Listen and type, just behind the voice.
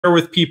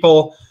with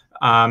people.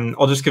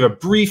 I'll just give a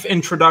brief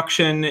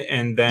introduction,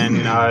 and then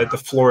the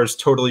floor is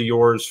totally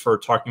yours for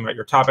talking about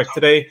your topic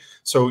today.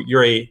 So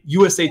you're a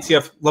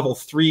USATF Level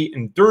 3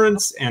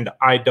 Endurance and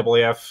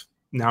IAAF,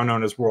 now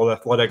known as World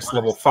Athletics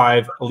Level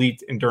 5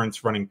 Elite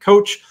Endurance Running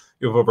Coach.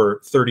 You have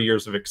over 30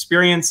 years of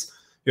experience.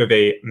 You have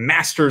a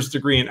master's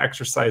degree in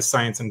exercise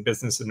science and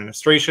business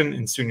administration,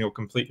 and soon you'll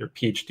complete your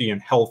PhD in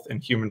health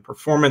and human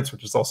performance,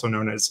 which is also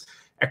known as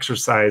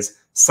exercise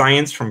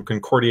science from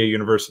Concordia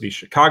University,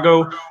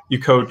 Chicago. You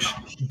coach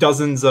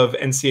dozens of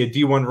NCAA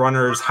D1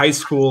 runners, high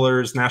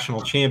schoolers,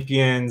 national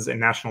champions, and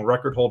national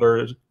record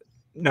holders.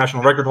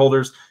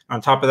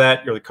 On top of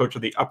that, you're the coach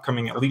of the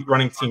upcoming elite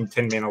running team,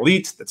 Tinman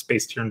Elite, that's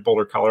based here in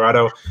Boulder,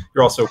 Colorado.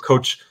 You're also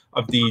coach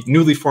of the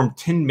newly formed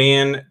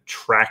Tinman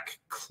Track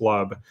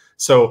Club.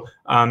 So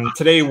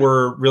today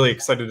we're really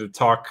excited to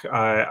talk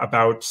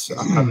about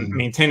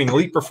maintaining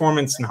elite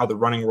performance and how the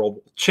running world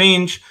will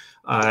change.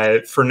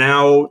 For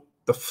now,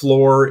 the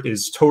floor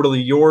is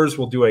totally yours.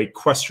 We'll do a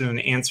question and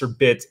answer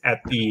bit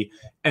at the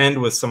end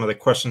with some of the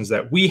questions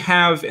that we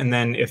have. And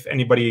then if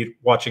anybody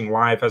watching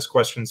live has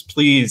questions,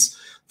 please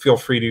feel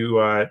free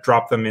to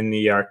drop them in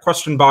the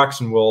question box,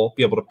 and we'll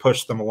be able to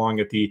push them along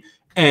at the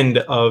end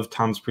of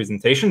Tom's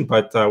presentation.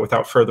 But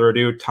without further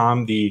ado,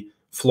 Tom, the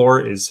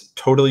floor is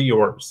totally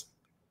yours.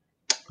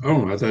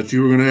 Oh, I thought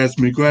you were going to ask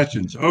me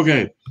questions.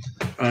 Okay.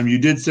 You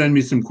did send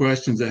me some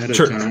questions ahead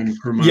of time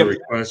per my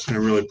request, and I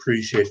really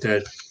appreciate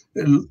that.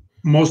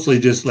 Mostly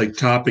just like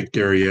topic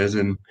areas,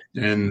 and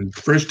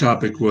first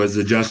topic was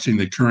adjusting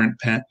to the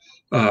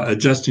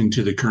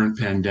current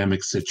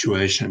pandemic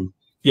situation.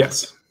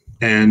 Yes.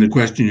 And the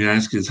question you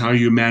ask is, how are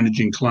you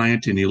managing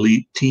client and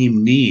elite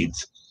team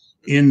needs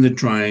in the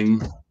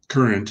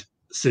current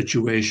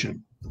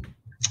situation?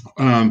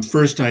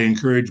 First, I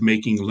encourage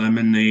making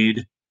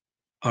lemonade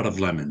out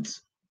of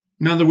lemons.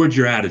 In other words,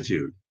 your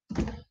attitude.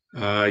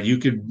 You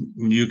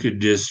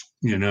could just,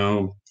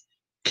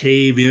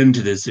 cave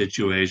into this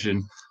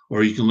situation,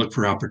 or you can look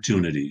for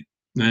opportunity.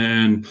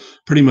 And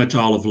pretty much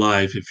all of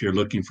life, if you're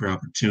looking for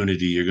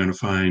opportunity, you're going to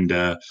find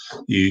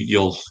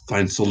you'll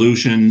find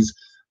solutions.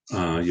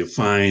 You'll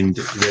find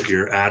that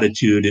your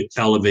attitude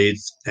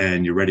elevates,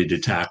 and you're ready to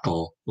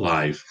tackle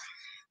life.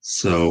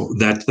 So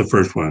that's the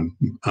first one.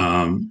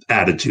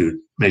 Attitude.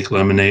 Make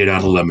lemonade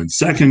out of lemons.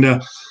 Second,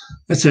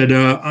 I said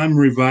I'm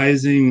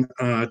revising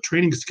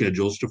training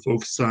schedules to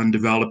focus on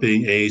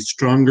developing a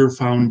stronger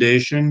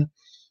foundation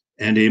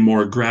and a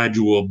more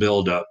gradual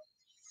buildup.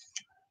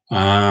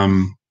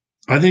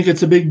 I think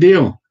it's a big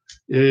deal.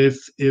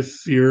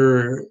 If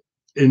you're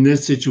in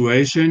this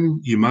situation,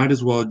 you might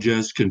as well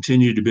just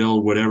continue to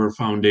build whatever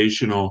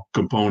foundational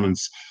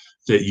components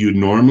that you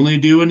normally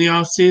do in the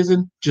off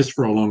season, just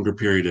for a longer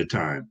period of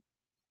time.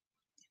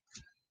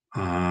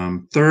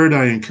 Third,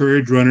 I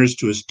encourage runners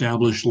to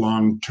establish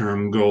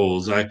long-term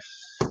goals. The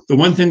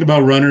one thing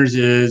about runners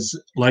is,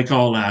 like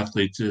all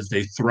athletes, is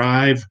they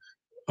thrive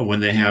when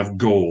they have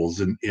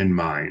goals in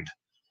mind.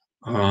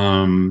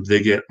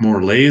 They get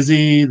more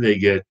lazy, they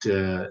get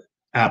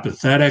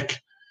apathetic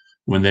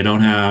when they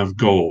don't have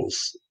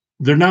goals.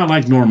 They're not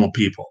like normal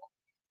people.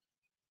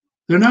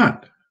 They're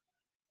not,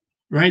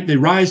 right? They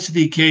rise to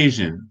the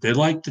occasion. They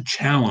like the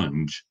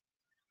challenge.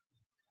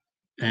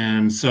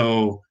 And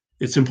so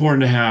it's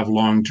important to have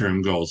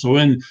long-term goals. So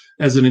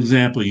as an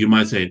example, you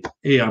might say,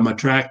 hey, I'm a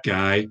track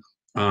guy.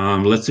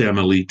 Let's say I'm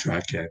an elite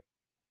track guy.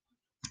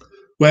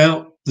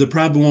 Well, there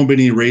probably won't be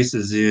any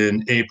races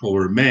in April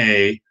or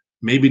May,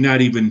 maybe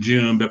not even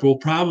June, but we'll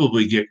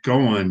probably get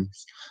going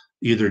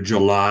either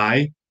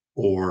July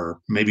or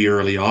maybe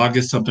early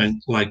August,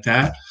 something like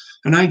that.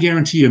 And I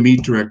guarantee you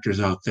meet directors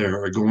out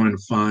there are going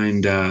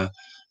to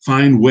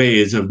find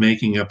ways of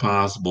making it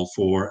possible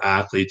for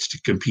athletes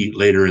to compete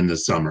later in the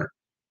summer.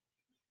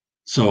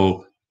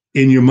 So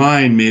in your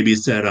mind, maybe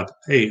set up,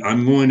 hey,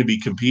 I'm going to be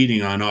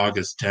competing on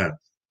August 10th.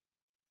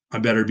 I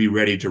better be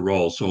ready to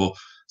roll. So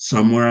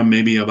somewhere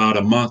maybe about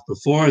a month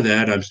before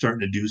that, I'm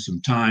starting to do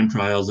some time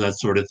trials, that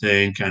sort of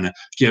thing, kind of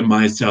get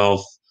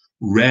myself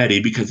ready,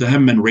 because I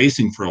haven't been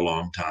racing for a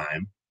long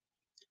time.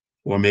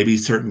 Or maybe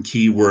certain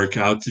key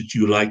workouts that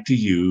you like to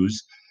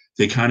use,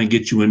 they kind of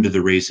get you into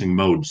the racing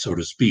mode, so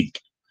to speak.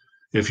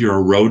 If you're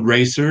a road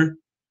racer,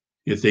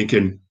 you're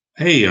thinking,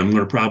 hey, I'm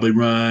going to probably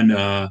run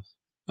a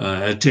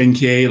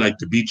 10K like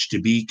the Beach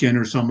to Beacon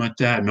or something like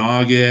that in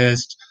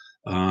August.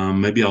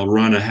 Maybe I'll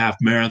run a half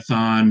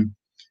marathon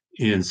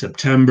in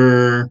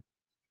September,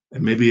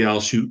 and maybe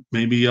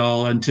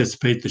I'll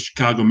anticipate the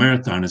Chicago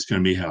Marathon is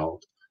going to be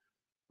held.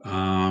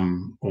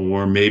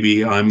 Or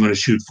maybe I'm going to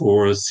shoot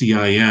for a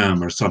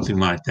CIM or something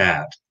like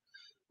that.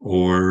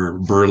 Or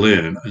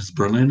Berlin. Is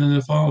Berlin in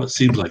the fall? It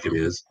seems like it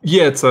is.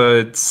 Yeah, it's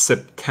a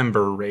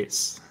September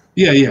race.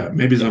 Yeah,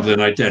 maybe something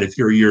like that. If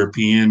you're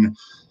European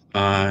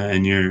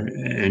and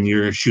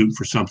you're shooting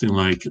for something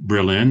like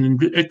Berlin,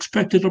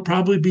 expect it'll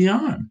probably be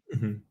on.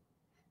 Mm-hmm.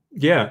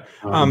 Yeah.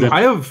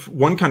 I have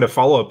one kind of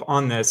follow-up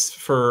on this.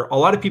 For a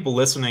lot of people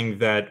listening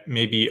that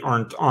maybe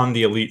aren't on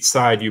the elite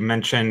side, you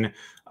mentioned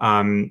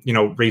you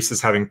know,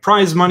 races having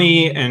prize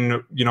money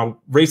and, you know,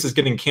 races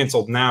getting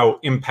canceled now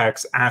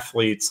impacts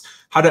athletes.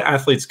 How do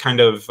athletes kind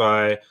of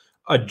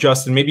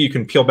adjust? And maybe you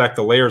can peel back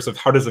the layers of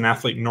how does an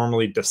athlete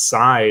normally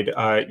decide,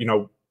 you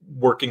know,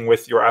 working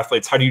with your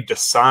athletes, how do you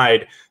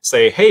decide,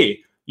 say, hey,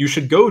 you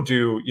should go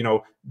do, you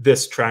know,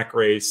 this track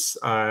race,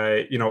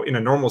 you know, in a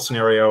normal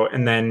scenario,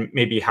 and then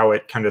maybe how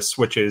it kind of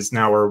switches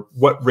now, or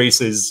what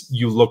races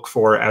you look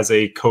for as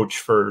a coach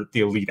for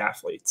the elite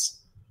athletes?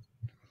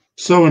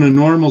 So in a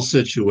normal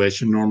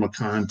situation, normal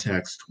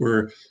context,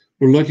 we're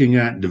looking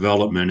at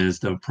development as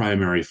the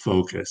primary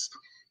focus.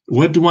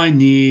 What do I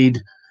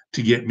need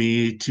to get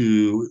me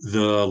to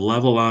the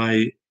level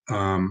I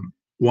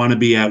want to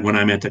be at when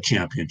I'm at the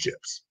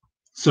championships?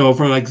 So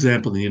for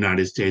example, in the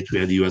United States, we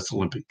had the U.S.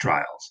 Olympic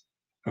trials,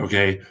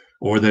 okay,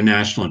 or the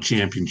national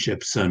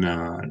championships and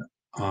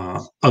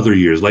other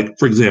years. Like,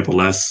 for example,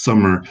 last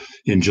summer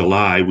in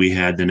July, we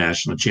had the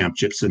national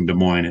championships in Des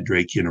Moines at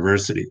Drake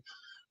University.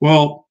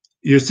 Well,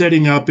 you're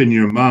setting up in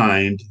your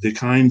mind the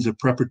kinds of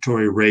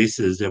preparatory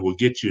races that will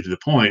get you to the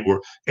point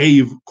where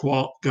you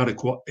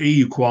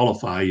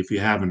qualify if you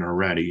haven't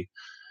already,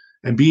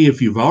 and B,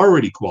 if you've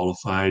already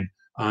qualified,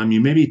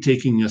 you may be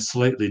taking a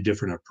slightly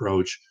different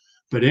approach.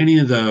 But any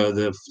of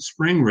the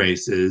spring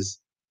races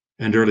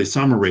and early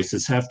summer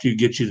races have to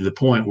get you to the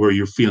point where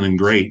you're feeling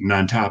great and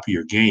on top of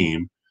your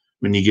game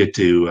when you get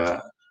to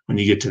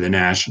the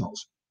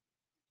nationals.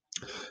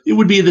 It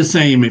would be the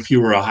same if you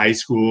were a high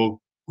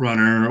school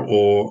runner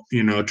or,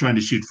 you know, trying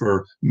to shoot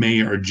for May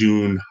or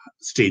June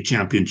state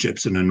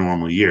championships in a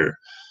normal year.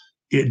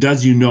 It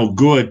does you no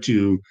good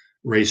to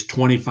race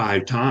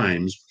 25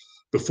 times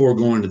before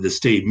going to the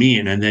state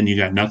meet, and then you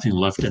got nothing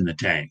left in the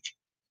tank.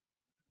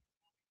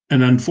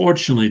 And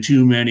unfortunately,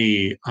 too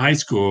many high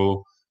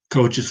school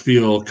coaches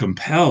feel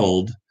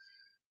compelled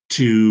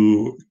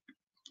to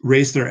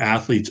race their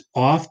athletes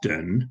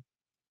often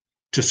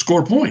to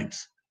score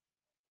points.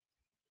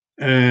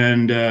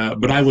 And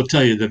but I will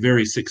tell you, the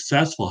very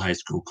successful high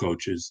school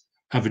coaches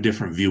have a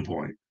different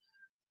viewpoint.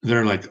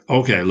 They're like,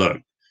 okay, look,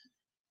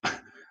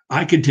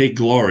 I could take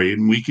glory,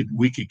 and we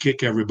could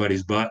kick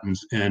everybody's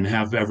buttons and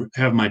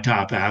have my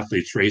top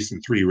athletes race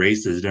in 3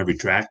 races at every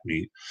track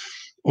meet,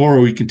 or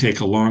we can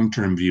take a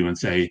long-term view and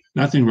say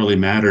nothing really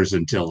matters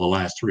until the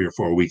last 3 or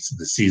 4 weeks of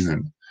the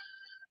season.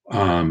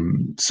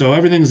 So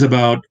everything's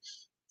about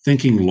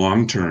thinking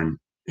long-term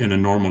in a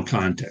normal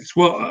context.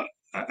 Well,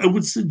 I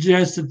would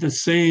suggest that the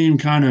same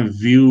kind of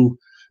view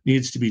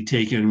needs to be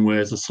taken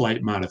with a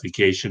slight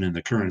modification in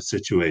the current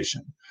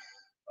situation.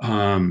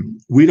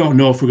 We don't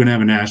know if we're going to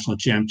have a national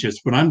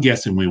championships, but I'm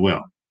guessing we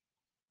will.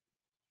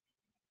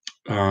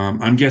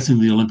 I'm guessing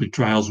the Olympic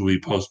trials will be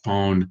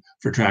postponed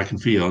for track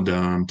and field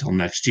until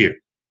next year.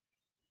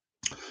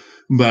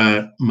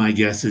 But my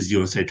guess is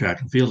USA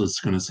Track and Field is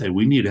going to say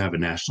we need to have a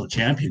national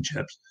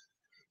championships.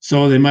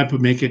 So they might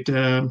make it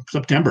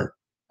September.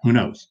 Who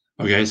knows?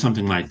 Okay,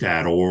 something like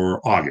that,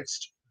 or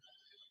August.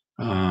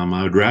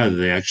 I would rather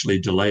they actually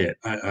delay it.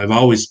 I've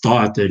always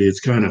thought that it's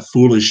kind of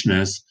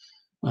foolishness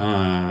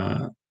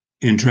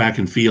in track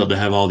and field to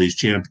have all these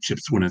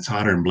championships when it's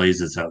hotter and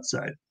blazes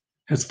outside.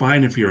 It's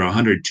fine if you're a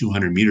 100,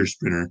 200 meter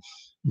sprinter,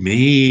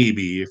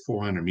 maybe a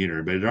 400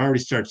 meter, but it already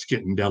starts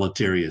getting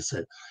deleterious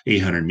at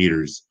 800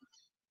 meters.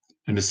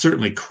 And it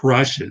certainly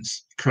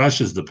crushes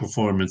the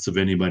performance of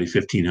anybody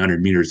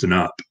 1,500 meters and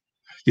up.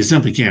 You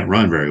simply can't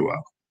run very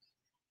well.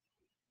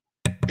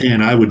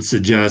 And I would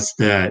suggest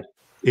that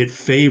it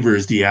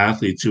favors the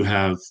athletes who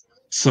have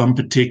some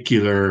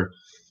particular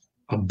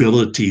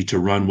ability to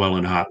run well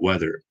in hot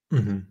weather.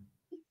 Mm-hmm.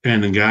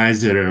 And the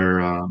guys that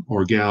are,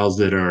 or gals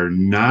that are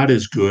not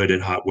as good at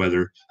hot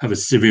weather have a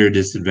severe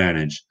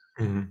disadvantage.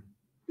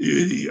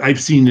 Mm-hmm. I've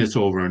seen this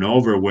over and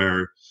over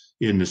where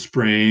in the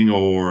spring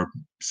or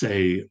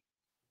say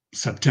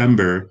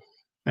September,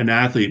 an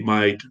athlete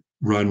might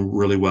run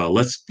really well.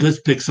 Let's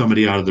pick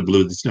somebody out of the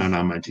blue that's not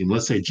on my team.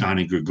 Let's say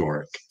Johnny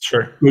Gregoric.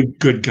 Sure.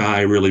 Good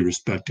guy. Really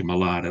respect him a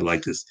lot. I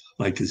like his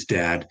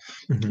dad,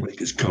 mm-hmm. like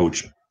his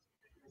coach.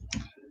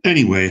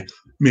 Anyway,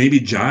 maybe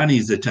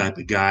Johnny's the type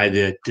of guy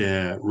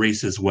that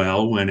races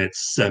well when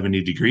it's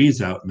 70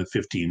 degrees out in the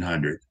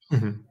 1,500.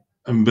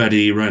 Mm-hmm. But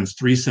he runs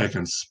 3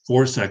 seconds,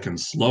 4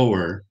 seconds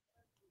slower,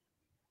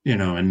 you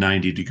know, in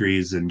 90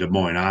 degrees in Des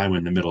Moines, Iowa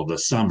in the middle of the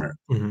summer.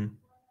 Mm-hmm.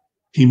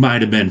 He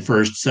might have been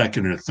first,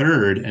 second, or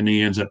third, and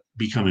he ends up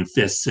becoming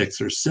 5th,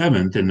 6th, or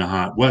 7th in the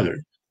hot weather.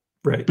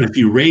 Right. But if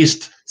you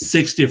raced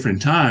 6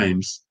 different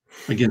times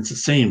against the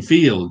same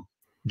field,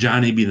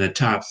 Johnny be in the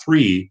top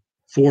 3,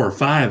 4 or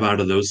 5 out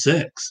of those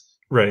 6.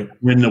 Right.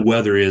 When the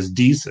weather is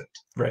decent.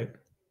 Right.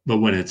 But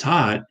when it's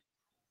hot,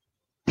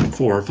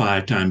 4 or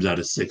 5 times out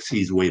of 6,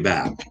 he's way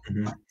back.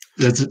 Mm-hmm.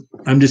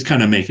 I'm just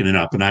kind of making it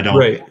up, and I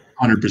don't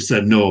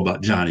 100% know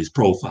about Johnny's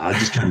profile. I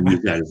just kind of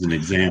use that as an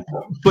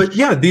example. But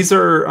yeah, these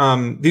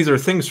are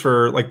things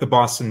for like the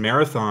Boston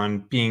Marathon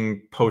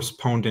being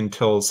postponed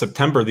until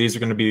September. These are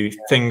going to be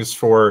things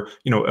for,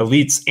 you know,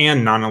 elites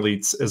and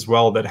non-elites as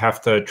well that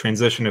have to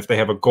transition if they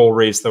have a goal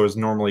race that was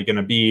normally going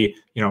to be,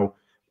 you know,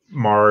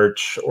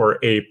 March or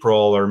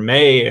April or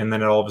May, and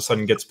then it all of a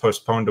sudden gets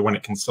postponed to when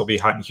it can still be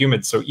hot and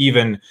humid. So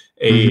even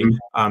a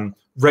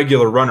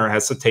regular runner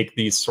has to take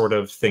these sort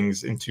of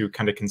things into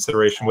kind of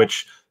consideration,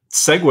 which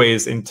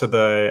segues into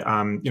the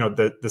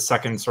the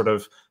second sort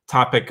of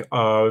topic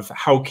of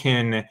how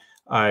can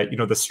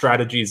the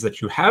strategies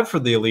that you have for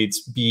the elites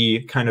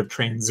be kind of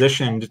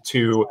transitioned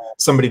to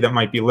somebody that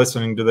might be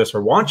listening to this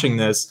or watching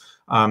this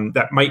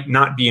that might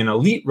not be an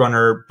elite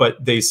runner,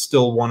 but they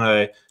still want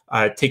to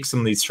take some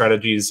of these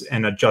strategies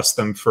and adjust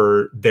them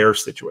for their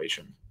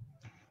situation.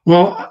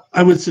 Well,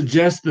 I would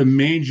suggest the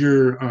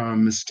major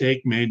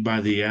mistake made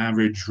by the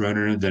average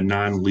runner, the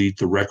non-elite,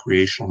 the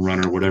recreational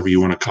runner, whatever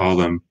you want to call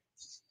them,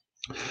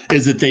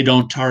 is that they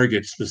don't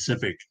target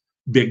specific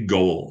big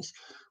goals.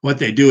 What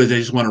they do is they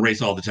just want to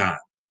race all the time.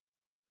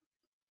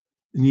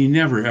 And you're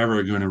never,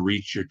 ever going to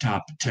reach your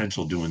top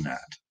potential doing that.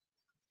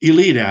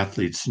 Elite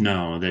athletes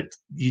know that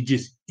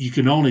you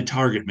can only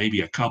target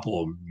maybe a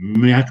couple,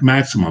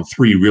 maximum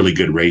 3 really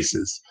good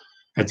races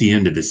at the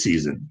end of the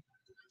season.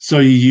 So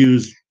you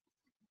use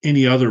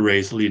any other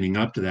race leading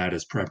up to that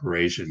as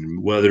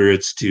preparation, whether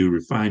it's to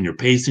refine your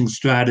pacing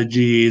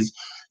strategies,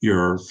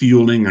 your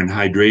fueling and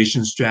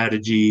hydration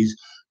strategies,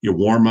 your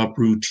warm-up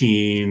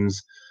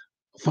routines,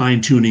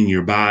 fine-tuning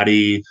your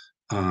body,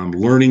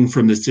 learning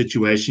from the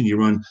situation you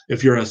run.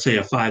 If you're, say,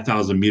 a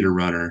 5,000 meter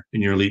runner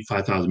and you're elite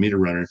 5,000 meter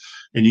runner,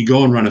 and you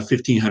go and run a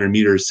 1,500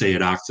 meters, say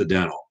at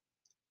Occidental.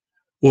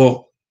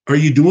 Well, are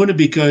you doing it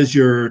because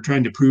you're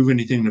trying to prove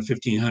anything in the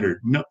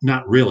 1,500? No,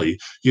 not really.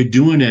 You're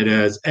doing it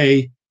as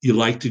A, you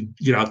like to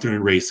get out there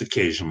and race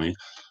occasionally,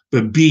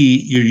 but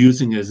B, you're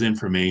using it as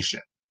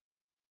information.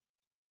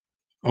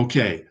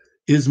 Okay,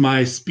 is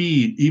my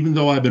speed, even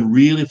though I've been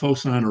really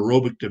focusing on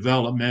aerobic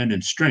development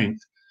and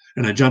strength,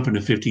 and I jump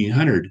into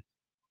 1,500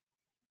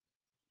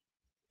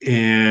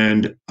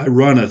 and I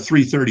run a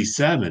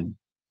 3:37,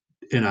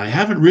 and I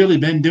haven't really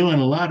been doing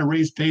a lot of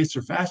race pace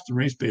or fast and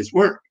race pace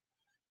work,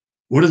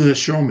 what does it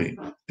show me?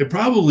 It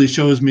probably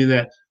shows me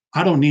that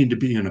I don't need to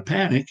be in a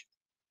panic.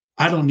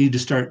 I don't need to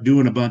start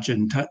doing a bunch of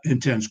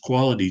intense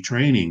quality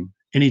training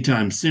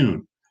anytime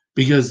soon,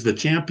 because the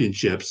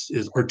championships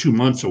are 2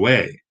 months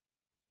away,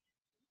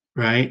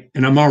 right?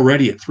 And I'm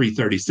already at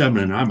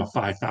 3:37 and I'm a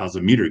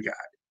 5,000 meter guy,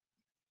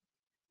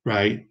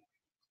 right?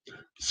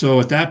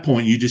 So at that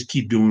point, you just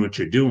keep doing what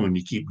you're doing.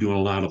 You keep doing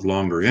a lot of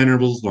longer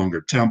intervals,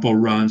 longer tempo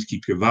runs,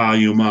 keep your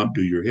volume up,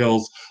 do your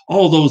hills,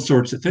 all those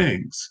sorts of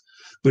things.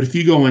 But if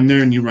you go in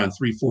there and you run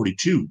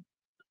 3:42,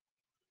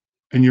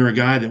 and you're a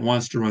guy that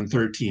wants to run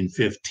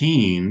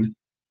 13:15,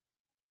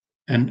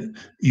 and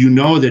you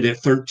know that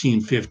at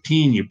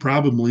 13:15, you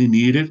probably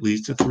need at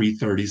least a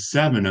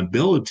 3:37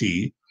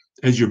 ability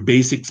as your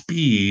basic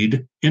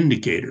speed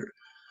indicator.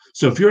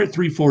 So if you're at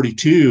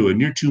 3:42 and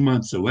you're 2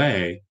 months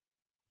away,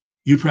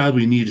 you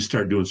probably need to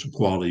start doing some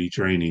quality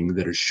training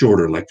that are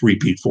shorter, like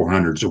repeat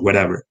 400s or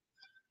whatever,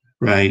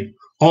 right?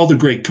 All the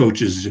great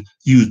coaches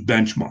use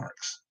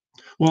benchmarks.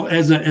 Well,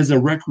 as a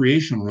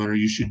recreational runner,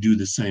 you should do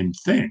the same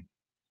thing.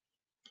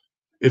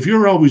 If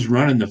you're always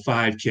running the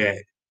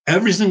 5K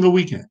every single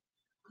weekend,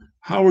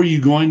 how are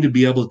you going to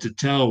be able to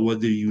tell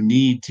whether you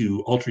need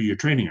to alter your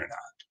training or not?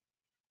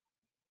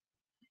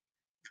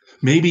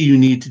 Maybe you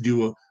need to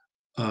do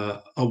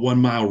a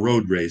 1 mile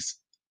road race,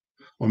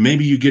 or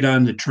maybe you get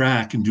on the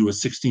track and do a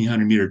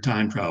 1,600 meter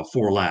time trial,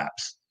 4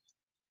 laps,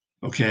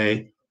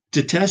 okay,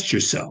 to test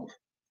yourself,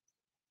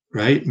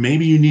 right?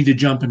 Maybe you need to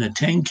jump in a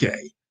 10K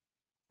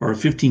or a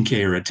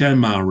 15K or a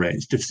 10-mile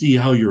race to see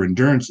how your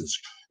endurance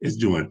is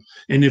doing.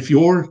 And if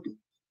your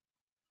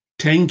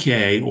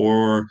 10K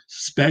or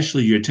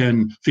especially your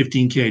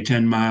 15K,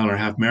 10-mile or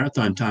half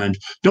marathon times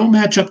don't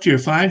match up to your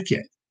 5K,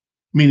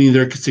 meaning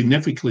they're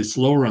significantly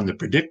slower on the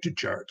predictor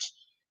charts,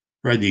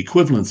 right? The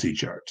equivalency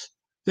charts.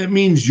 That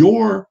means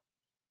your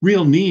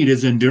real need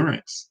is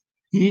endurance.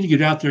 You need to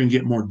get out there and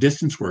get more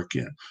distance work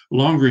in,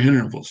 longer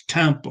intervals,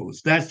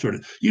 tempos, that sort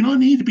of. You don't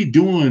need to be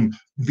doing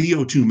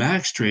VO2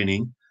 max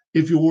training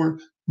if your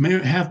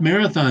half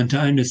marathon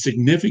time is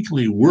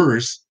significantly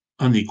worse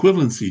on the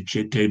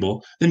equivalency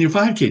table than your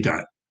 5K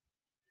time.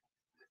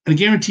 And I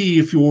guarantee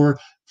if your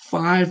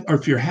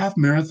half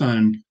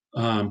marathon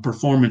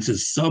performance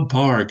is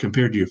subpar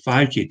compared to your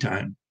 5K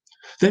time,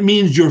 that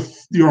means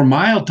your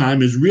mile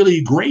time is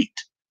really great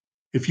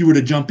if you were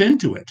to jump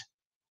into it,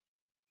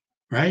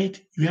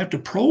 right? You have to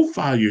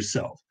profile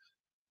yourself.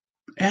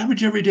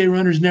 Average everyday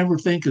runners never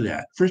think of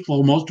that. First of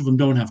all, most of them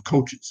don't have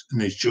coaches, and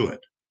they should.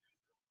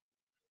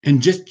 And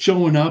just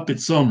showing up at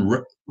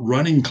some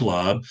running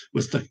club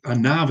with a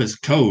novice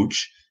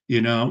coach,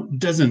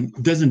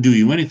 doesn't do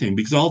you anything,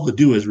 because all they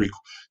do is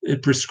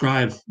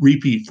prescribe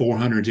repeat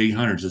 400s,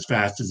 800s as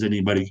fast as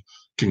anybody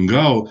can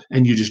go,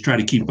 and you just try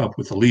to keep up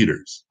with the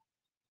leaders.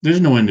 There's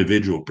no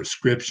individual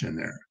prescription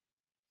there.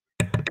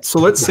 So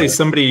let's say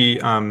somebody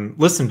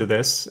listened to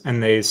this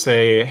and they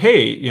say,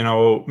 hey,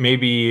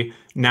 maybe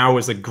now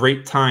is a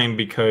great time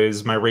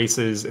because my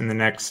races in the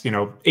next,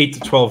 8 to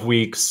 12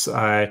 weeks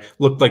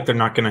look like they're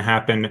not going to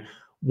happen.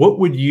 what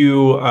would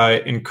you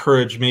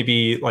encourage,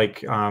 maybe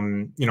like,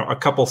 a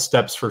couple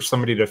steps for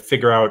somebody to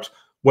figure out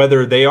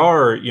whether they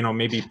are,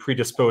 maybe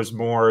predisposed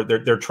more,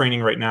 their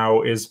training right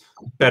now is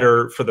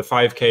better for the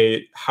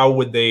 5K? How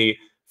would they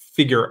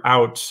figure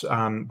out,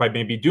 by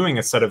maybe doing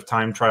a set of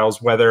time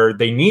trials, whether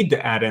they need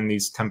to add in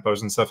these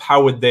tempos and stuff?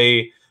 How would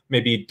they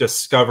maybe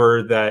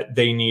discover that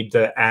they need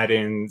to add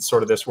in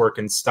sort of this work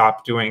and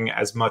stop doing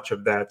as much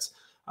of that,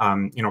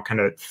 kind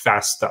of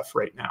fast stuff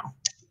right now?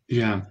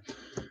 Yeah.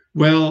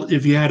 Well,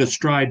 if you had a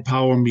Stryd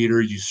power meter,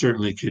 you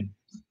certainly could.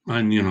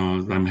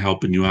 I'm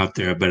helping you out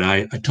there, but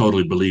I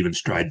totally believe in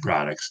Stryd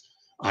products.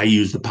 I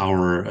use the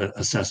power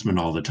assessment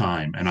all the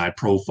time, and I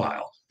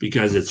profile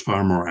because it's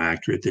far more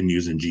accurate than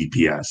using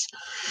GPS.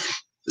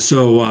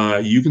 So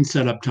you can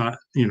set up time,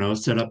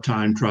 set up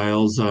time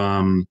trials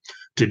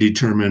to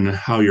determine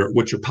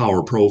what your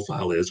power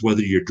profile is,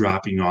 whether you're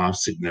dropping off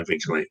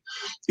significantly.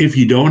 If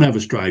you don't have a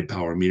Stryd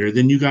power meter,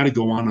 then you got to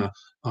go on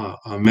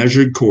a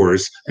measured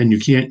course, and you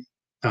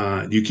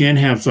can't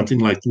have something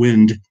like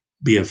wind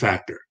be a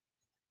factor.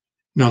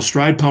 Now,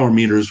 Stryd power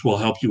meters will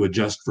help you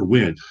adjust for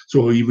wind.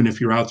 So even if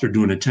you're out there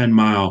doing a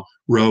 10-mile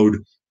road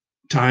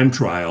time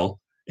trial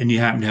and you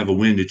happen to have a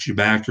wind at your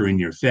back or in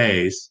your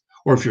face,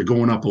 or if you're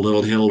going up a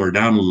little hill or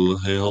down a little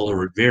hill,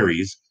 or it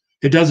varies,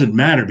 it doesn't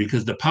matter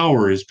because the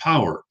power is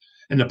power,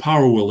 and the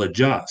power will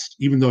adjust.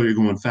 Even though you're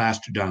going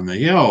faster down the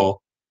hill,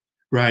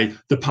 right,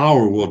 the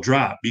power will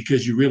drop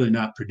because you're really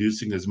not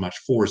producing as much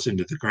force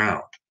into the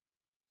ground,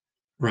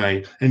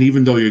 right? And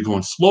even though you're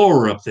going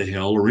slower up the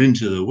hill or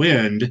into the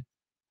wind,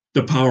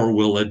 the power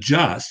will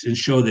adjust and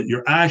show that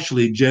you're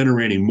actually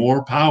generating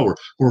more power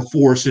or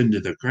force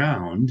into the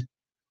ground,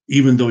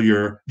 even though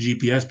your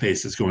GPS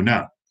pace is going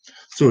down.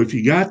 So if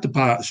you got the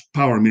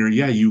power meter,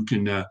 yeah, you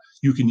can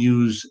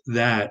use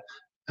that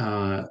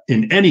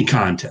in any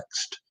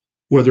context,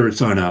 whether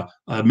it's on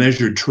a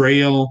measured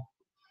trail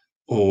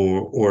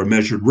or a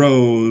measured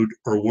road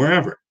or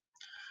wherever.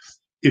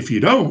 If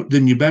you don't,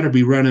 then you better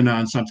be running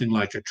on something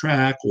like a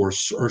track or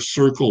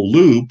circle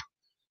loop.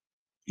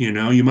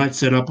 You might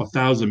set up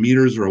 1,000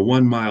 meters or a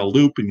 1-mile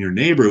loop in your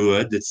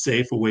neighborhood that's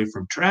safe away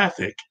from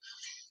traffic,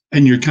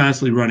 and you're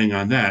constantly running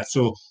on that.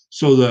 So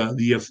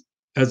the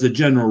as a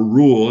general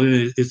rule,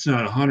 and it's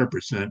not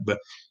 100%, but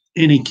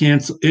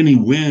any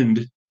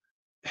wind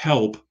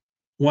help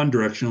one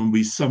direction will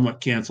be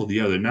somewhat cancel the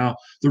other. Now,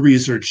 the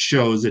research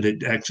shows that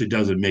it actually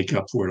doesn't make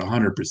up for it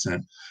 100%,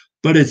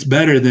 but it's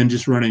better than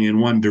just running in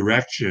one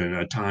direction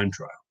a time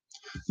trial.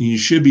 And you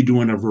should be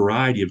doing a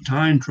variety of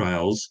time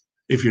trials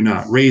if you're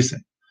not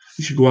racing.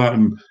 You should go out,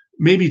 and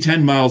maybe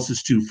 10 miles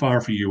is too far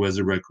for you as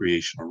a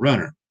recreational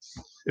runner.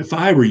 If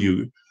I were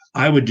you,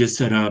 I would just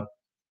set up,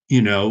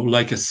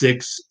 like a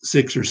 6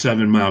 or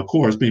 7 mile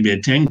course, maybe a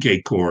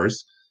 10K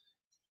course,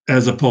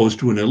 as opposed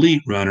to an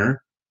elite runner.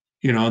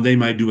 They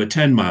might do a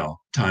 10-mile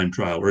time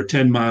trial or a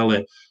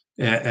 10-mile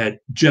at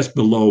just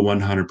below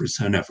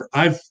 100% effort.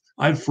 I've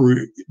for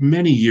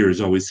many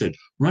years always said,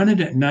 run it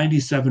at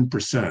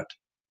 97%.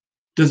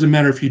 Doesn't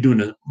matter if you're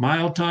doing a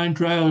mile time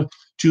trial,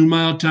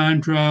 2-mile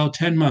time trial,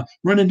 10-mile,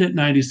 run it at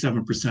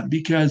 97%,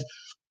 because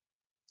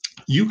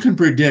you can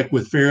predict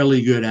with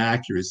fairly good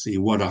accuracy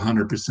what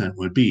 100%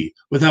 would be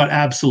without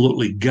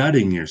absolutely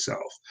gutting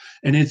yourself.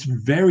 And it's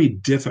very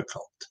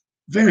difficult,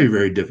 very,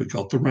 very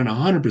difficult to run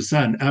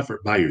 100%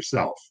 effort by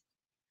yourself,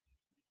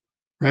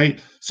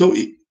 right? So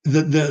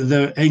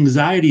the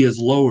anxiety is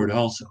lowered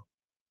also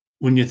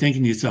when you're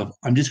thinking to yourself,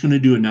 I'm just going to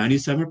do a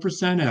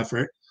 97%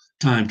 effort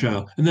time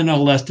trial, and then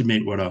I'll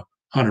estimate what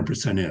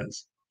 100%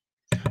 is.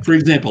 For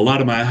example, a lot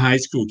of my high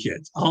school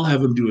kids, I'll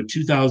have them do a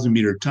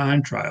 2,000-meter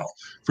time trial,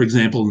 for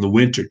example, in the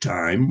winter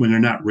time when they're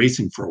not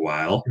racing for a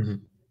while,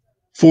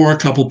 for a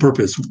couple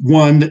purposes.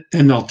 One,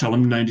 and I'll tell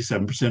them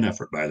 97%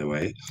 effort, by the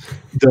way.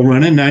 They'll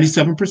run in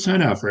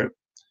 97% effort,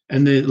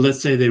 and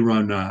let's say they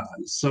run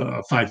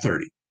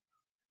 5:30.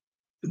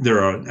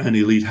 They're an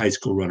elite high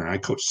school runner. I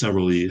coach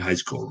several elite high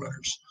school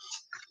runners.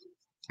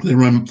 They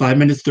run 5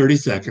 minutes, 30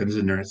 seconds,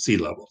 and they're at sea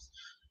level.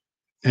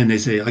 And they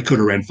say, I could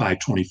have ran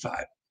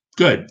 5:25.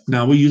 Good.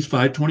 Now we use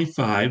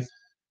 5:25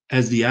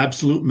 as the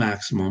absolute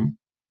maximum,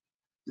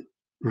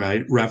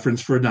 right?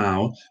 Reference for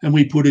now. And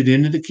we put it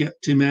into the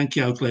Tinman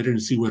calculator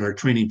and see what our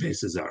training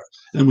paces are.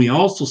 And we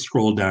also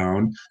scroll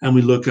down and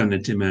we look on the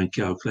Tinman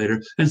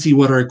calculator and see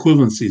what our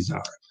equivalencies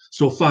are.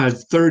 So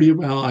 5:30,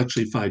 well,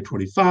 actually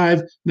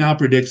 5:25 now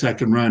predicts I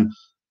can run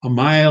a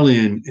mile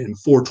in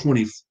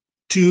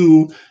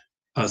 4:22,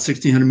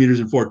 1,600 meters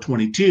in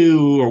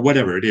 4:22, or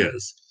whatever it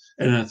is,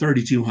 and a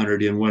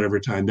 3,200 in whatever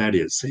time that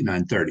is, say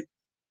 9:30.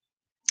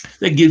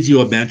 That gives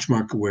you a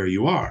benchmark of where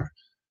you are,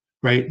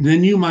 right? And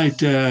then you might,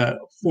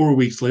 4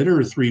 weeks later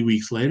or 3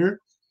 weeks later,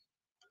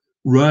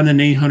 run an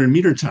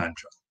 800-meter time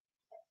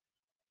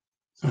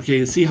trial.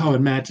 Okay, see how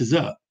it matches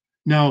up.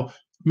 Now,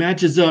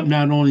 matches up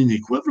not only in the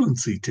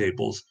equivalency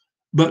tables,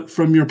 but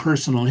from your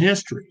personal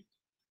history.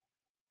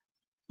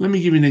 Let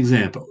me give you an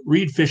example.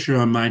 Reed Fisher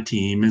on my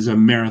team is a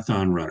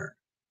marathon runner.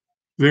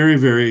 Very,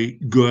 very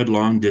good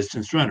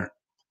long-distance runner.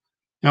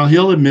 Now,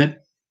 he'll admit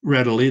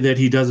readily that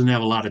he doesn't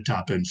have a lot of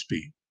top-end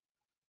speed.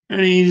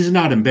 And he's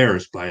not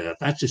embarrassed by that.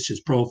 That's just his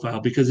profile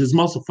because his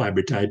muscle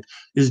fiber type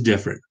is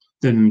different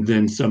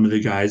than some of the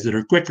guys that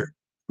are quicker,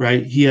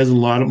 right? He has a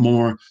lot of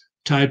more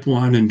type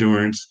 1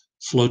 endurance,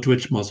 slow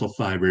twitch muscle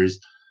fibers.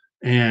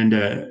 And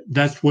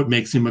that's what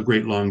makes him a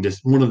great long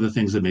distance. One of the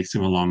things that makes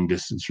him a long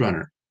distance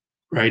runner,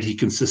 right? He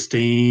can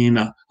sustain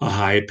a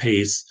high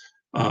pace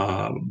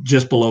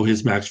just below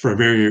his max for a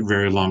very,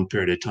 very long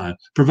period of time,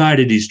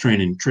 provided he's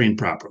trained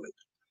properly.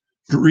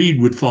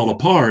 Stryd would fall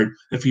apart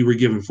if he were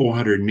given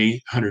 400 and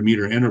 800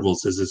 meter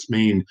intervals as his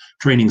main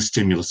training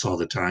stimulus all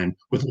the time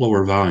with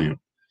lower volume.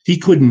 He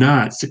could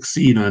not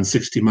succeed on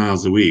 60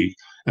 miles a week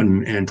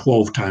and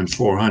 12 times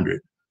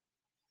 400.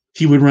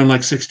 He would run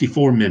like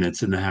 64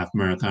 minutes in the half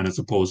marathon as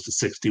opposed to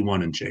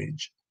 61 and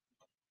change.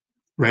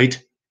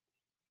 Right?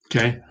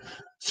 Okay.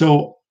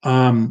 So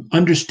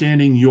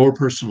understanding your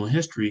personal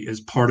history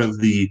is part of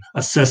the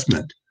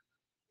assessment,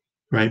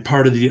 right?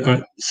 Part of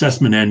the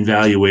assessment and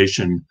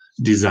evaluation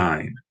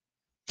design,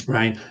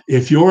 right?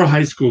 If you're a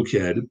high school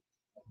kid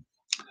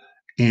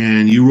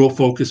and you will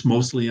focus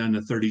mostly on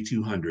the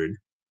 3200,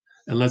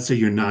 and let's say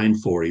you're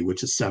 940,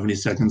 which is 70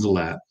 seconds a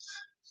lap,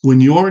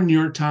 when you're in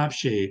your top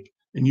shape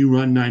and you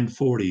run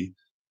 940,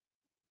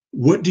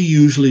 what do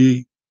you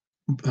usually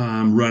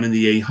run in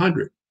the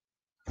 800?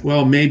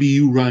 Well, maybe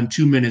you run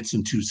 2 minutes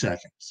and 2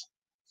 seconds.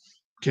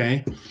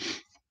 Okay.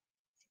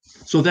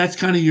 So that's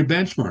kind of your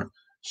benchmark.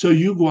 So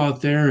you go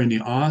out there in the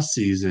off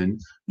season,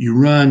 you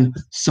run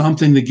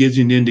something that gives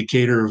you an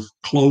indicator of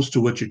close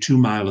to what your 2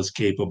 mile is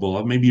capable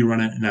of. Maybe you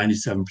run at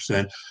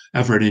 97%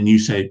 effort and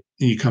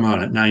you come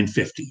out at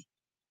 950.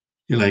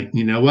 You're like,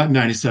 you know what?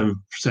 97%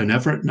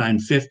 effort,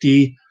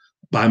 950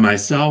 by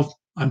myself.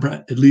 I'm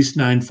at least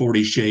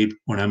 940 shape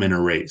when I'm in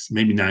a race,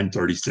 maybe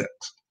 936.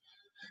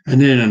 And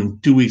then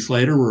 2 weeks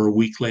later or a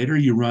week later,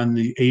 you run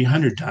the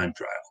 800 time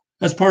trial.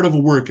 That's part of a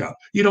workout.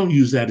 You don't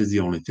use that as the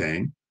only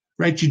thing,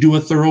 right? You do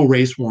a thorough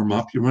race warm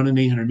up. You run an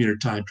 800 meter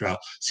time trial,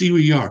 see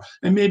where you are.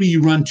 And maybe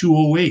you run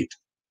 208.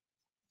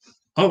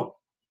 Oh,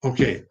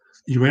 okay.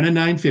 You ran a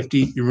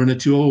 950, you run a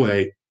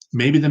 208.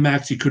 Maybe the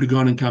max you could have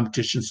gone in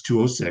competition is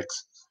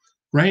 206.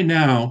 Right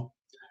now,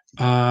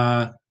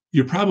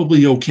 you're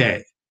probably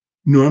okay.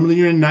 Normally,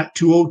 you're not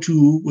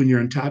 202 when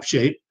you're in top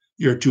shape.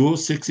 You're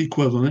 206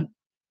 equivalent,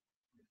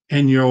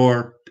 and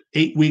you're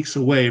 8 weeks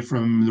away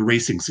from the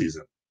racing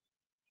season.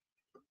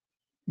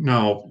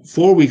 Now,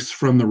 4 weeks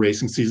from the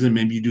racing season,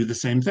 maybe you do the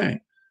same thing.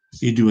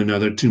 You do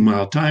another 2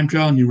 mile time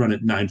trial, and you run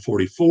at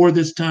 944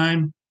 this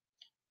time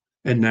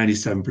at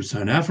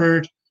 97%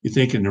 effort. You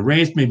think in the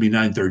race, maybe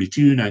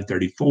 932,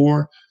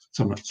 934.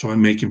 So I'm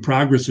making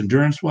progress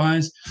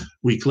endurance-wise.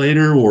 Week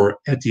later, or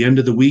at the end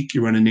of the week,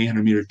 you run an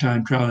 800 meter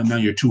time trial, and now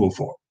you're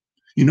 204.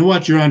 You know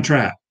what? You're on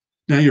track.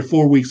 Now you're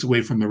 4 weeks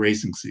away from the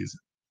racing season.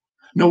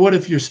 Now, what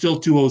if you're still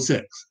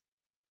 206,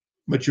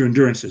 but your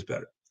endurance is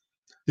better?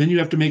 Then you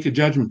have to make a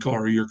judgment call,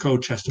 or your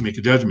coach has to make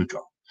a judgment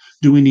call.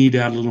 Do we need to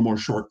add a little more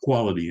short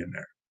quality in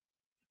there?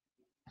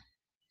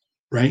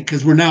 Right?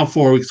 Because we're now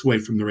 4 weeks away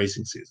from the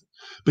racing season.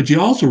 But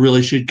you also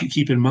really should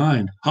keep in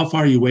mind, how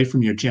far are you away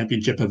from your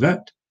championship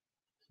event?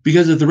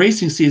 Because if the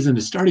racing season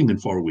is starting in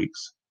 4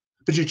 weeks,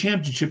 but your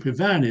championship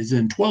event is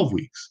in 12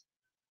 weeks,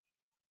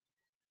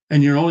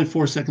 and you're only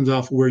 4 seconds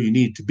off where you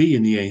need to be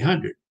in the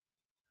 800,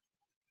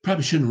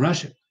 probably shouldn't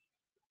rush it.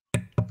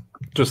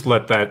 Just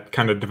let that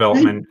kind of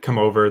development come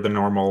over the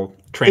normal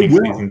training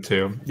season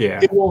too. Yeah.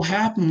 It will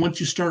happen once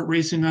you start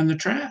racing on the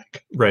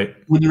track. Right.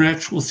 When your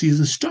actual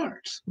season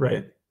starts.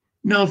 Right.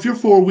 Now, if you're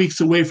 4 weeks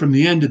away from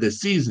the end of the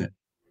season,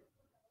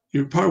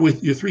 you're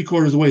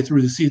 3/4 of the way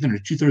through the season or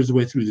 2/3 of the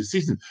way through the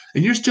season,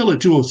 and you're still at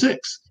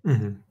 206,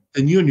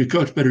 then you and your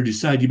coach better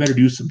decide you better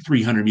do some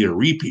 300 meter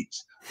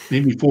repeats,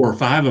 maybe 4 or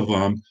 5 of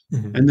them,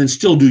 and then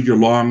still do your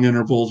long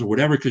intervals or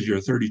whatever, because you're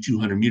a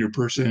 3,200 meter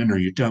person, or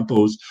your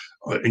tempos,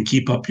 and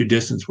keep up your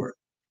distance work.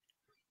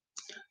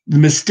 The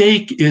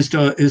mistake is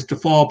to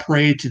fall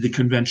prey to the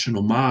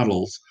conventional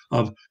models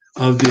of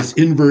this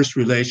inverse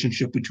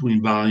relationship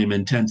between volume and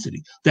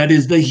intensity. That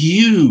is the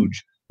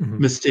huge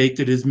mistake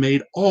that is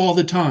made all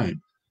the time.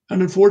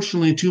 And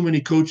unfortunately, too many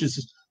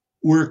coaches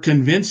were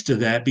convinced of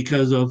that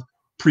because of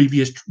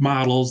previous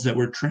models that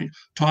were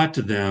taught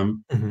to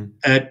them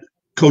at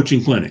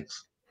coaching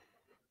clinics.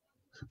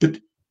 But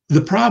the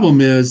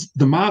problem is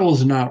the model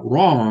is not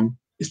wrong.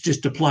 It's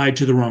just applied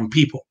to the wrong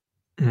people.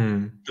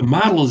 The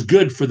model is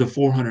good for the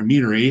 400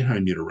 meter,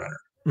 800 meter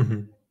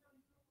runner.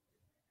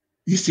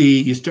 You see,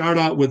 you start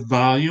out with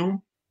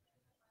volume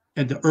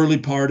at the early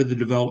part of the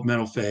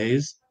developmental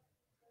phase,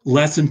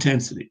 less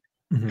intensity.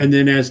 And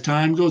then as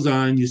time goes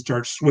on, you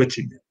start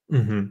switching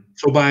it.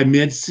 So by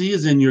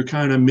mid-season, you're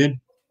kind of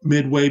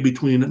midway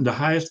between the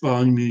highest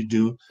volume you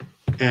do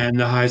and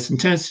the highest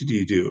intensity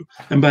you do.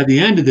 And by the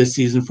end of this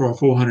season, for a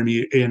 400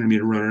 meter, 800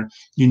 meter runner,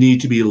 you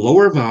need to be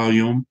lower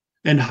volume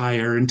and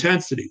higher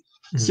intensity.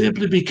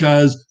 Simply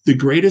because the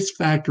greatest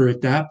factor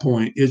at that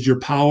point is your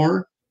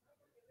power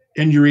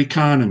and your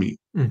economy.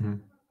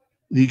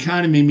 The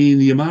economy meaning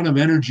the amount of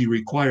energy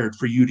required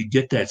for you to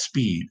get that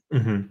speed.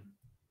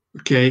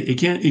 Okay, it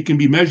can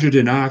be measured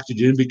in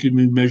oxygen, it can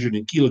be measured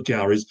in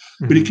kilocalories,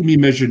 but it can be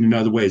measured in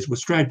other ways.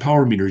 With Stryd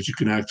power meters, you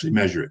can actually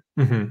measure it.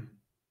 Mm-hmm.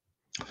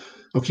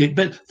 Okay,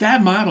 but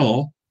that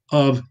model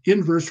of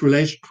inverse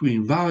relation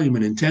between volume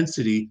and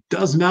intensity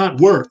does not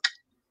work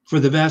for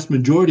the vast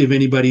majority of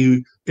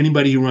anybody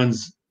who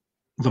runs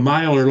the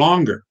mile or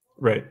longer.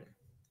 Right.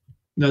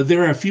 Now,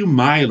 there are a few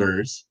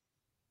milers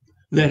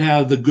that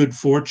have the good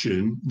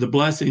fortune, the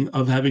blessing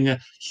of having a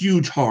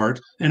huge heart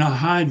and a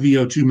high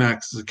VO2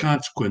 max as a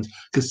consequence,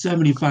 because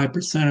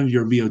 75% of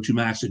your VO2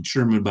 max is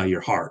determined by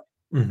your heart.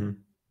 Mm-hmm.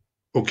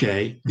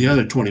 Okay. The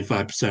other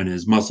 25%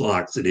 is muscle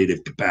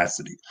oxidative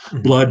capacity.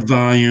 Mm-hmm. Blood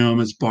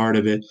volume is part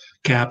of it,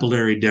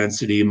 capillary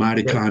density,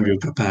 mitochondrial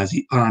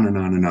capacity, on and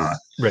on and on.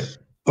 Right.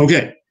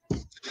 Okay.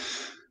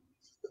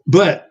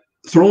 But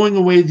throwing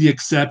away the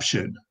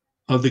exception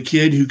of the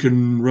kid who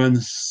can run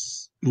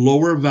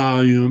lower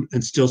volume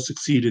and still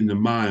succeed in the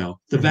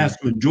mile, the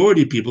vast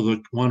majority of people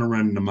that want to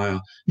run in the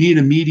mile need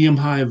a medium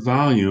high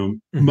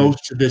volume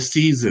most of the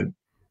season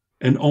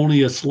and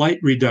only a slight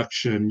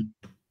reduction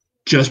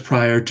just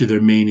prior to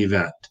their main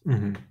event.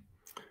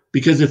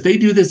 Because if they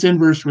do this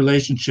inverse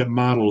relationship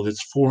model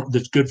that's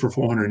good for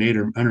 400 and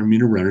 800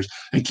 meter runners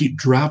and keep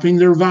dropping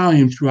their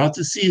volume throughout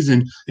the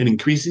season and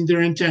increasing their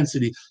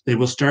intensity, they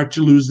will start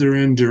to lose their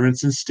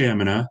endurance and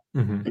stamina.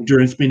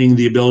 Endurance meaning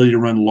the ability to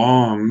run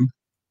long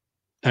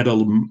at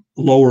a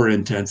lower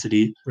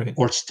intensity,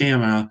 or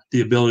stamina, the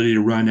ability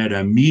to run at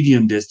a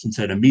medium distance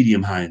at a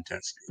medium high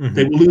intensity.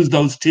 They will lose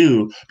those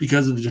two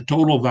because of the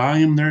total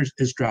volume there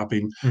is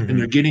dropping, and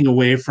they're getting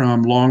away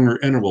from longer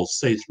intervals,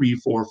 say 3,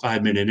 4,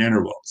 5 minute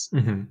intervals,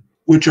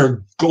 which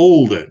are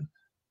golden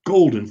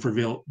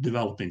for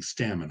developing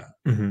stamina.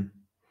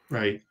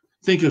 Right?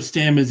 Think of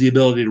stamina as the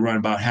ability to run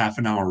about half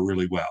an hour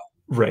really well.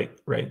 Right.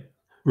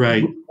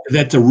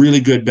 That's a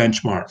really good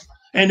benchmark,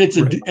 and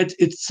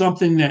it's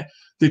something that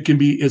can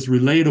be is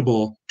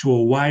relatable to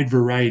a wide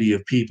variety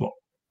of people.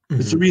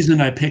 It's the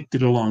reason I picked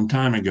it a long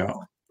time ago.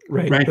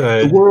 Right.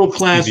 The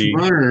world-class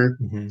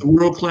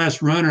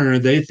runner,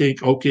 they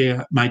think, okay,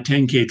 my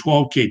 10K,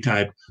 12K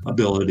type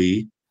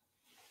ability,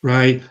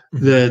 right?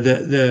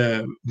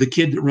 The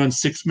kid that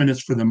runs 6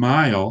 minutes for the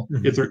mile,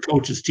 if their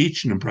coach is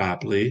teaching them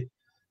properly,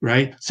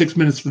 right? 6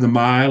 minutes for the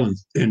mile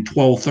and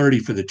 12:30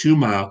 for the 2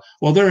 mile.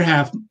 Well, their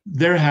half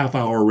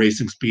hour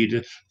racing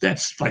speed,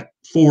 that's like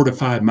 4 to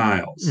 5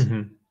 miles.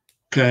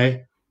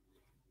 Okay.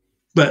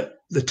 But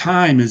the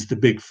time is the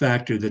big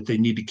factor that they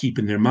need to keep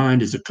in their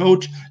mind as a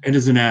coach and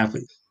as an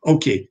athlete.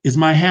 Okay, is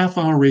my half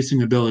hour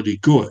racing ability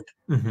good?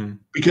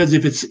 Because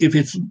if it's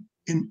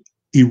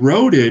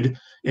eroded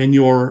and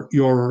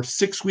you're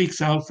 6 weeks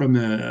out from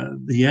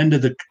the end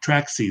of the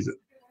track season,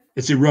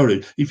 it's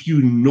eroded. If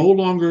you no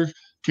longer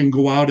can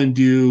go out and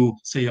do,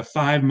 say, a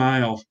 5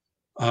 mile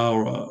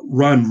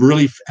run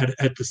really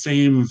at the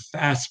same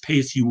fast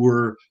pace you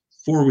were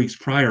 4 weeks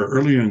prior,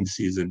 earlier in the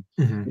season,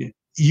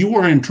 you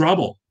are in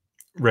trouble.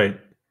 Right.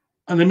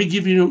 And let me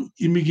give you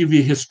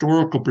a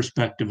historical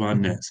perspective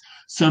on this.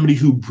 Somebody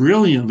who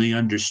brilliantly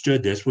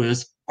understood this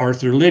was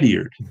Arthur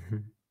Lydiard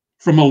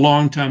from a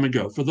long time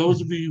ago. For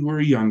those of you who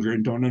are younger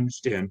and don't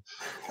understand,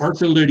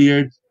 Arthur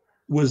Lydiard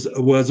was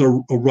a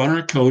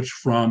runner coach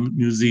from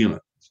New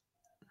Zealand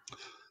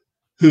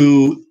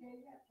who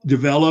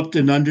developed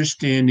an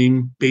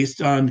understanding based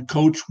on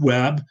Coach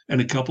Webb and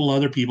a couple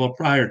other people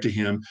prior to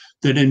him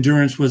that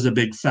endurance was a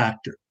big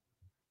factor.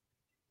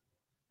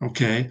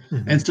 Okay.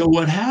 And so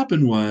what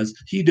happened was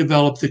he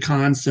developed the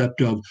concept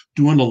of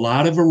doing a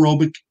lot of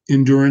aerobic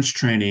endurance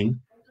training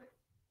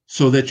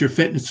so that your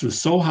fitness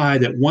was so high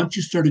that once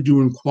you started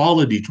doing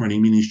quality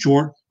training, meaning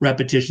short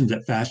repetitions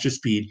at faster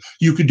speed,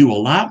 you could do a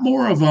lot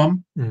more of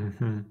them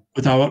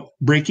without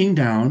breaking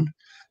down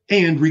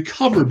and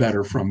recover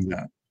better from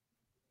them.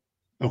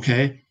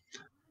 Okay.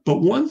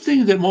 But one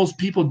thing that most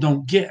people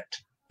don't get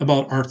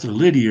about Arthur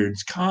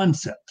Lydiard's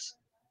concepts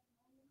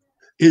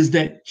is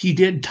that he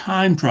did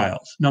time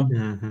trials. Now,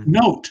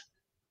 note,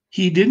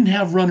 he didn't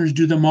have runners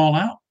do them all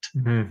out.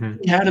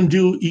 He had them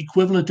do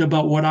equivalent to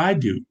about what I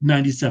do,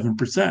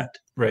 97%.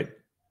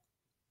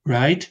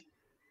 Right?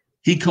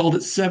 He called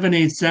it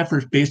 7/8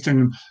 efforts based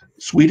on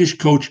Swedish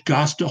coach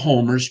Gösta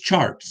Holmer's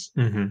charts.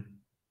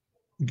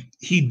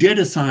 He did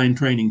assign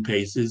training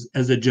paces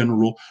as a general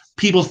rule.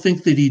 People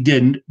think that he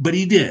didn't, but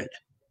he did.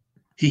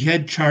 He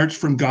had charts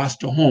from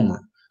Gösta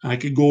Holmer. I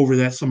could go over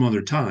that some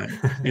other time.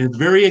 And it's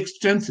very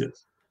extensive.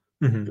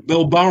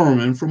 Bill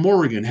Bowerman from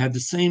Oregon had the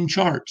same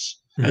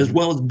charts, as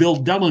well as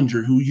Bill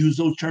Dellinger, who used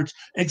those charts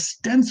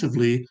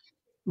extensively,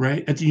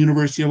 right, at the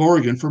University of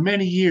Oregon for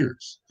many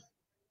years.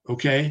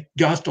 Okay.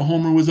 Gösta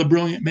Holmer was a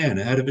brilliant man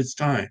ahead of his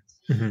time.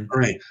 All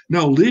right.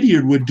 Now,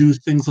 Lydiard would do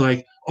things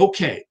like,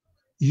 okay,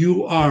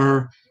 you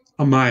are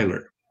a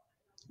miler.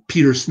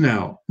 Peter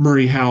Snell,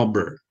 Murray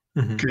Halberg,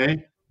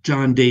 okay,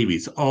 John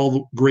Davies, all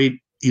the great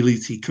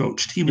elites he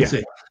coached. He would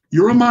say,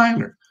 you're a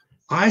miler.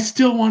 I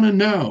still want to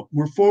know.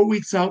 We're 4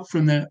 weeks out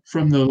from the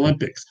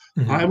Olympics.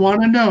 I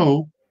want to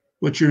know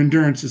what your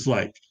endurance is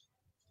like.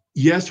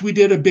 Yes, we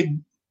did a big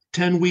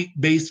 10-week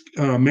base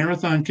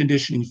marathon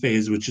conditioning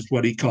phase, which is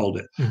what he called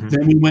it. Mm-hmm.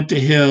 Then we went to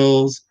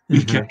hills. We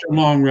Mm-hmm. kept a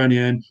long run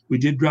in. We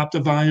did drop the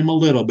volume a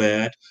little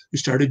bit. We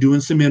started doing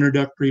some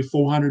introductory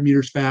 400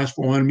 meters fast,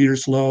 400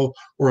 meters slow,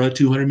 or a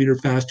 200 meter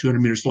fast, 200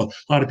 meters slow.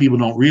 A lot of people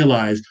don't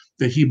realize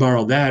that he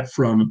borrowed that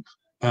from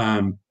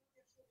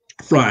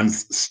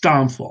Franz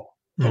Stamfel,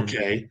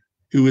 okay,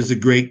 who was a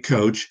great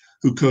coach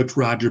who coached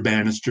Roger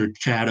Bannister,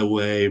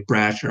 Chataway,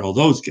 Brasher, all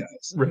those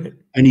guys. Right.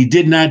 And he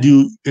did not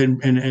do,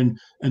 and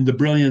the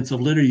brilliance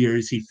of Lydiard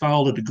is he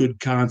followed a good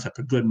concept,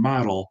 a good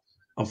model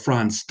of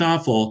Franz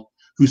Stoffel,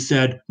 who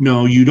said,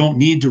 no, you don't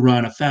need to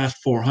run a fast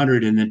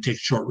 400 and then take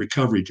short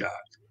recovery jog.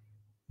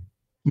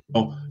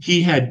 No,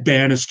 he had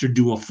Bannister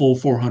do a full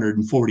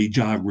 440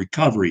 jog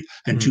recovery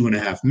in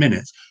 2.5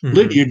 minutes.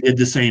 Lydiard did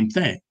the same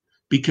thing.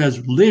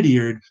 Because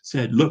Lydiard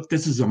said, look,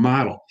 this is a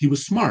model. He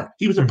was smart.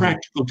 He was a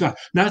practical guy,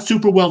 not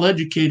super well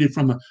educated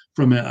from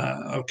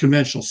a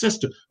conventional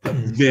system, but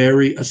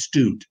very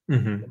astute.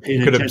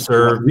 Could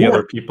observe the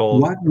other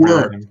people. What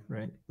worked,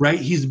 right?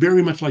 He's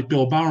very much like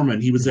Bill Bowerman.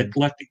 He was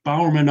eclectic.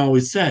 Bowerman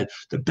always said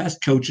the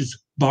best coaches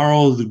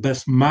borrow the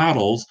best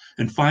models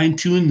and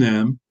fine-tune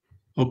them,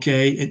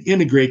 okay, and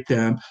integrate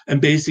them and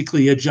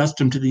basically adjust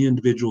them to the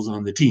individuals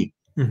on the team.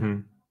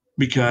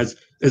 Because,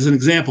 as an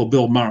example,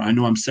 Bill Bowerman, I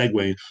know I'm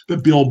segueing,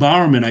 but Bill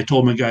Bowerman, I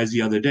told my guys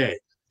the other day,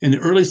 in the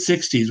early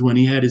 60s, when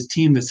he had his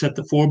team that set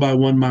the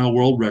 4x1 mile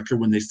world record,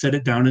 when they set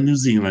it down in New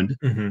Zealand,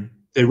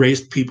 they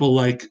raced people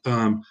like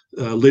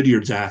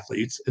Lydiard's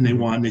athletes, and they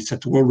won. They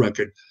set the world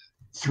record.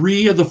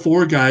 3 of the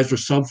 4 guys were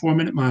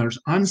sub-4-minute milers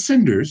on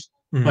cinders,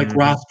 like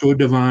Roscoe,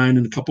 Devine,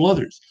 and a couple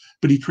others.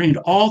 But he trained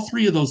all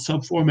 3 of those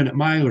sub-4-minute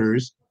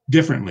milers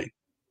differently.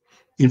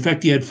 In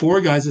fact, he had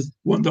 4 guys.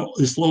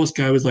 The slowest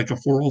guy was like a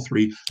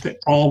 4:03. They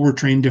all were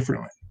trained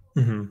differently,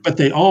 but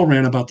they all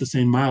ran about the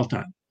same mile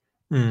time.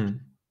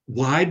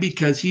 Why?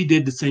 Because he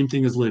did the same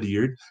thing as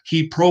Lydiard.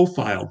 He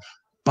profiled.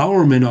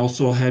 Bowerman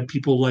also had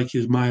people like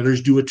his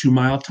milers do a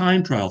 2-mile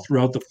time trial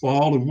throughout the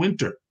fall and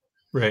winter.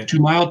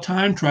 2-mile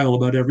time trial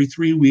about every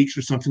 3 weeks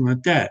or something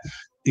like that.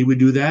 He would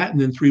do that,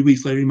 and then 3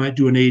 weeks later, he might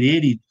do an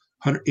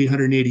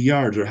 880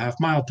 yards or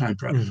half-mile time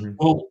trial.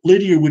 Well,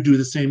 Lydiard would do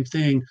the same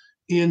thing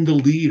in the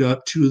lead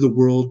up to the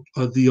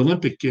the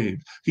Olympic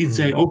Games. He'd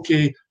say,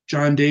 okay,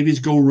 John Davies,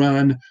 go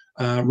run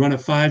a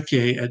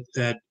 5K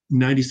at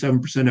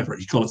 97% effort.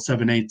 He called it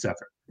 7/8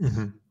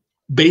 effort.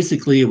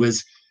 Basically, it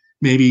was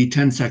maybe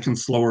 10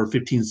 seconds slower,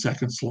 15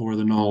 seconds slower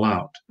than all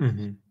out,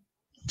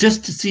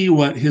 just to see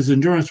what his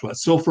endurance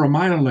was. So for a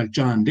miler like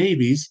John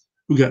Davies,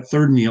 who got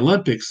 3rd in the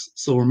Olympics,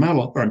 silver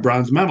medal or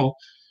bronze medal,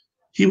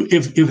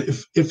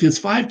 if his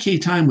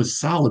 5K time was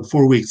solid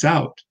 4 weeks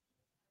out,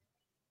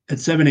 at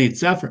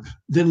 7/8 effort,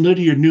 then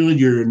Lydiard knew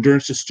your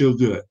endurance is still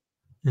good.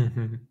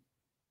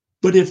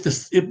 But if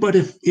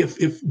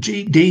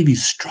J.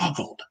 Davies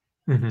struggled,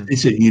 they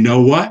said, you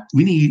know what?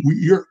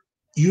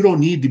 You don't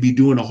need to be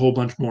doing a whole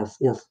bunch more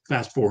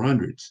fast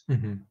 400s.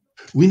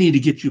 We need to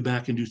get you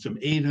back and do some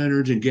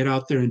 800s and get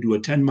out there and do a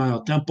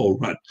 10-mile tempo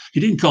run. He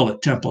didn't call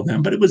it tempo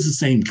then, but it was the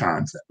same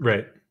concept.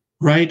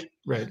 Right.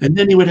 And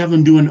then he would have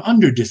him do an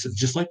under distance,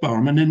 just like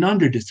Bowerman, an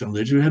under distance.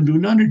 Lydiard would have him do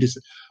an under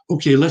distance.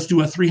 Okay, let's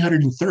do a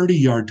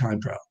 330-yard time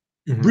trial.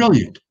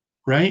 Brilliant,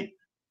 right?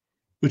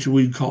 Which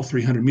we call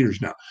 300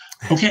 meters now.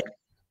 Okay,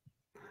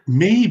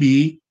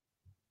 maybe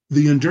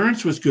the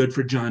endurance was good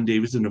for John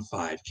Davies in a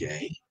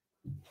 5K,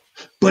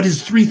 but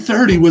his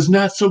 330 was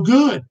not so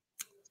good.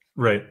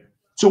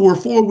 So we're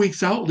 4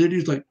 weeks out.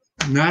 Lydiard's like,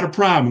 not a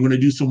problem. I'm going to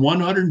do some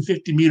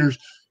 150 meters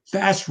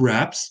fast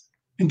reps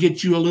and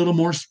get you a little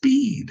more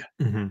speed.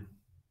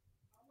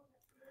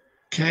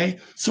 Okay,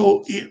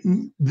 so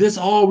this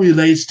all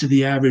relates to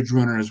the average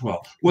runner as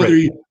well, whether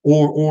you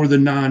or the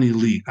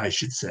non-elite, I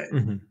should say,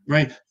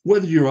 right?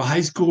 Whether you're a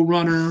high school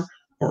runner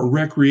or a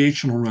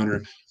recreational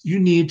runner, you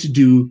need to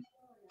do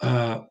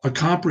a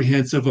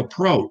comprehensive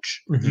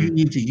approach. You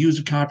need to use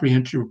a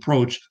comprehensive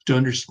approach to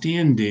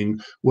understanding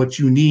what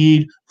you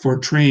need for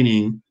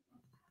training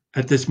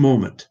at this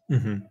moment,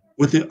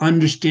 with the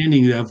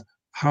understanding of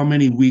how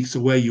many weeks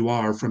away you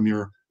are from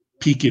your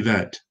peak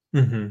event.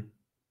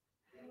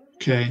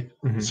 Okay,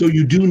 so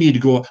you do need to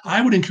go.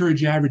 I would encourage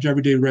the average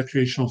everyday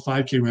recreational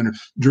 5K runner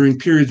during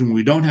periods when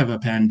we don't have a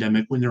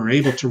pandemic, when they're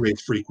able to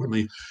race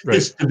frequently,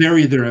 is to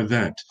vary their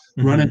event.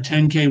 Run a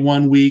 10K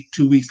 1 week,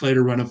 2 weeks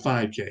later, run a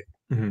 5K.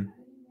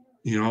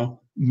 You know,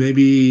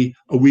 maybe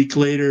a week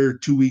later,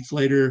 2 weeks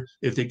later,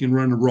 if they can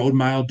run a road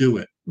mile, do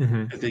it.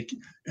 If they can,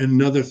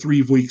 another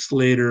 3 weeks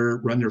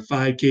later, run their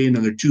 5K.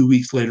 Another 2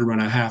 weeks later,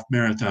 run a half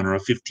marathon or a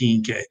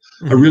 15K.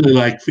 I really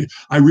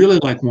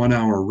like 1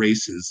 hour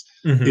races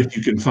if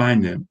you can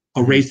find them.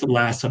 A race that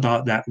lasts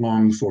about that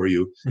long for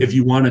you if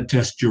you want to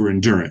test your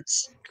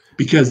endurance,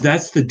 because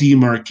that's the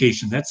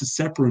demarcation. That's a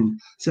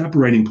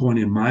separating point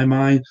in my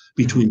mind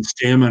between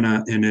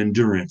stamina and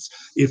endurance.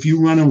 If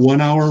you run a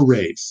 1 hour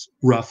race,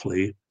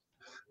 roughly,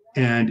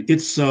 and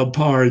it's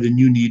subpar, then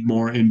you need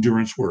more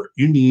endurance work.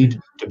 You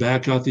need to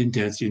back out the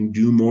intensity and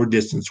do more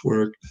distance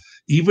work.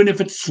 Even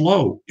if it's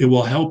slow, it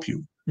will help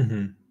you.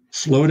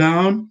 Slow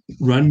down,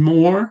 run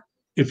more,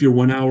 if your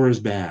 1 hour is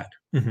bad.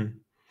 Mm-hmm.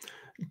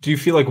 Do you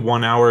feel like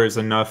 1 hour is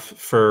enough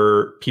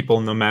for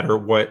people no matter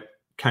what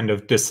kind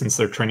of distance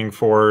they're training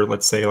for,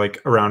 let's say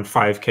like around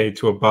 5K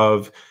to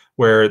above,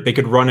 where they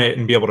could run it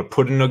and be able to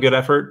put in a good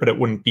effort, but it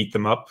wouldn't beat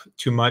them up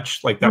too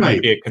much? Like that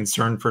might be a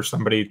concern for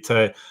somebody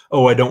to,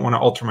 oh, I don't want to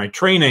alter my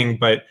training,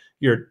 but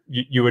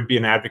you would be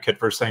an advocate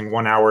for saying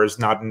 1 hour is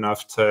not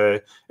enough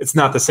to, it's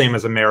not the same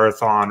as a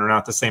marathon or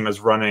not the same as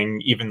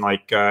running even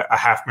like a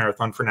half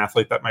marathon for an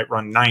athlete that might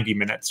run 90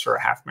 minutes for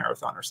a half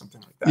marathon or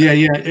something like that.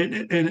 Yeah.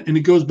 And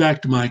it goes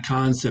back to my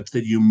concept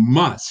that you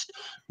must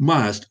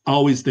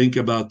always think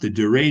about the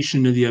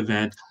duration of the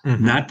event,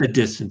 not the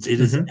distance.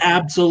 It is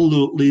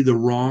absolutely the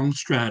wrong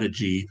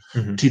strategy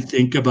to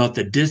think about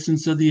the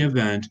distance of the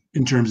event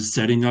in terms of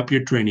setting up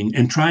your training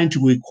and trying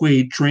to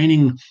equate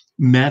training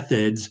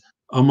methods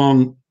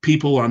among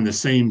people on the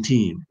same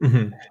team.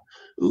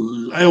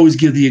 I always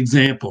give the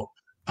example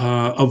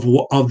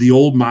of the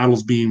old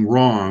models being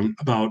wrong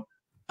about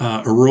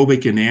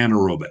aerobic and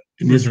anaerobic.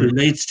 And this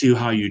relates to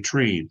how you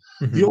train.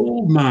 The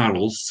old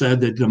models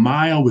said that the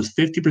mile was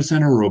 50%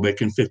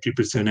 aerobic and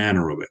 50%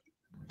 anaerobic.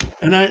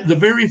 And the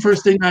very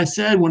first thing I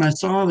said when I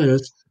saw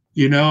this,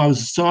 I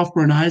was a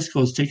sophomore in high school,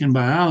 I was taking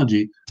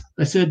biology.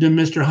 I said to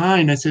Mr.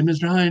 Hine,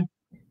 Mr. Hine,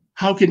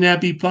 how can that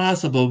be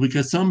possible?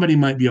 Because somebody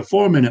might be a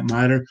 4-minute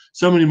miler,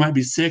 somebody might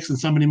be 6, and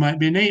somebody might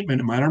be an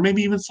 8-minute miler, or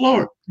maybe even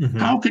slower.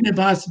 How can it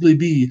possibly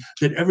be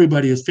that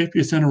everybody is 50%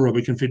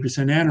 aerobic and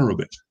 50%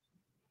 anaerobic?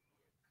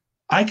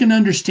 I can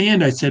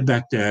understand, I said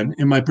back then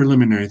in my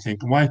preliminary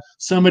thinking, why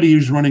somebody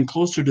who's running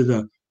closer to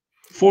the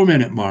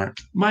 4-minute mark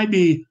might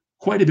be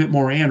quite a bit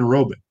more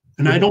anaerobic.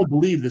 And I don't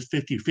believe this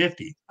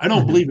 50-50. I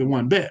don't believe it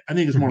one bit. I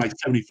think it's more like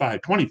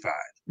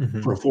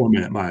 75-25 for a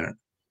 4-minute miler.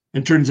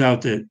 And turns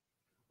out that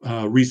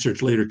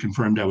research later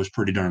confirmed I was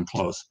pretty darn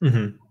close,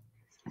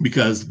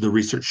 because the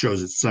research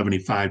shows it's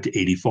 75 to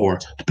 84,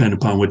 depending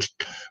upon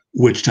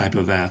which type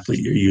of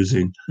athlete you're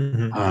using,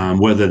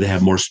 whether they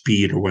have more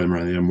speed or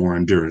whether they have more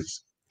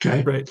endurance.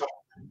 Okay. Right.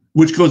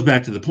 Which goes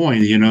back to the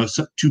point,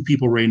 two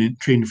people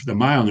training for the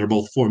mile, and they're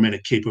both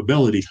 4-minute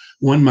capability.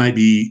 One might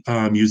be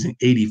using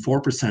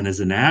 84%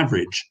 as an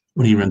average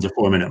when he runs a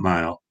 4-minute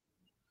mile.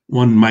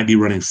 One might be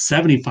running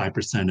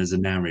 75% as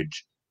an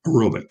average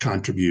aerobic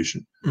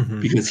contribution,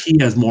 because he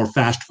has more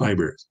fast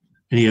fibers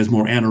and he has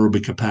more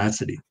anaerobic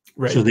capacity.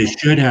 Right. So they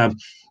should have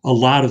a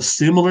lot of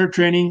similar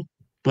training,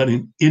 but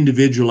an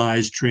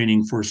individualized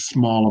training for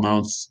small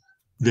amounts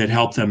that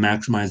help them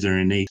maximize their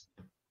innate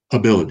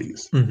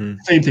abilities.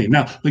 Same thing.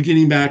 Now,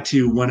 getting back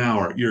to 1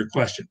 hour, your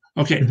question.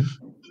 Okay,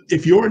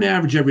 if you're an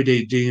average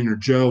everyday Jane or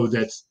Joe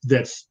that's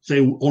say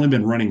only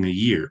been running a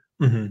year,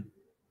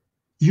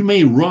 you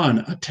may run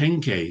a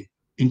 10K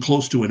in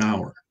close to an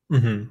hour.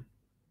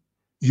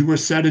 You were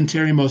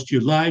sedentary most of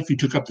your life. You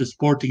took up the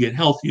sport to get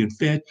healthy and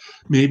fit.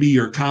 Maybe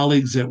your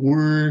colleagues at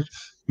work,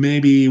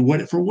 maybe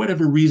for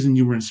whatever reason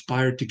you were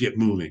inspired to get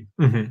moving.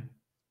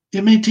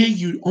 It may take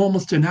you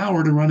almost an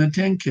hour to run a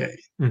 10K.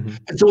 And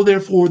so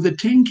therefore the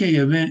 10K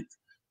event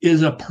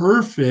is a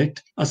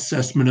perfect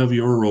assessment of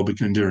your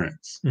aerobic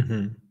endurance.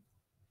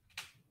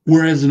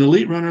 Whereas an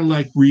elite runner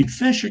like Reed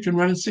Fisher can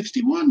run a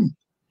 61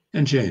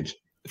 and change.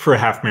 For a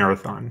half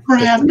marathon. For a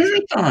half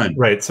marathon.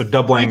 Right. So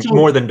doubling,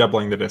 more than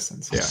doubling the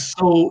distance. Yeah.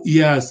 So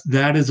yes,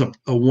 that is a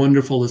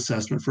wonderful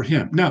assessment for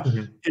him. Now,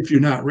 if you're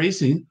not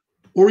racing,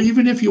 or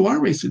even if you are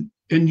racing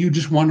and you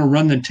just want to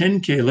run the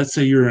 10K, let's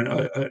say you're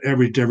an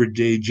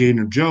everyday Jane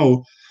or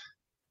Joe,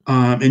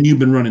 and you've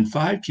been running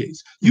 5Ks,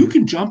 you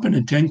can jump in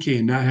a 10K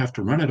and not have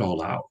to run it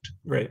all out.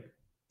 Right.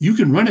 You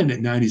can run it at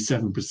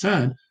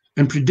 97%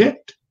 and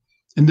predict.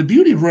 And the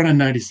beauty of running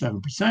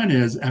 97%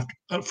 is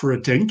for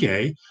a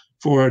 10K,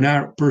 for an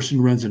hour, person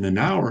who runs in an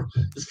hour,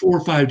 is 4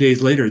 or 5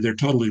 days later, they're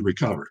totally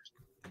recovered.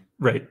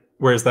 Right.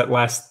 Whereas that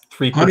last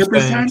 3%,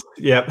 100%,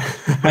 yep,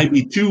 might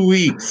be 2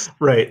 weeks.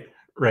 Right.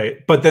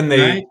 But then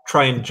they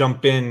try and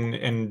jump in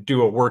and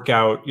do a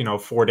workout,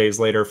 4 days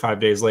later, 5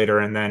 days later,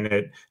 and then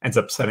it ends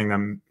up setting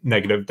them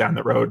negative down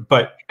the road.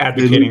 But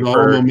advocating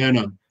for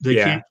momentum, they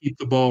can't keep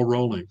the ball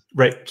rolling.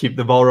 Right. Keep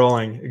the ball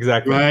rolling.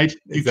 Exactly. Right.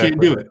 You can't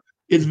do it.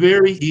 It's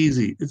very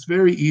easy. It's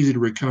very easy to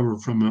recover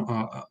from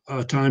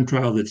a time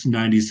trial that's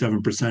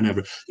 97%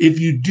 effort.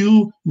 If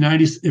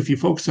you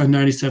focus on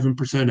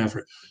 97%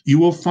 effort, you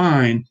will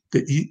find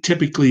that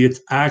typically it's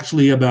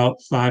actually about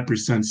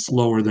 5%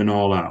 slower than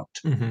all out,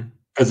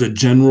 as a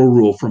general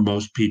rule for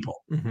most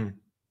people.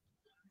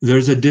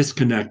 There's a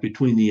disconnect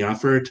between the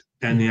effort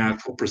and the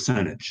actual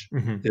percentage.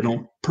 They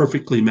don't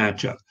perfectly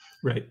match up.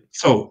 Right.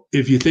 So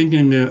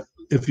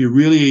if you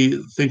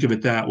really think of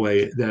it that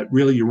way, that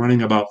really you're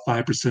running about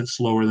 5%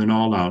 slower than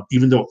all out,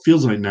 even though it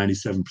feels like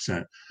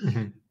 97%,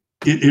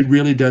 it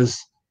really does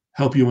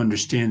help you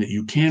understand that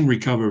you can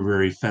recover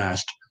very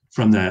fast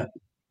from that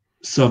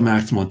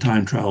sub-maximal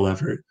time trial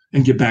effort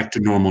and get back to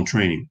normal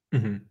training.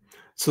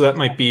 So that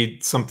might be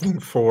something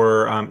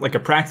for like a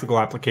practical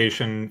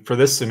application for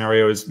this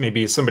scenario is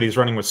maybe somebody's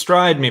running with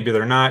Stryd, maybe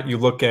they're not. You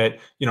look at,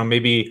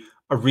 maybe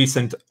a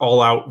recent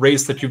all-out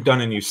race that you've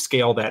done and you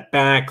scale that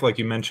back, like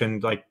you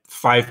mentioned, like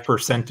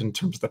 5% in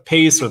terms of the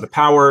pace or the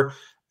power,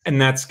 and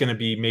that's going to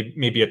be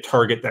maybe a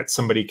target that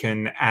somebody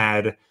can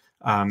add,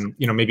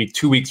 maybe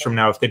 2 weeks from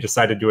now if they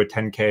decide to do a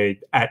 10K,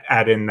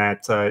 add in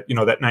that, that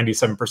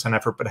 97%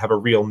 effort, but have a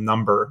real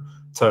number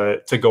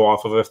to go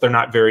off of if they're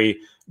not very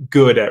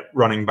good at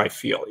running by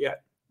feel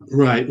yet.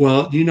 Right.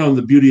 Well,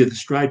 the beauty of the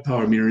Stryd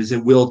power meter is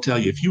it will tell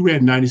you if you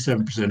ran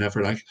 97%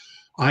 effort.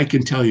 I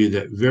can tell you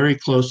that very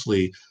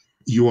closely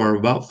you are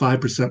about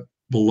 5%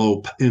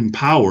 below in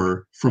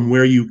power from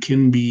where you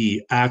can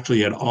be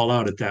actually at all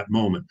out at that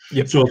moment.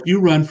 Yep. So if you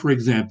run, for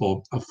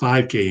example, a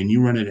 5K and you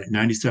run it at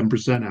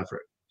 97%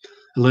 effort,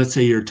 and let's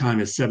say your time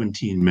is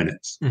 17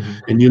 minutes,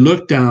 and you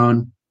look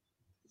down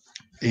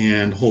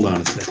and hold on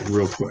a second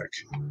real quick.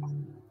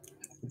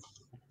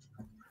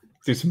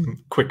 Do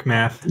some quick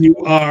math. You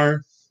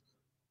are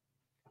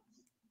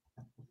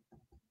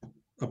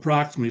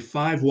approximately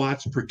 5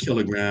 watts per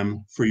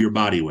kilogram for your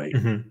body weight.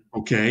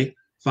 Okay,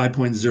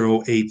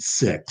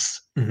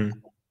 5.086.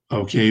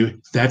 Okay,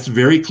 that's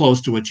very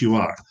close to what you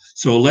are.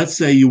 So let's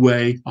say you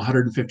weigh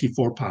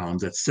 154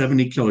 pounds. That's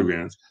 70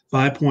 kilograms.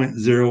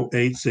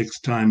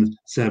 5.086 times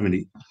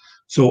 70.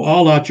 So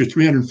all out, you're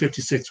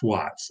 356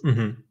 watts.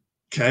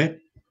 Okay.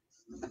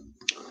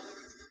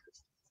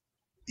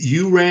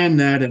 You ran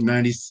that at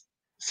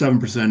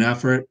 97%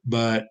 effort,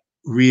 but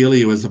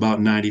really it was about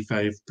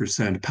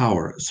 95%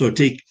 power. So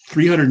take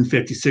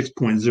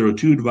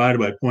 356.02 divided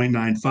by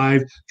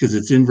 0.95 because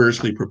it's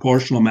inversely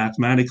proportional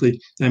mathematically.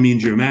 That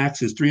means your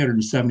max is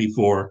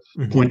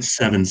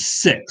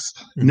 374.76.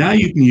 Now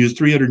you can use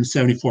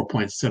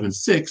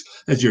 374.76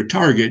 as your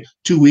target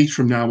 2 weeks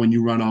from now when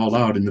you run all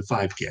out in the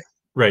 5K.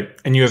 Right.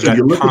 And you have so that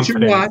you look confidence.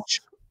 at your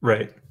watch.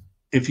 Right.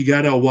 If you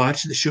got a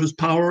watch that shows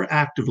power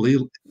actively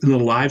in a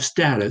live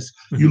status,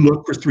 you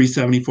look for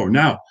 374.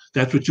 Now,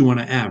 that's what you want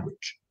to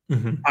average.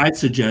 I'd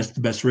suggest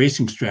the best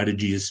racing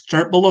strategy is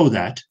start below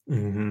that,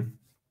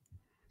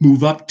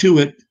 move up to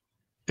it,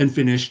 and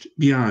finish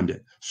beyond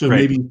it. So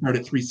maybe you start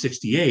at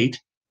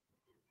 368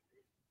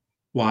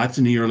 watts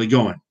in the early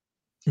going,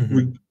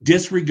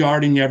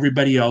 disregarding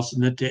everybody else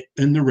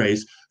in the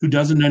race who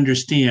doesn't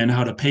understand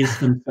how to pace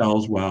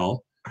themselves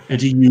well and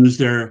to use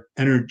their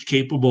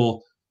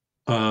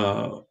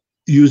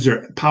use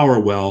their power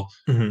well,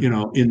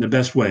 in the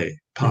best way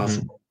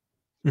possible.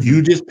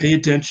 You just pay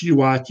attention, you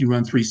watch, you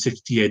run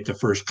 368 the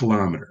first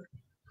kilometer.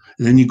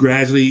 And then you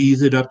gradually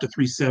ease it up to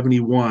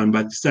 371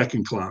 by the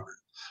second kilometer.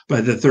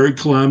 By the third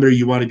kilometer,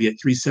 you want to be at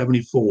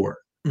 374.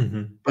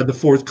 By the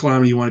fourth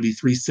kilometer, you want to be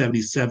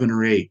 377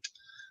 or 8.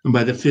 And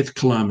by the fifth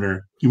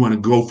kilometer, you want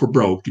to go for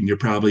broke, and you're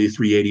probably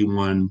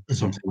 381,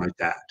 something like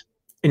that.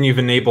 And you've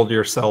enabled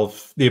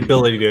yourself the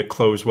ability to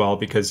close well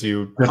because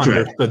you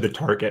understood the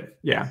target.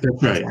 Yeah,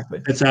 that's right. Exactly.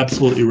 That's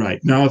absolutely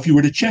right. Now, if you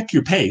were to check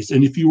your pace,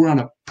 and if you were on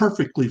a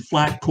perfectly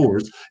flat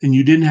course and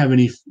you didn't have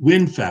any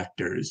wind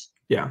factors,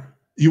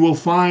 you will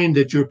find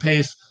that your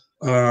pace.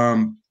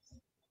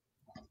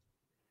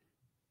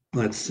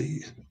 Let's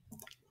see.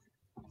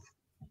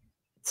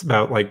 It's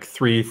about like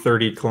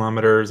 330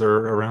 kilometers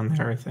or around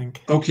there, I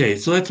think. Okay,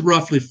 so that's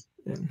roughly.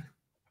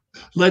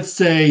 Let's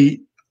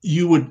say.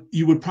 You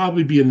would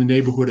probably be in the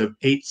neighborhood of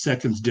 8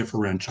 seconds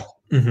differential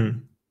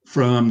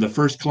from the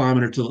first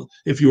kilometer to,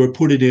 if you were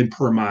put it in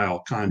per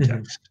mile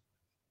context,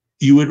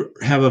 you would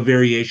have a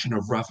variation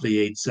of roughly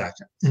 8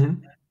 seconds.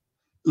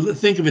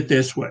 Think of it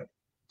this way.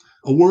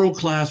 A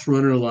world-class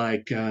runner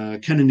like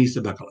Kenan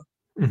Isabekala,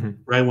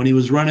 right? When he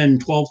was running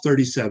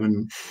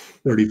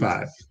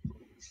 12:37:35,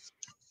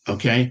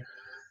 okay?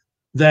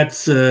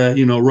 That's,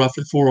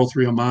 roughly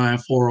 403 a mile,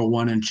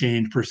 401 and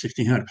change per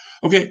 1,600.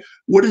 Okay,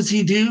 what does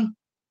he do?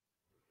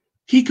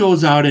 He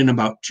goes out in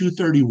about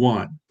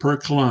 231 per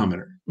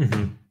kilometer,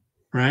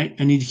 right?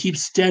 And he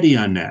keeps steady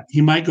on that.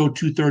 He might go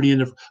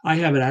 230. I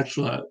have it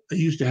actually. I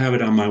used to have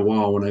it on my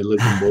wall when I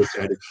lived in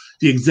Boise.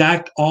 The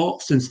exact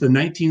since the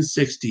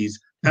 1960s,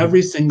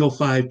 every single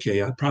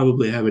 5K. I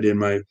probably have it in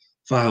my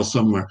file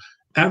somewhere.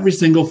 Every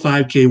single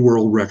 5K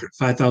world record,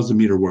 5,000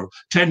 meter world.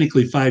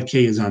 Technically,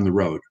 5K is on the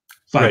road.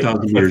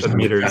 5,000 meters on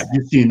the track.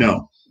 Just so you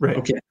know. Right.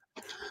 Okay.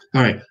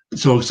 All right.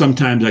 So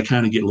sometimes I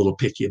kind of get a little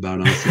picky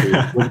about it.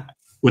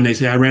 When they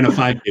say I ran a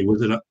 5K,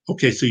 was it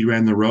okay? So you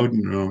ran the road?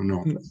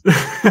 No.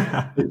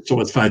 So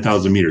it's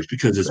 5,000 meters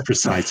because it's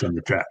precise on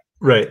the track.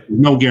 Right.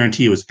 No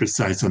guarantee it was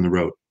precise on the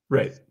road.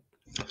 Right.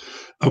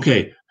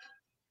 Okay.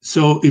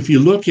 So if you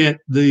look at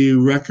the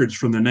records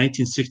from the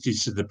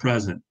 1960s to the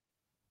present,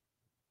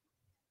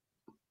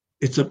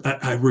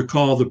 I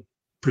recall the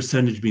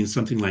percentage being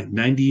something like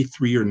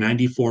 93 or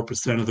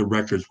 94% of the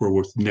records were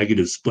with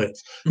negative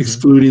splits,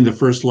 excluding the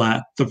first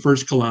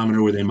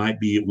kilometer where they might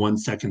be 1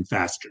 second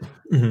faster.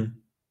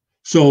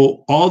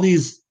 So all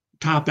these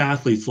top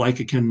athletes like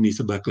a Kenan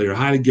Isabekala or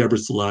Haile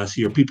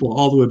Gebrselassie or people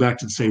all the way back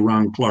to, say,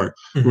 Ron Clark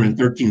were in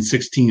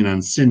 13:16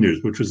 on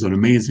cinders, which was an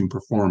amazing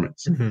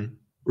performance,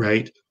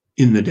 right,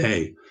 in the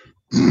day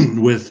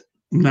with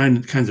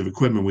 9 kinds of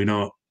equipment we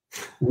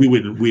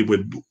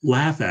would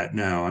laugh at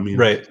now. I mean,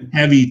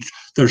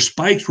 their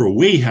spikes were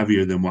way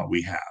heavier than what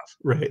we have.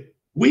 Right.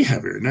 way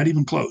heavier, not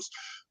even close.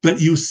 But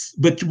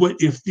what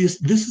if this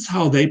is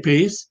how they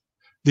pace?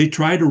 They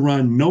try to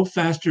run no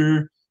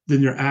faster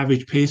than their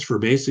average pace for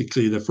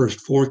basically the first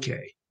 4K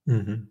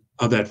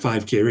of that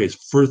 5K race,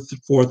 first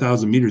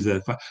 4,000 meters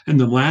and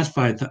the last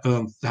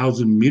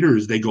 5,000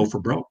 meters they go for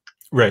broke.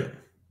 Right.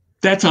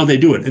 That's how they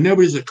do it. And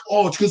everybody's like,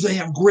 oh, it's because they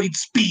have great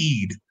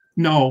speed.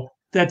 No,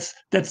 that's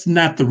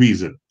not the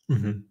reason.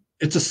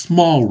 It's a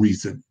small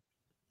reason.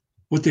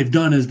 What they've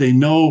done is they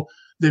know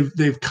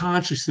they've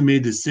consciously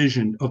made the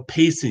decision of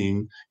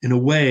pacing in a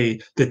way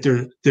that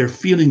they're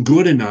feeling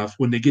good enough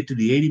when they get to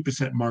the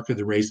 80% mark of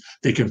the race,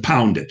 they can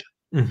pound it.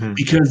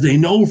 Because they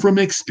know from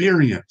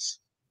experience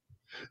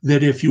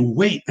that if you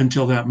wait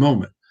until that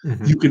moment,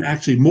 you can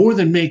actually more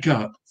than make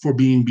up for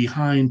being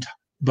behind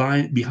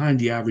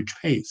the average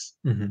pace.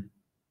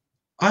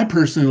 I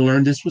personally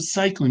learned this with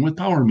cycling with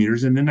power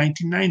meters in the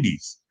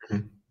 1990s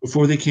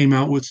before they came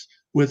out with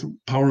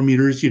power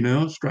meters,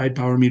 Stryd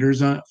power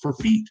meters for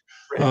feet,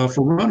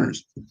 for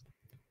runners.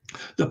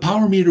 The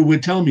power meter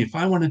would tell me if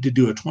I wanted to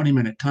do a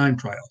 20-minute time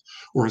trial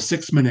or a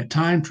 6-minute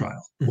time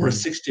trial or a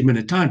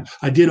 60-minute time.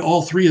 I did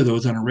all three of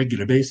those on a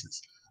regular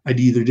basis. I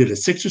either did a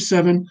 6 or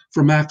 7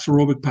 for max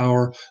aerobic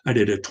power. I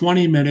did a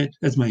 20-minute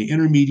as my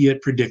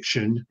intermediate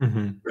prediction,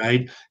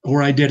 right?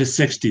 Or I did a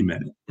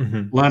 60-minute.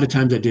 A lot of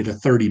times I did a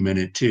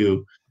 30-minute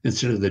too,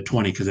 instead of the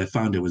 20, because I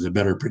found it was a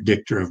better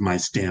predictor of my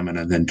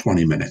stamina than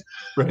 20-minute.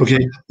 Right.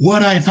 Okay.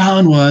 What I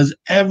found was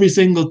every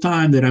single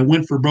time that I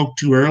went for broke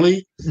too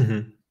early,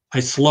 I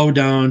slowed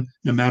down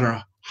no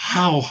matter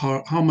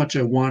how much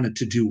I wanted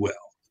to do well.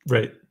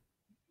 Right.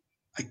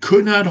 I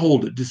could not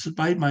hold it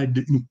despite my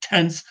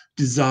intense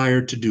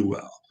desire to do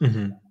well.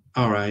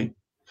 All right.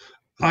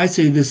 I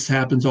say this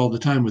happens all the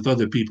time with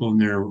other people in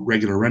their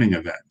regular running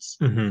events.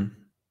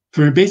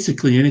 For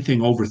basically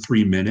anything over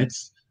 3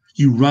 minutes,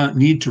 you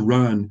need to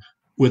run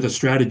with a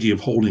strategy of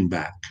holding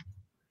back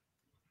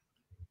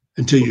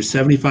until you're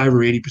 75 or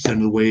 80% of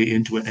the way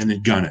into it and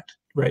then gun it.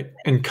 Right.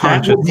 And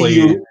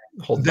consciously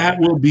hold back. That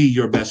will be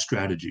your best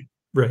strategy.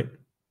 Right.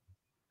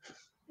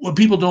 What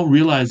people don't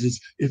realize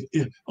is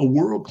if a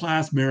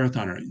world-class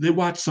marathoner, they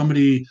watch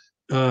somebody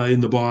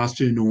in the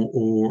Boston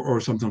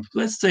or something.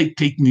 Let's say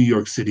take New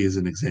York City as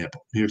an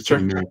example, New York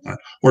City Marathon,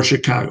 or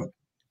Chicago.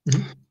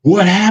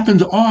 What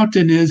happens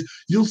often is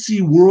you'll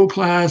see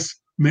world-class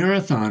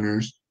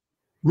marathoners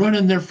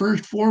running their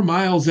first 4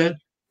 miles at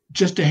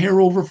just a hair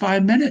over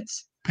 5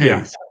 minutes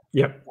pace.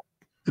 Yep.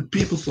 The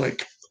people's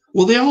like,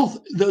 well,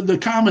 the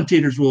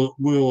commentators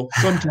will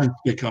sometimes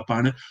pick up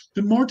on it,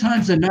 but more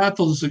times than not,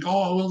 they'll just like,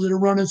 oh, well, they're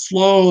running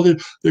slow.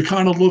 They're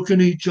kind of looking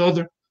at each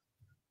other.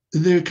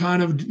 They're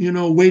kind of,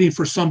 waiting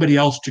for somebody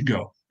else to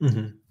go.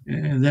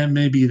 And that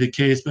may be the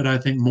case, but I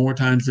think more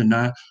times than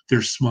not,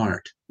 they're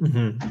smart.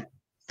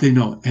 They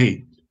know,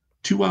 hey,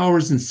 2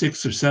 hours and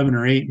 6 or 7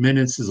 or 8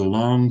 minutes is a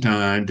long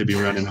time to be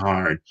running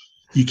hard.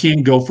 You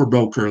can't go for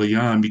broke early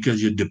on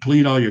because you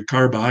deplete all your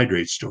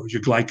carbohydrate stores,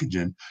 your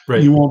glycogen.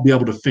 Right. You won't be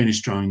able to finish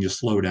strong and you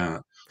slow down.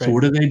 Right. So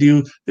what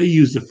do? They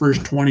use the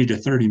first 20 to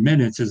 30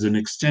 minutes as an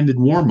extended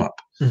warm-up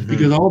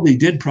because all they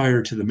did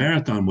prior to the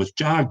marathon was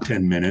jog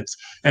 10 minutes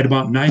at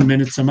about 9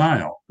 minutes a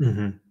mile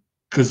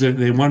because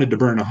they wanted to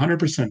burn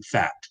 100%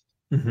 fat.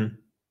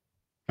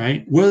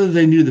 Right? Whether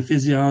they knew the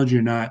physiology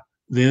or not,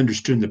 they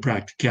understood the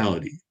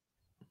practicality.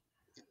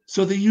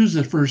 So they use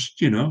the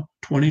first,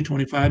 20,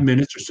 25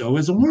 minutes or so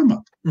as a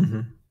warm-up.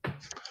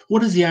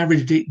 What does the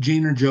average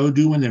Jane or Joe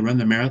do when they run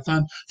the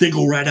marathon? They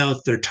go right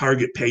out their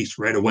target pace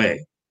right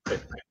away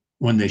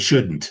when they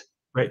shouldn't.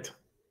 Right.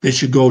 They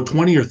should go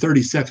 20 or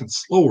 30 seconds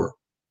slower.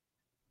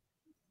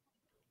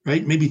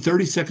 Right? Maybe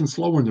 30 seconds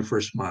slower in the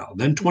first mile,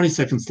 then 20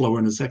 seconds slower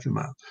in the second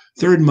mile.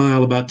 Third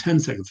mile, about 10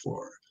 seconds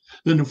slower.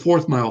 Then the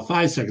fourth mile,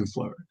 5 seconds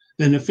slower.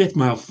 Then the fifth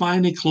mile,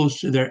 finally close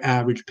to their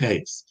average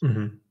pace.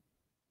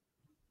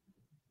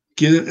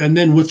 And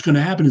then what's going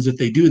to happen is if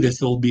they do this,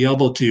 they'll be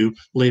able to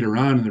later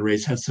on in the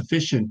race have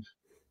sufficient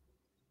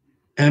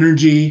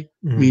energy,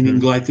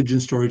 meaning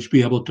glycogen storage, to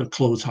be able to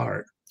close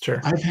hard.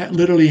 Sure. I've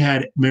literally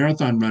had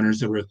marathon runners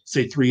that were,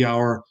 say,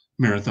 3-hour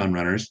marathon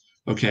runners,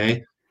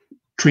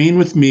 train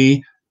with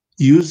me,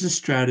 use the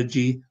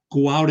strategy,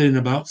 go out in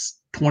about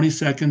 20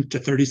 seconds to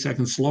 30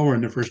 seconds slower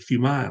in the first few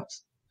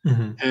miles.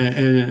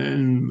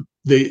 And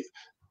they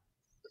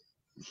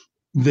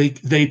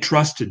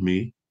trusted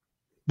me.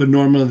 But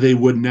normally they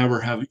would never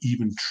have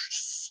even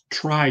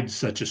tried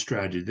such a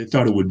strategy. They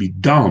thought it would be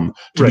dumb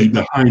to be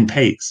behind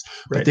pace.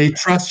 But they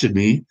trusted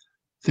me,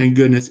 thank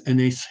goodness, and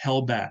they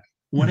held back.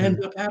 What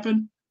ended up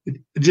happening? It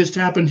just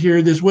happened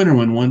here this winter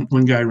when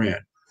one guy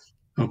ran.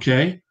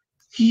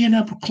 He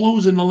ended up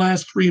closing the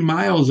last 3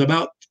 miles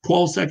about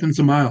 12 seconds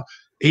a mile,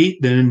 8,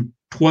 then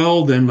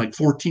 12, then like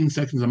 14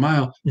 seconds a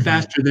mile,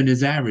 faster than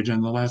his average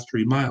on the last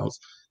 3 miles,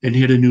 and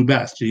hit a new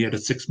best. He had a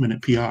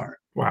 6-minute PR.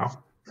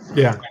 Wow.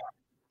 Yeah.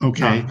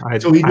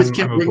 So he just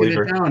kept bringing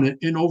it down.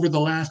 And over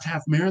the last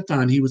half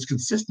marathon, he was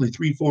consistently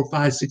 3, 4,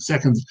 5, 6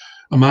 seconds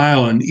a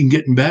mile and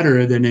getting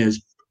better than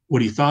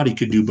what he thought he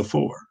could do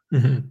before.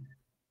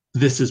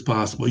 This is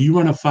possible. You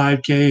run a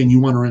 5K and you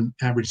want to run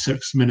average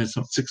 6 minutes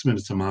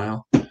a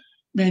mile.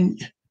 man,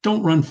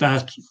 don't run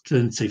fast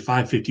than say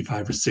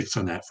 5:55 or 6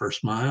 on that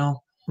first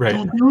mile. Right.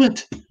 Don't do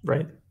it.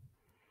 Right.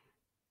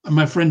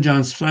 My friend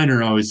John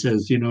Steiner always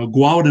says,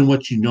 go out in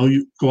what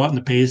you go out in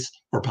the pace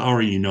or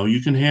power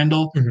you can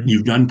handle,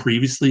 you've done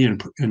previously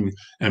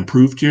and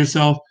prove to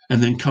yourself,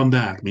 and then come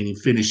back, meaning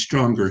finish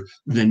stronger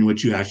than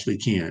what you actually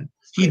can.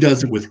 He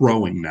does it with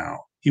rowing now.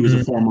 He was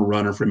a former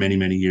runner for many,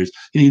 many years,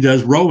 and he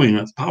does rowing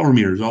at power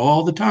meters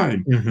all the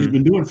time. He's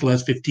been doing it for the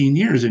last 15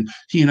 years, and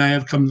he and I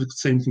have come to the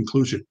same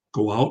conclusion.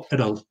 Go out at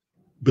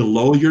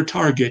below your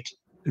target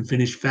and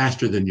finish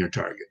faster than your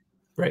target.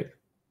 Right.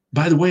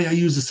 By the way, I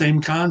use the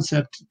same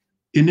concept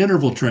in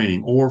interval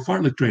training or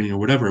fartlek training or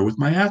whatever with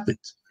my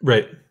athletes.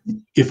 Right.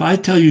 If I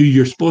tell you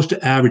you're supposed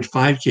to average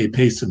 5K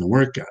pace in the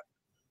workout,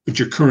 but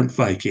your current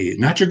 5K,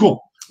 not your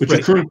goal, but your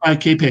current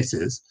 5K pace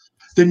is,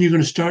 then you're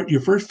going to start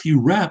your first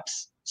few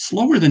reps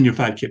slower than your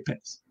 5K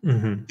pace.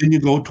 Then you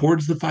go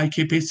towards the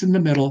 5K pace in the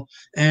middle.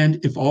 And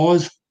if all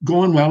is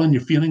going well and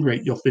you're feeling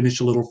great, you'll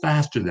finish a little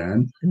faster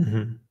than,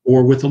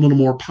 or with a little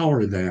more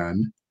power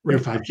than your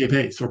 5K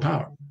pace or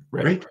power.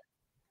 Right?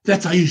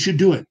 That's how you should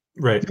do it.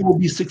 Right. You will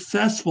be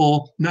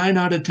successful 9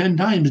 out of 10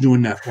 times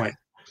doing that way.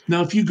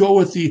 Now, if you go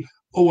with the,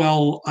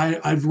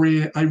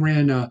 I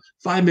ran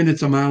 5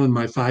 minutes a mile in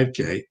my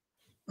 5K,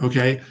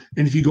 okay?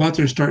 And if you go out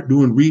there and start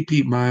doing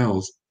repeat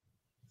miles,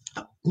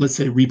 let's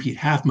say repeat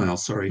half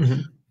miles,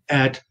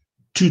 at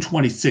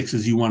 226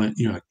 as you want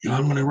to,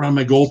 I'm going to run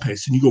my goal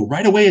pace, and you go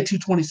right away at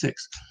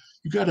 226,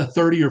 you got a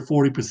 30 or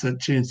 40%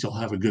 chance you'll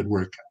have a good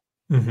workout.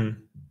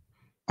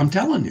 I'm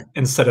telling you.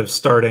 Instead of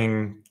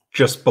starting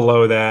just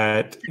below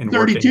that and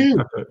 32.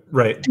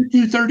 Right.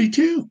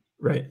 232.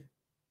 Right.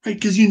 Right.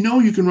 Because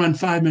you can run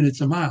 5 minutes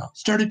a mile.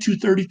 Start at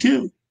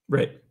 232.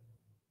 Right.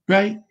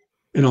 Right.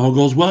 And all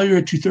goes well, you're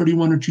at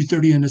 231 or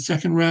 230 in the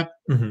second rep.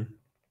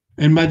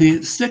 And by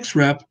the sixth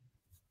rep,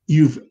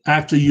 you've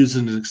actually used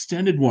an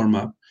extended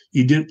warm-up.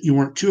 You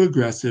weren't too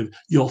aggressive.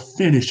 You'll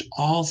finish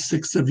all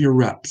 6 of your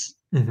reps,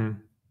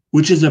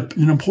 which is an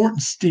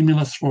important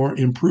stimulus for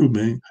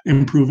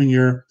improving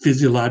your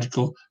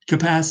physiological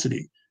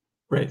capacity.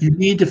 Right. You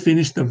need to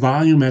finish the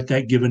volume at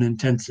that given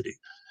intensity.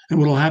 And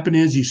what will happen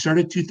is you start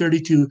at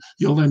 232,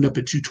 you'll end up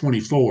at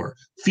 224,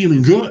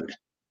 feeling good,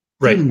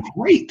 feeling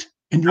great,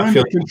 and you're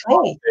under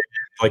control.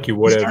 Like you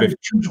would have. If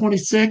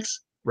 226,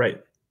 right.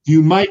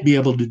 You might be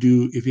able to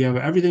do, if you have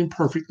everything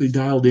perfectly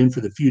dialed in for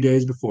the few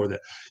days before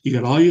that, you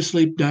got all your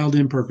sleep dialed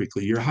in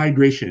perfectly, your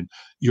hydration,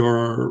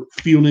 your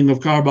fueling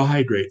of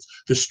carbohydrates,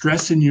 the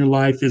stress in your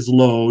life is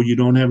low, you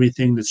don't have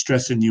anything that's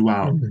stressing you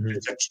out.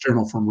 It's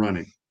external from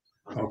running.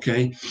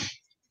 Okay.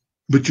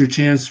 But your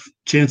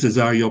chances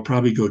are you'll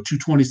probably go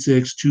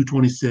 226,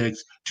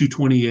 226,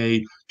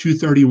 228,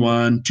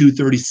 231,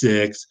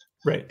 236.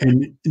 Right.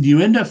 And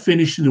you end up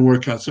finishing the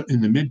workouts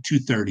in the mid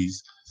 230s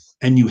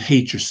and you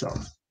hate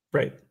yourself.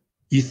 Right.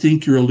 You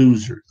think you're a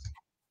loser.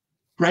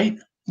 Right?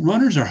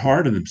 Runners are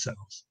hard on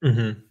themselves.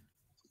 A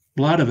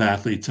lot of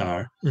athletes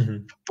are.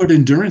 But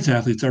endurance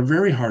athletes are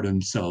very hard on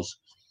themselves.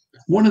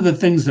 One of the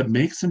things that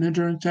makes an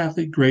endurance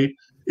athlete great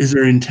is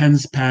their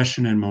intense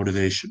passion and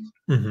motivation.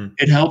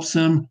 It helps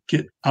them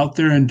get out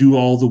there and do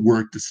all the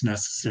work that's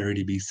necessary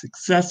to be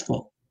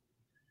successful.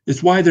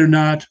 It's why they're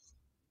not,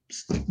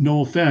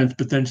 no offense,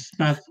 but then it's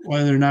not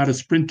why they're not a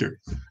sprinter.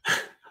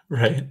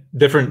 Right.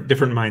 Different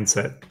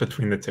mindset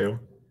between the two.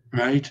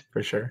 Right?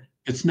 For sure.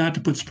 It's not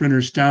to put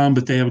sprinters down,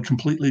 but they have a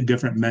completely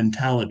different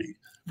mentality.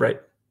 Right.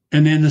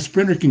 And then the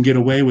sprinter can get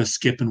away with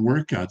skipping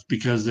workouts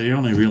because they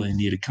only really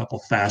need a couple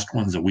fast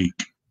ones a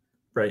week.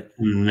 Right.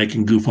 And they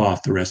can goof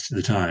off the rest of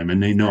the time,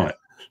 and they know it.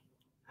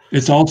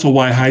 It's also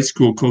why high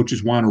school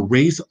coaches want to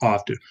race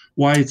often.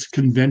 Why it's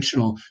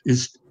conventional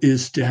is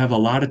to have a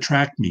lot of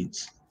track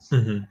meets.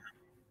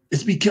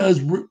 It's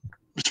because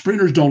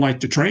sprinters don't like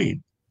to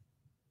train.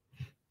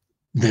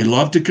 They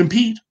love to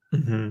compete.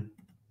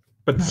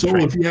 But so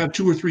if you have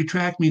 2 or 3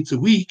 track meets a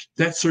week,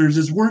 that serves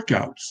as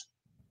workouts.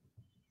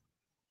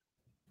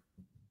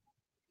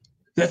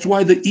 That's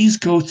why the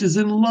East Coast is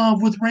in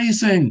love with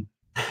racing.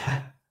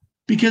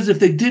 Because if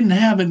they didn't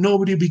have it,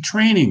 nobody would be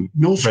training.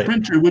 No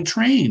sprinter would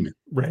train.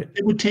 Right.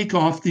 It would take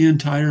off the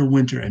entire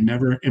winter and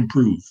never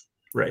improve.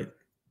 Right.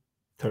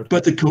 Totally.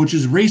 But the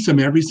coaches race them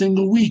every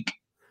single week.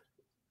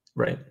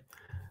 Right.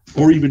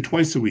 Or even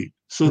twice a week.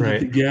 So that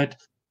they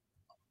get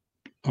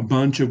a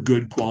bunch of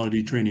good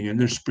quality training, and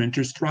their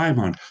sprinters thrive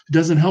on. It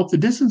doesn't help the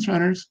distance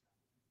runners.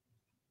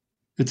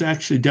 It's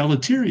actually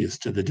deleterious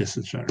to the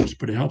distance runners,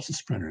 but it helps the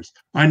sprinters.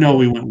 I know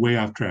we went way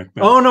off track.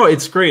 But oh no,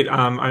 it's great.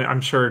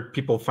 I'm sure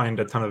people find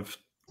a ton of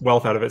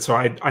wealth out of it. So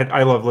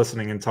I love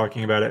listening and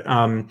talking about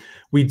it.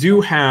 We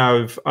do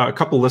have a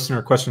couple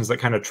listener questions that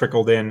kind of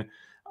trickled in,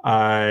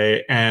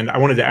 and I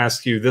wanted to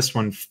ask you this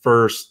one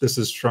first. This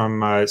is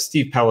from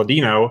Steve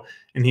Palladino.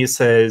 And he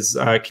says,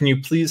 can you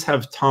please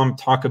have Tom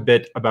talk a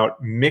bit about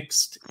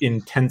mixed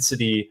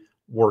intensity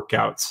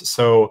workouts?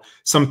 So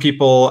some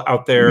people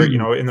out there,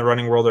 in the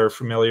running world are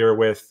familiar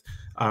with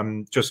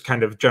just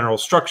kind of general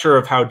structure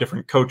of how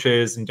different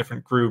coaches and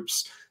different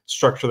groups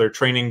structure their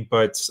training,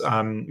 but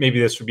maybe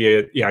this would be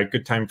a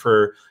good time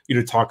for you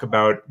to talk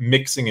about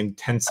mixing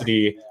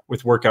intensity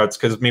with workouts,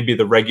 because maybe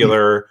the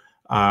regular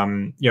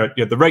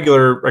the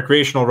regular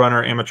recreational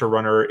runner, amateur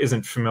runner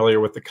isn't familiar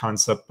with the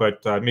concept,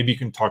 but maybe you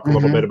can talk a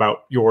little bit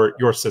about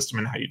your system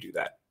and how you do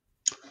that.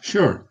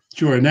 Sure.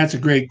 And that's a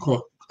great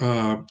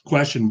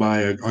question by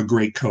a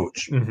great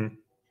coach.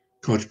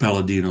 Coach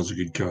Palladino's a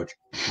good coach.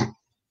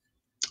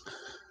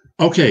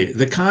 Okay,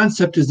 the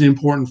concept is the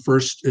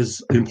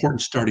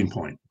important starting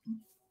point.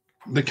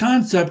 The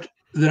concept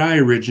that I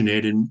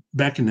originated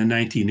back in the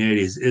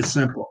 1980s is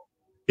simple.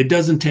 It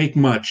doesn't take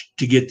much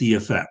to get the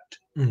effect.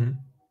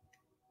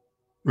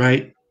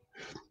 Right?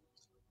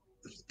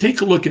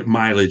 Take a look at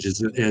mileage as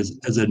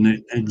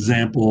an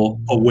example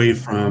away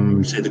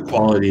from, say, the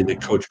quality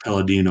that Coach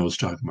Palladino was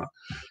talking about.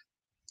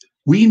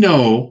 We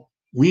know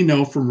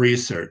from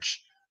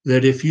research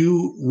that if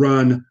you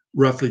run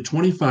roughly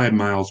 25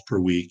 miles per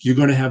week, you're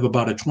going to have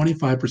about a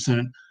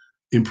 25%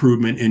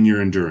 improvement in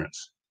your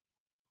endurance.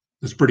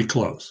 That's pretty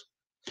close.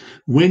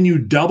 When you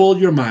double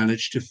your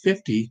mileage to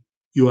 50,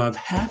 you have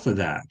half of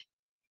that.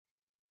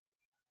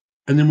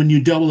 And then when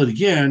you double it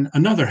again,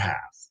 another half.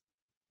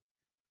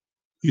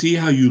 You see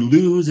how you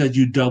lose as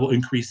you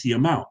increase the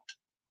amount.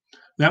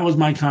 That was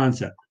my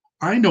concept.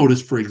 I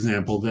noticed, for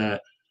example,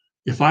 that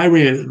if I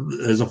ran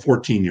as a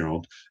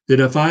 14-year-old, that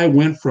if I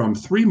went from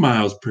 3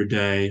 miles per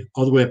day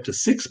all the way up to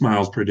 6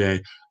 miles per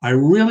day, I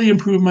really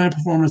improved my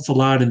performance a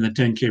lot in the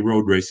 10K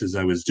road races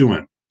I was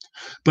doing.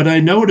 But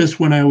I noticed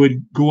when I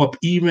would go up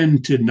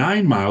even to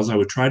 9 miles, I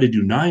would try to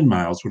do 9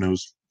 miles when I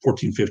was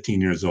 14, 15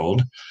 years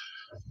old,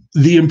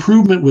 the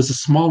improvement was a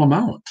small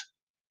amount.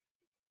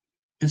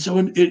 And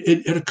so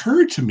it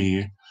occurred to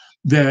me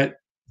that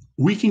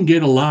we can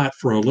get a lot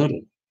for a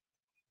little.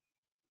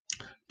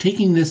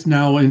 Taking this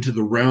now into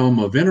the realm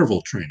of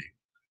interval training,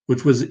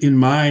 which was in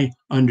my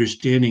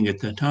understanding at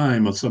the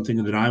time of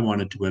something that I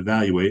wanted to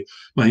evaluate,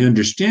 my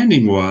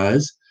understanding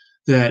was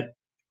that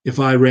if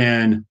I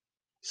ran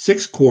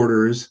 6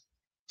 quarters,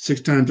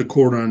 6 times a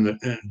quarter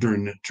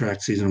during the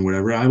track season or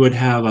whatever, I would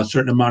have a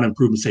certain amount of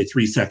improvement, say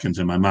 3 seconds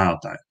in my mile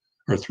time,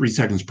 or 3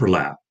 seconds per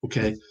lap,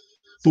 okay?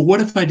 But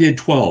what if I did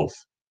 12?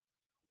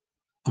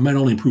 I might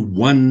only improve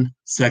 1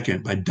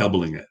 second by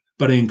doubling it,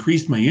 but I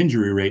increased my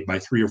injury rate by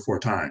 3 or 4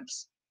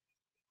 times.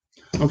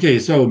 Okay,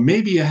 so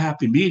maybe a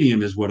happy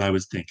medium is what I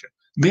was thinking.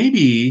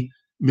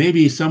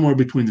 Maybe somewhere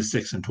between the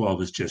 6 and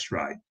 12 is just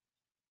right.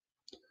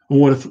 Well,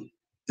 what if,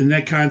 and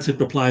that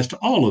concept applies to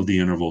all of the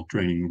interval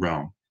training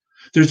realm.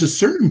 There's a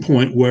certain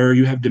point where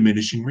you have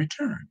diminishing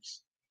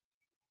returns.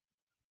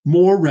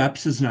 More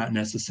reps is not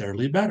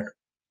necessarily better.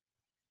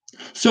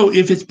 So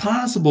if it's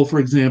possible, for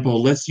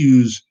example, let's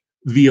use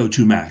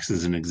VO2 max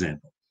as an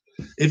example.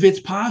 If it's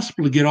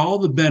possible to get all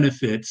the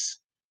benefits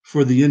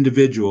for the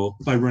individual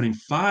by running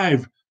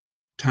 5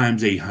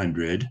 times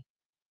 800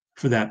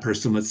 for that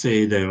person, let's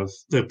say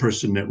the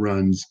person that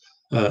runs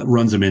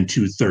them in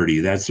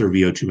 2:30, that's their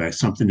VO2 max,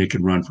 something they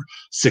can run for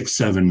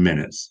 6-7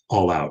 minutes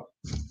all out.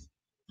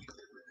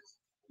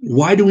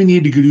 Why do we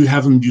need to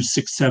have them do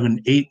 6,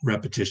 7, 8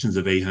 repetitions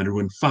of 800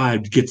 when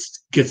 5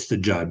 gets the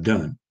job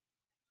done?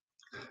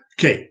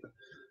 Okay.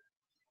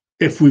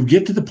 If we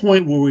get to the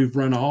point where we've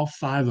run all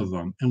 5 of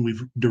them and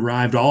we've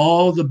derived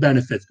all the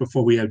benefits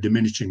before we have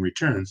diminishing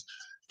returns,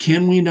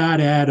 can we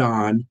not add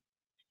on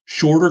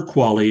shorter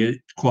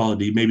quality,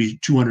 maybe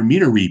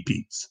 200-meter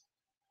repeats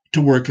to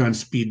work on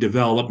speed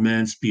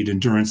development, speed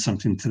endurance,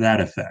 something to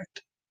that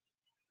effect?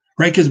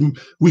 Right? Because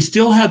we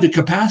still have the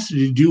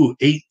capacity to do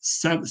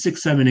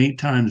 6, 7, 8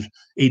 times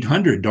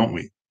 800, don't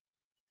we?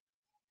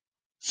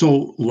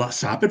 So let's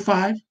stop at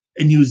 5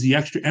 and use the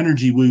extra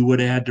energy we would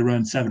have had to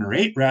run 7 or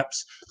 8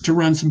 reps to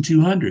run some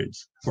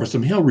 200s or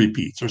some hill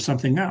repeats or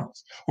something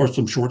else or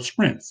some short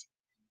sprints.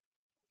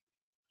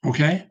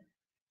 Okay?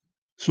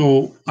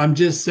 So I'm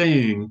just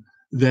saying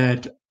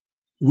that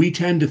we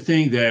tend to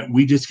think that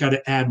we just got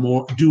to add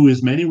more, do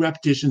as many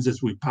repetitions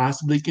as we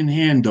possibly can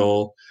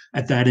handle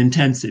at that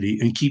intensity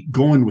and keep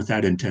going with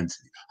that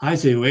intensity. I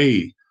say,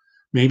 hey,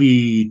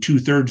 maybe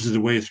 2/3 of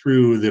the way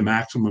through the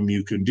maximum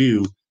you can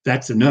do,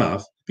 that's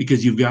enough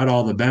because you've got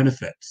all the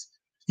benefits.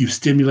 You've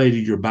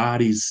stimulated your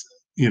body's,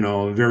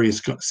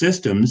 various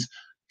systems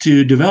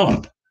to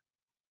develop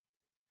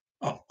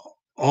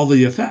all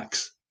the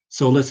effects.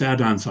 So let's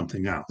add on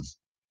something else.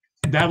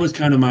 That was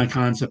kind of my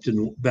concept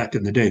back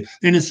in the day,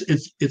 and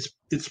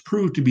it's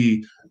proved to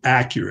be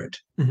accurate.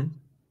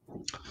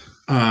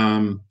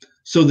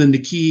 So then the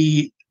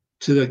key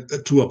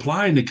to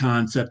applying the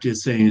concept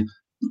is saying,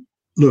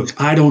 look,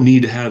 I don't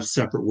need to have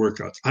separate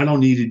workouts. I don't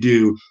need to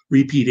do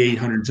repeat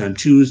 800s on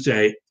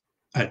Tuesday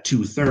at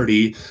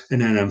 2:30,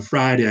 and then on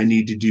Friday I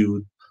need to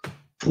do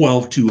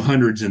 12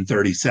 200s in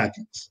 30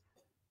 seconds.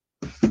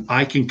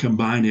 I can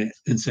combine it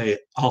and say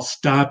I'll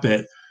stop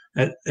it.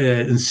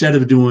 Instead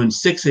of doing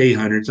 6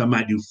 800s, I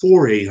might do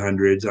 4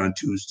 800s on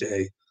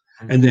Tuesday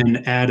and then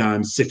add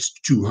on 6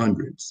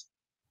 200s.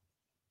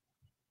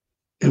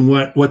 And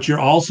what you're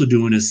also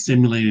doing is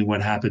simulating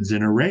what happens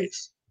in a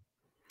race.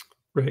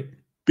 Right.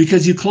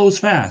 Because you close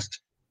fast.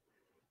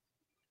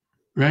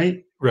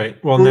 right?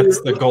 Right. Well, and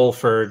that's the goal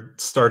for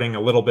starting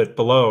a little bit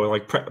below,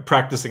 like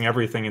practicing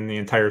everything in the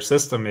entire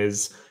system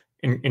is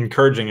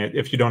encouraging it.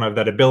 If you don't have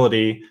that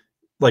ability,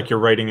 like you're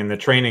writing in the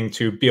training,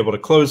 to be able to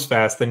close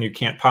fast, then you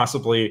can't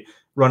possibly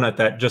run at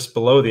that just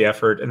below the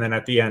effort, and then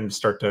at the end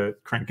start to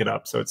crank it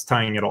up. So it's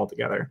tying it all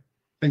together.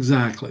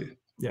 Exactly.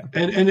 Yeah.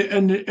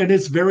 And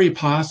it's very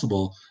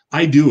possible.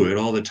 I do it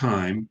all the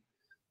time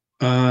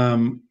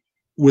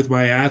with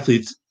my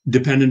athletes,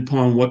 dependent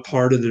upon what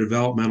part of the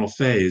developmental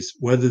phase,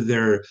 whether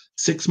they're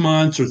 6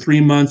 months or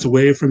 3 months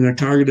away from their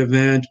target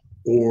event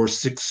or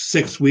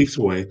six weeks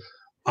away.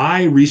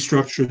 I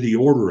restructure the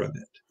order of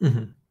it.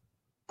 Mm-hmm.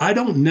 I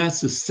don't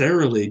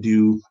necessarily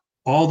do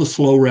all the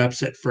slow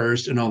reps at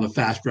first and all the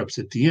fast reps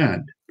at the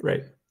end.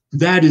 Right.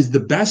 That is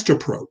the best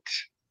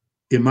approach,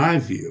 in my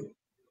view,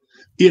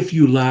 if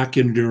you lack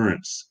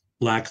endurance,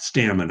 lack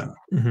stamina.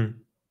 Mm-hmm.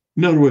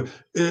 In other words,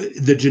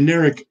 the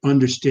generic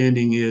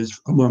understanding is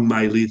among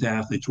my elite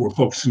athletes, we're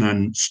focusing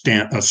on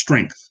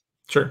strength.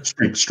 Sure.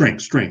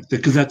 Strength,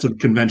 because that's a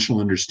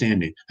conventional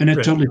understanding. And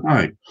that's totally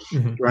fine,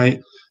 Mm-hmm.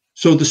 right?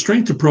 So the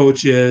strength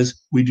approach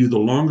is we do the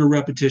longer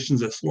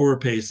repetitions at slower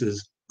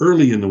paces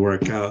early in the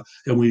workout,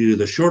 and we do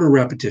the shorter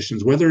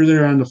repetitions, whether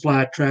they're on the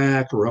flat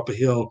track or up a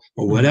hill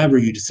or whatever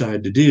you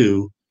decide to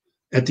do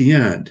at the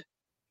end.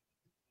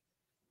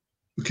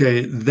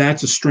 Okay,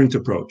 that's a strength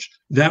approach.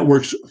 That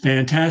works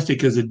fantastic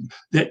because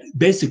that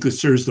basically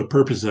serves the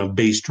purpose of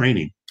base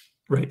training.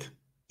 Right.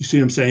 You see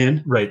what I'm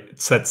saying? Right.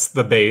 It sets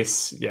the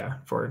base,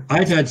 for.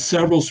 I've had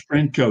several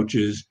sprint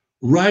coaches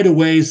right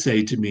away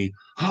say to me,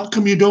 how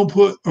come you don't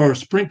put, or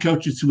sprint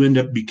coaches who end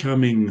up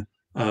becoming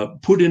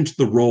put into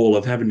the role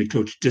of having to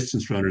coach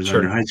distance runners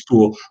on their high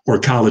school or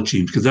college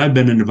teams, because I've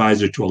been an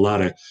advisor to a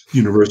lot of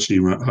university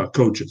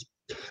coaches.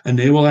 And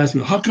they will ask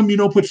me, how come you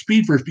don't put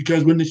speed first?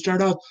 Because when they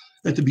start out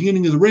at the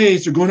beginning of the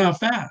race, they're going out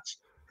fast.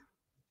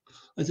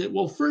 I said,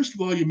 well, first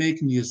of all, you're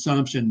making the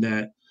assumption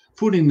that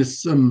putting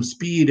some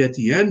speed at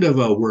the end of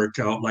a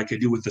workout, like I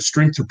do with the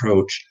strength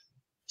approach,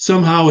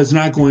 somehow is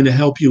not going to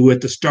help you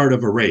at the start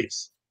of a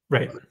race.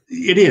 Right.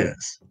 It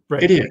is.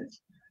 Right. It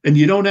is. And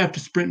you don't have to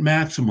sprint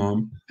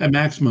at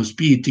maximum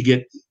speed to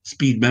get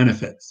speed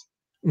benefits.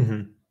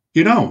 Mm-hmm.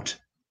 You don't.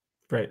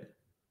 Right.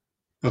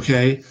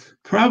 Okay.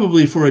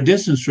 Probably for a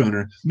distance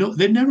runner, no,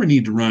 they never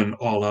need to run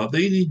all out.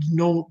 They need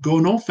to go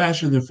no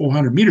faster than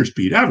 400 meter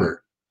speed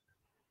ever.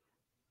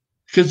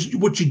 Because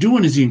what you're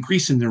doing is you're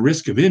increasing the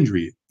risk of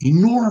injury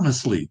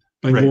enormously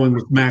by going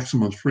with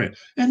maximum sprint.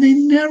 And they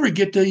never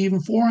get to even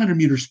 400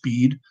 meter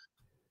speed,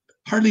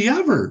 hardly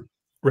ever,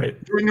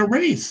 during a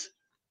race.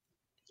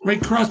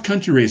 Right,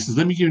 cross-country races.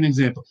 Let me give you an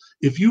example.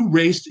 If you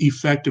raced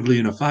effectively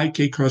in a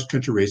 5K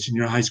cross-country race and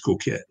you're a high school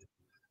kid,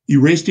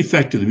 you raced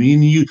effectively,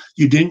 meaning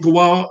you didn't go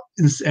out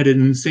at an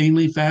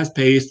insanely fast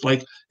pace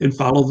and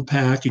follow the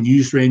pack, and you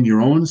just ran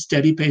your own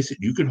steady pace that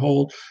you could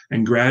hold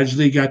and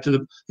gradually got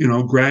to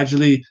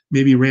gradually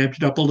maybe ramped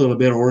it up a little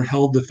bit or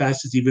held the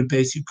fastest even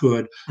pace you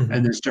could,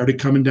 and then started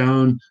coming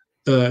down,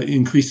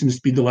 increasing the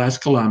speed the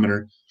last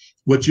kilometer.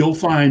 What you'll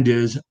find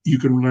is you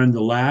can run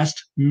the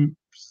last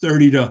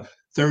 30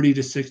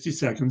 to 60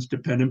 seconds,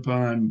 depending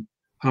upon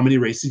how many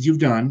races you've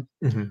done.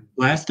 Mm-hmm.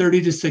 Last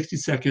 30 to 60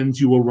 seconds,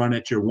 you will run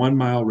at your 1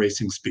 mile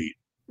racing speed.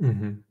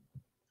 Mm-hmm.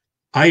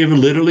 I have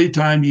literally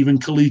timed even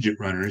collegiate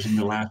runners in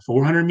the last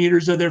 400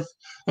 meters of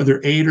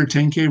their 8 or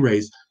 10K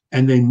race,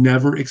 and they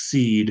never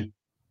exceed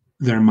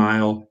their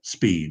mile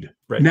speed.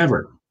 Right.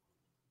 Never.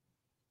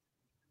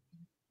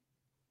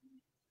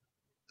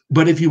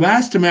 But if you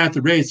asked them at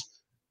the race,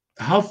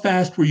 how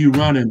fast were you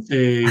running?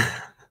 Say,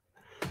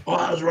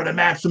 I was running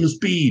maximum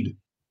speed.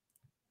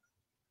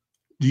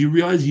 Do you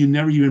realize you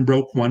never even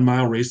broke 1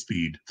 mile race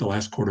speed the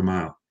last quarter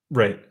mile?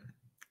 Right.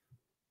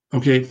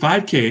 Okay,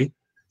 5K,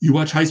 you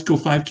watch high school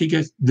 5K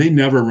guys, they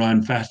never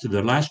run faster.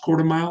 The last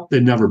quarter mile,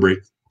 they never break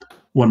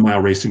 1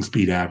 mile racing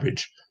speed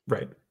average.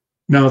 Right.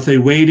 Now, if they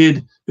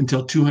waited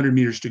until 200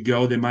 meters to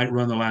go, they might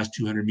run the last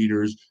 200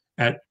 meters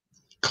at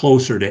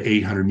closer to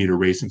 800 meter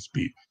racing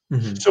speed.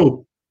 Mm-hmm.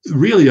 So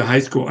really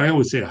I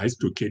always say a high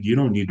school kid, you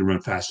don't need to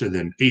run faster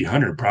than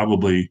 800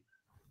 probably.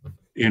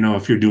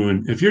 If you're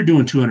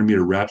doing 200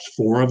 meter reps,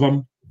 4 of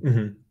them,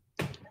 mm-hmm.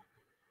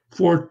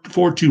 four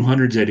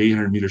 200s at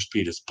 800 meter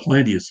speed is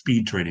plenty of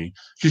speed training,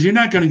 because you're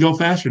not going to go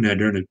faster than that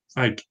during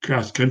a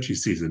cross country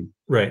season.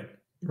 Right.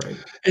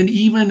 And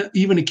even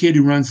a kid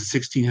who runs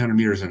 1,600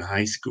 meters in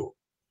high school,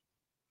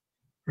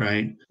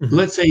 right? Mm-hmm.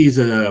 Let's say he's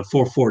a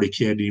 440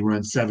 kid and he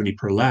runs 70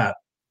 per lap,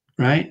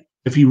 right?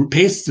 If he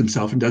paces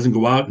himself and doesn't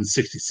go out in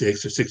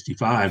 66 or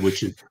 65,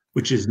 which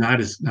is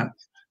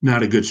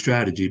not a good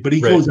strategy, but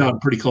he goes out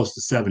pretty close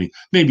to 70,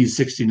 maybe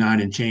 69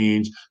 and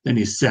change, then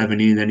he's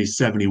 70, and then he's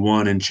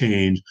 71 and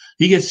change.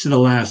 He gets to the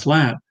last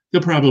lap,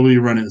 he'll probably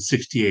run it at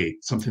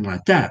 68, something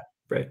like that.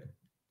 Right.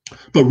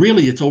 But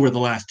really, it's over the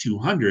last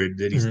 200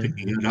 that he's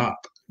picking it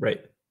up.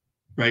 Right.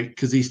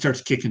 Because he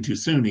starts kicking too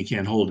soon, he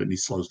can't hold it, and he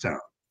slows down.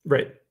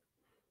 Right.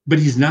 But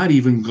he's not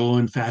even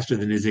going faster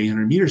than his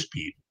 800 meter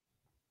speed.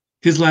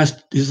 His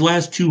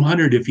last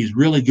 200, if he's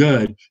really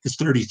good, is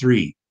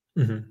 33.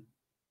 Mm-hmm.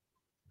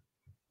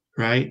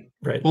 right?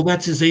 Right. Well,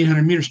 that's his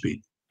 800-meter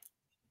speed.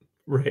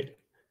 Right.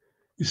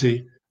 You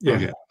see? Yeah.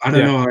 Okay. I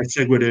don't know how I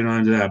segued in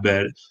onto that,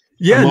 but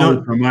Yeah. I'm always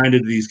No.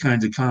 reminded of these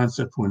kinds of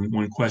concepts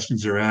when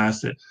questions are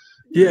asked,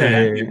 Yeah.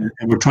 and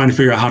we're trying to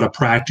figure out how to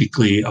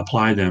practically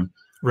apply them.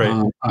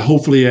 Right. I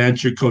hopefully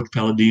answered Coach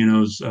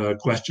Palladino's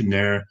question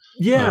there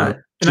Yeah.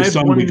 And to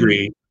some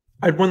degree.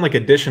 I had one like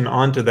addition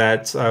onto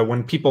that.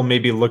 When people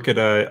maybe look at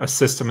a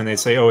system and they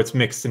say, "Oh, it's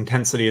mixed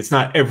intensity," it's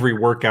not every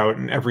workout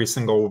and every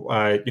single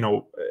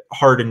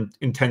hard and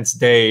intense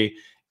day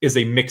is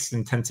a mixed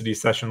intensity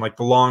session. Like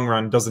the long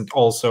run doesn't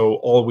also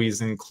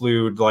always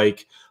include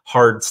like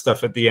hard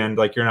stuff at the end.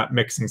 Like you're not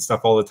mixing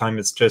stuff all the time.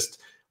 It's just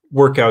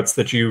workouts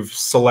that you've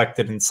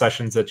selected and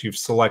sessions that you've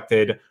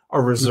selected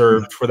are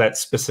reserved for that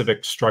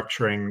specific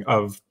structuring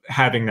of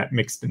having that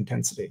mixed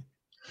intensity.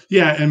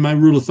 Yeah, and my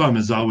rule of thumb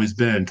has always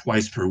been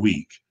twice per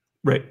week.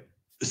 Right.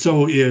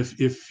 So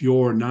if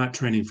you're not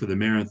training for the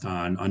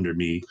marathon under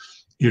me,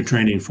 you're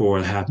training for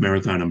a half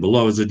marathon and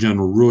below, as a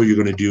general rule, you're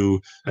going to do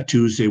a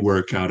Tuesday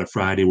workout, a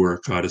Friday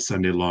workout, a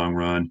Sunday long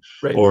run,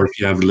 Right. or if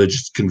you have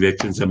religious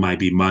convictions, it might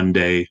be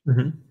Monday,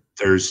 Mhm.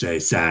 Thursday,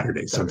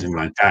 Saturday, something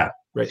like that.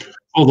 Right.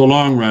 Well, the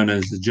long run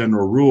is the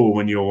general rule.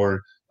 When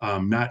you're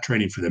not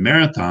training for the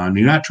marathon,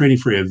 you're not training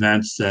for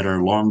events that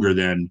are longer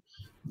than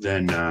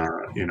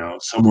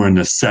somewhere in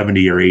the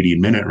 70 or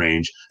 80-minute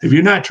range. If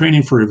you're not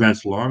training for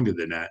events longer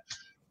than that,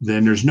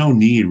 then there's no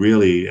need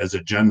really, as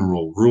a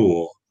general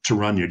rule, to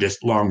run your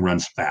long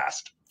runs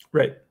fast.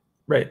 Right.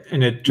 Right.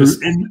 And it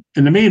just and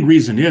the main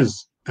reason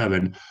is,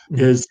 Evan,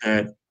 is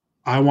that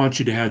I want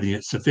you to have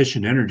the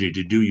sufficient energy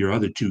to do your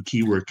other two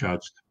key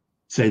workouts,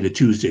 say the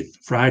Tuesday,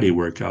 Friday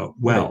workout.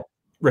 Well,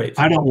 right.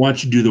 I don't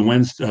want you to do the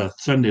Wednesday,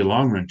 Sunday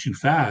long run too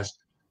fast,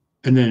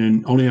 and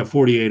then only have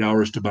 48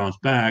 hours to bounce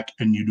back,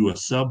 and you do a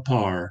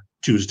subpar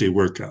Tuesday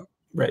workout.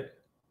 Right.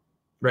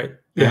 Right.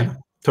 Yeah.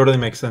 Totally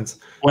makes sense.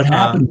 What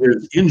happens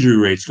is injury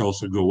rates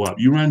also go up.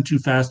 You run too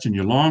fast in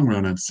your long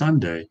run on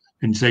Sunday,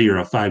 and say you're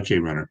a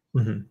 5K runner.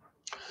 Mm-hmm.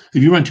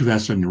 If you run too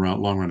fast on your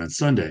long run on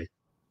Sunday,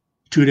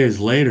 2 days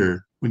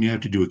later, when you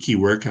have to do a key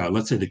workout,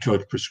 let's say the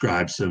coach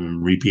prescribes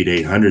some repeat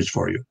 800s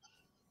for you,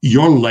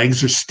 your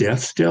legs are stiff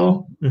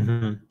still,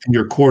 and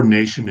your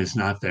coordination is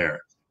not there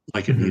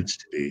like it needs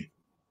to be.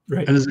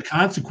 Right. And as a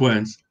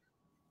consequence,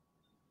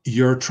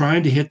 you're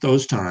trying to hit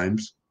those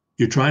times.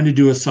 You're trying to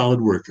do a solid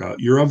workout.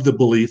 You're of the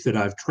belief that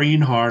I've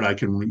trained hard, I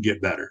can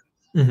get better.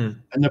 And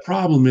the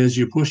problem is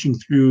you're pushing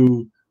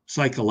through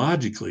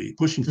psychologically,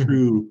 pushing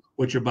through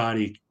what your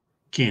body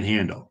can't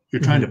handle.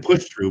 You're trying to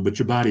push through, but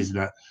your body's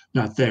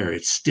not there.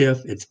 It's stiff,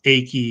 it's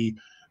achy,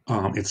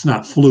 it's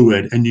not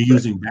fluid, and you're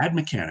using bad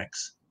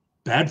mechanics,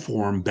 bad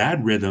form,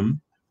 bad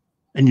rhythm,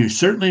 and you're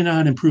certainly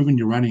not improving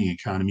your running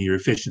economy, your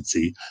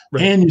efficiency,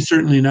 and you're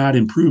certainly not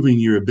improving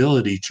your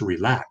ability to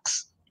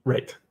relax.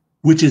 Right.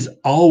 Which is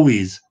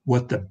always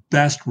what the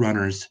best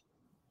runners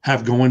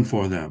have going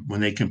for them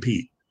when they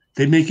compete.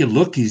 They make it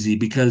look easy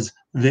because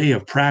they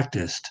have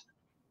practiced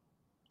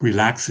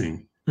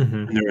relaxing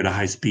when they're at a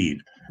high speed.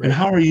 Right. And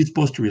how are you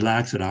supposed to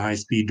relax at a high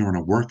speed during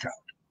a workout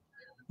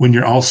when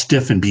you're all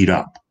stiff and beat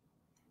up?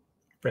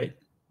 Right.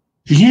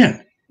 You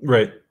can't.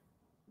 Right.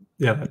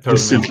 Yeah, that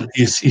totally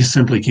you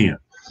simply can't.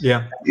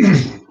 Yeah.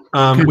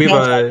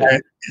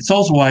 It's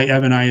also why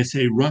Evan, I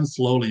say run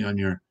slowly on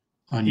your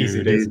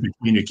days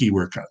between your key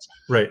workouts.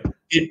 Right.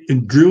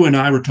 And Drew and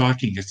I were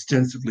talking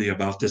extensively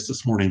about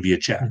this morning via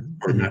chat.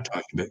 We're not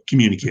talking, but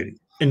communicating.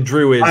 And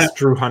Drew is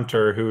Drew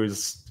Hunter,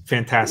 who's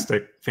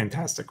fantastic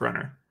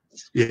runner.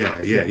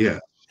 Yeah.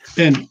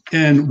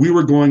 And we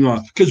were going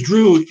off because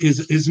Drew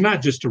is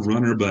not just a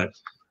runner, but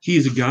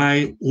he's a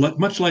guy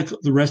much like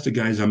the rest of the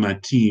guys on my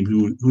team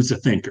who's a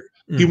thinker.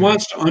 He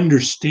wants to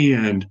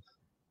understand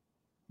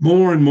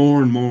more and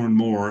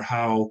more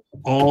how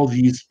all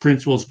these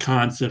principles,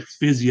 concepts,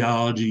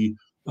 physiology,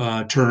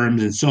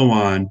 terms, and so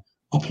on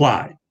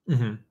apply.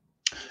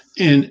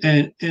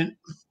 And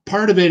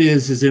part of it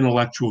is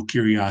intellectual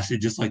curiosity,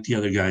 just like the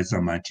other guys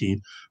on my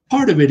team.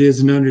 Part of it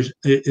is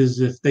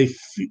if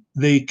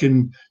they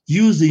can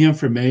use the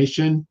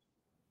information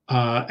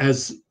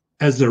as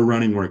they're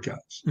running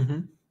workouts.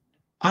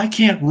 I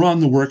can't run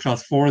the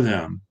workouts for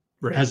them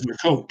as their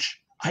coach.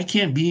 I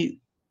can't be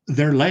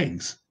their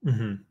legs.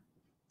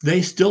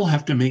 They still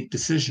have to make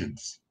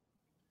decisions.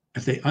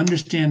 If they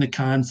understand the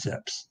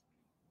concepts,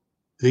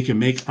 they can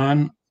make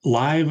on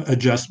live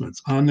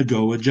adjustments, on the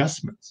go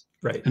adjustments.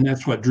 Right. And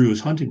that's what Drew is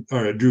hunting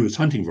for. That's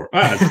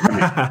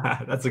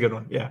a good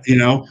one. Yeah.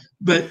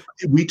 But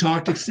we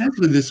talked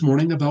extensively this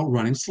morning about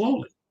running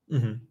slowly.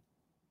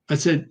 I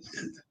said,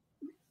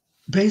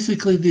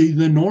 basically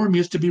the norm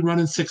used to be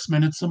running 6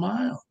 minutes a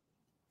mile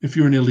if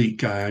you're an elite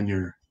guy on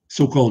your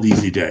so-called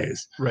easy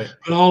days. Right.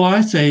 But all I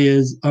say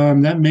is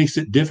that makes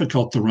it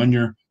difficult to run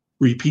your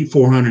repeat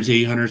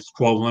 400s, 800s,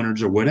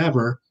 1200s, or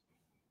whatever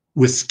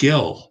with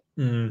skill.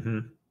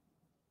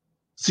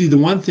 See, the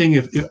one thing,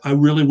 if I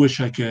really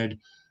wish I could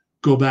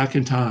go back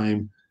in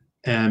time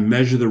and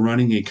measure the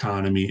running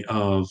economy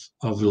of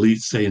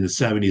elites, say in the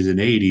 70s and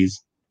 80s,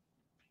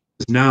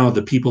 now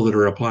the people that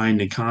are applying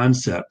the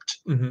concept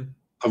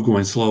of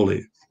going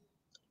slowly.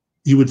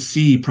 You would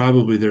see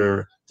probably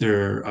the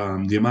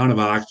amount of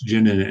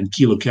oxygen and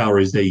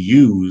kilocalories they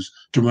use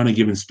to run a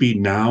given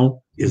speed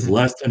now is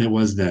less than it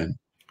was then.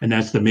 And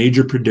that's the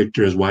major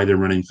predictor is why they're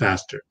running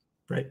faster.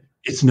 Right.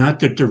 It's not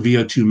that their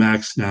VO2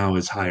 max now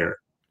is higher.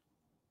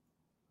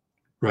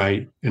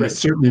 Right. And it's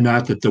certainly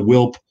not that the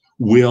will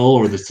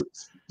or the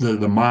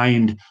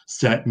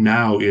mindset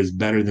now is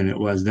better than it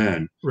was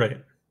then.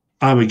 Right.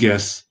 I would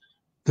guess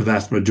the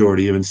vast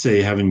majority, even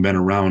say, having been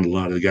around a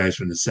lot of the guys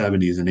from the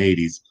 70s and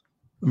 80s,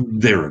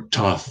 they were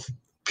tough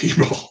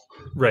people,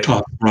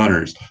 tough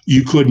runners.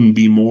 You couldn't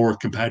be more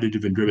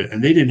competitive and driven.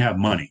 And they didn't have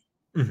money.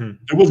 There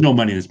was no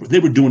money in the sport. They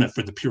were doing it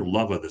for the pure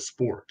love of the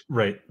sport.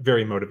 Right.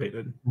 Very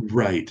motivated.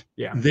 Right.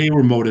 Yeah. They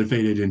were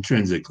motivated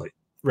intrinsically.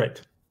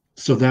 Right.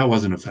 So that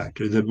wasn't a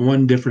factor. The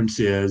one difference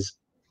is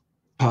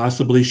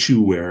possibly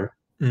shoe wear.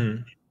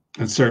 And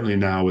certainly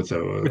now with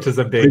which is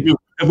a big.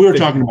 If we were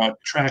talking about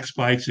track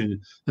spikes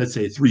in, let's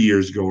say, 3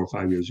 years ago or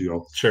 5 years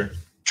ago, sure,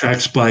 track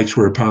spikes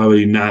were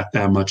probably not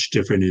that much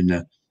different in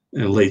the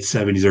late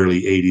 70s,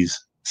 early 80s,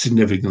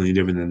 significantly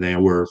different than they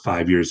were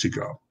 5 years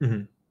ago.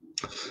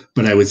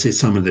 But I would say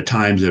some of the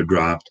times have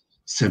dropped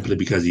simply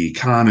because the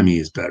economy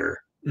is better,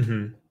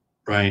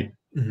 right?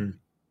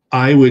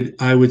 I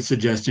would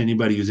suggest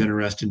anybody who's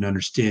interested in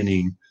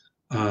understanding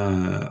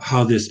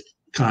how this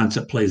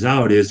concept plays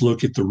out is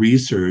look at the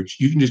research.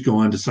 You can just go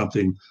onto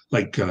something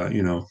like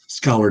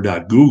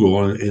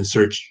scholar.google and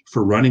search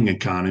for running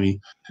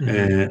economy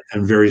and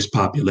various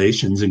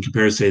populations and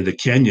compare, say, the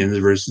Kenyans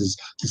versus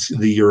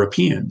the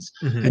Europeans.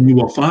 And you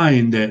will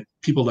find that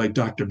people like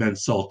Dr. Ben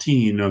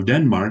Saltine of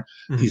Denmark,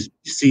 he's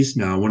deceased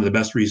now, one of the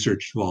best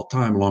researchers of all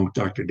time, along with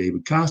Dr.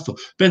 David Costel.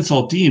 Ben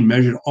Saltine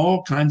measured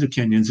all kinds of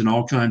Kenyans and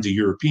all kinds of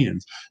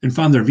Europeans and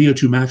found their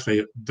VO2 max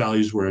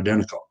values were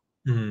identical,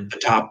 the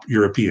top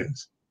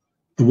Europeans.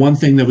 The one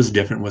thing that was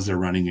different was their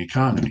running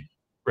economy.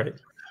 Right.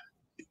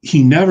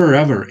 He never,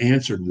 ever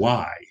answered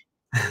why.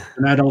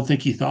 And I don't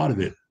think he thought of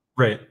it.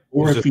 Right.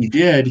 Or if he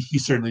did, he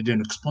certainly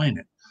didn't explain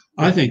it.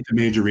 I think the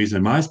major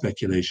reason, my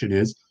speculation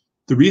is,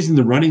 the reason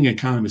the running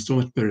economy is so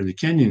much better than the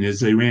Kenyan is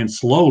they ran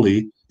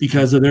slowly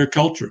because of their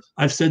culture.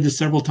 I've said this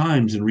several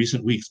times in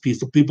recent weeks.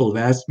 People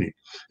have asked me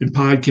in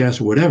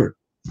podcasts or whatever.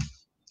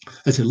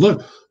 I said,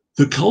 look,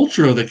 the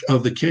culture of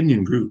the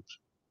Kenyan group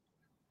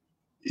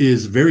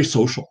is very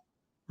social.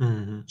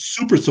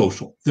 Super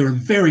social. They're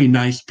very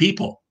nice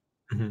people.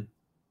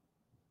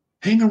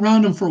 Hang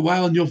around them for a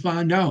while and you'll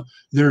find out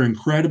they're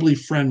incredibly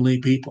friendly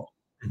people.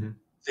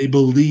 They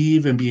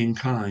believe in being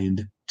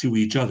kind to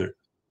each other.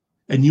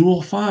 And you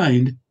will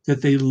find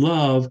that they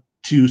love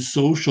to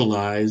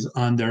socialize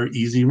on their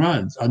easy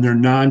runs, on their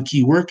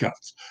non-key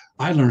workouts.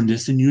 I learned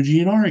this in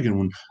Eugene, Oregon,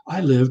 when I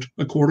lived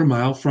a quarter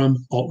mile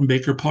from Alton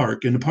Baker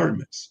Park in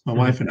apartments, my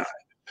wife and I.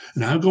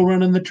 And I would go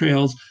run on the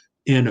trails.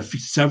 And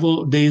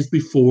several days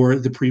before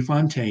the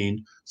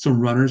Prefontaine,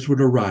 some runners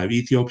would arrive,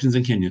 Ethiopians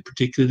and Kenyans,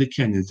 particularly the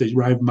Kenyans. They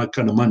arrived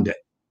on a Monday.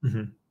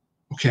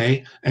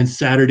 Okay. And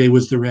Saturday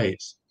was the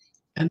race.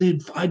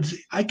 And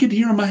I could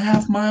hear them a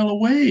half mile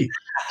away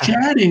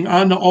chatting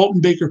on the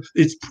Alton Baker.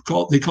 They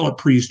call it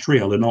Pre's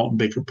Trail in Alton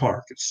Baker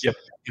Park. It's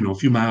a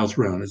few miles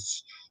around.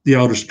 It's the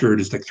outer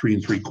skirt is like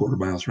 3 3/4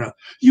 miles around.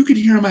 You could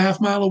hear them a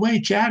half mile away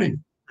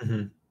chatting.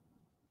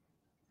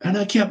 And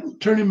I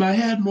kept turning my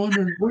head and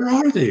wondering, where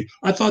are they?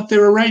 I thought they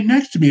were right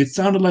next to me. It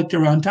sounded like they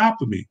were on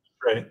top of me.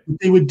 Right.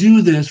 They would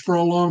do this for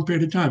a long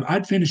period of time.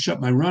 I'd finish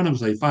up my run. It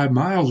was like 5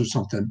 miles or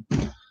something.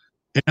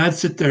 And I'd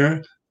sit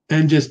there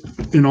and just,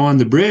 on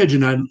the bridge,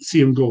 and I'd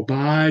see them go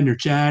by and they're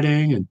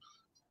chatting. And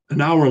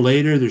an hour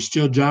later, they're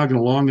still jogging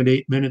along at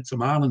 8 minutes a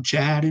mile and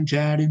chatting.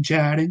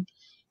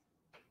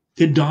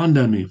 It dawned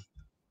on me,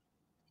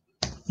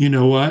 you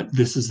know what?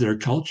 This is their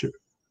culture.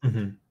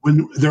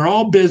 When they're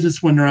all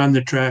business when they're on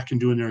the track and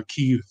doing their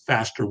key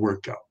faster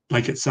workout,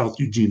 like at South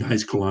Eugene High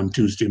School on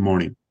Tuesday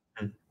morning.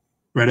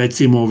 Right? I'd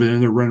see them over there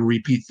and they're running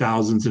repeat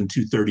thousands in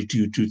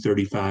 232,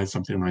 235,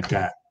 something like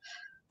that.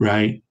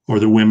 Right? Or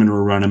the women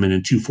were running them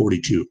in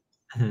 242.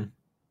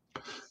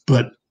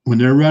 But when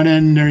they're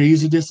running their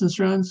easy distance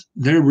runs,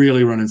 they're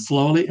really running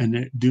slowly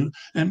and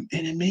and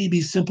it may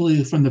be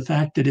simply from the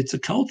fact that it's a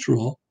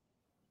cultural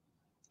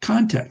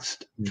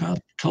context,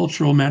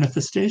 cultural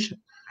manifestation.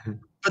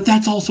 But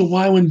that's also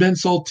why when Ben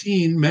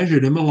Saltine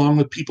measured him, along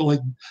with people like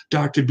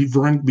Dr.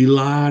 Frank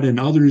Bilad and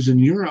others in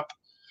Europe,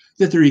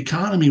 that their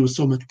economy was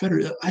so much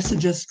better. I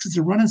suggest because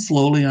they're running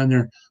slowly on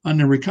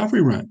their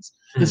recovery runs.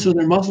 And so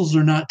their muscles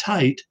are not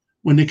tight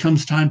when it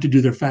comes time to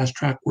do their fast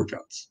track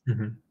workouts.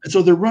 And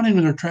so they're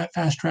running their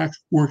fast track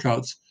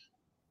workouts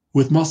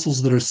with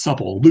muscles that are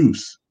supple,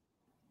 loose,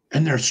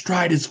 and their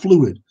stride is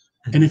fluid.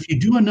 And if you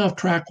do enough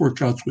track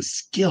workouts with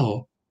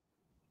skill,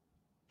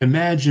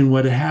 imagine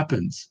what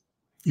happens.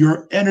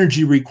 Your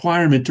energy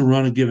requirement to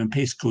run a given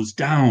pace goes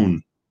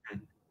down.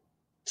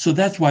 So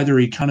that's why their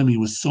economy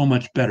was so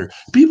much better.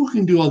 People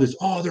can do all this.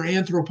 Oh, they're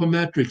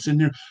anthropometrics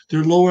and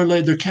their lower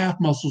leg, their calf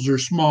muscles are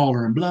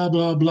smaller and blah,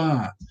 blah,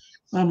 blah.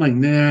 I'm like,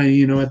 nah,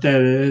 you know what?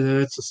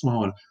 That's a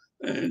small one.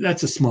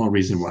 That's a small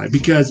reason why.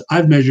 Because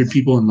I've measured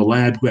people in the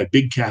lab who had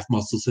big calf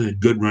muscles and had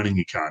good running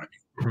economy.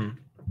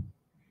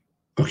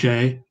 Mm-hmm.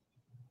 Okay.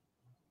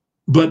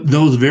 But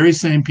those very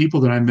same people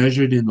that I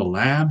measured in the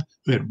lab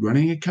who had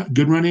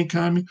good running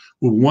economy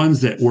were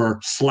ones that were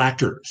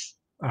slackers.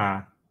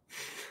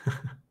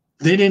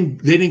 They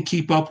didn't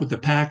keep up with the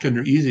pack on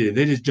their easy day.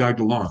 They just jogged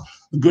along.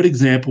 A good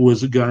example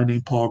was a guy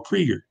named Paul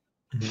Krieger.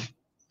 Mm-hmm.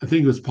 I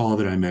think it was Paul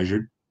that I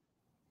measured.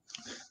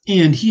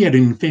 And he had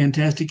a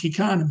fantastic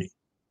economy.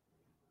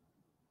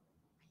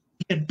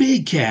 He had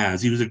big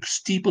calves. He was a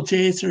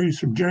steeplechaser. He was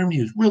from Germany.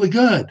 He was really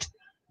good.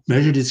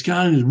 Measured his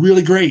economy. He was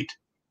really great.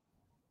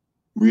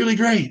 Really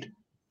great.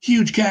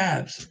 Huge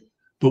calves.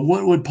 But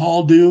what would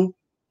Paul do?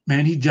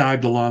 Man, he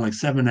jogged along like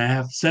 7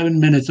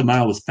 minutes a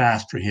mile was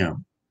fast for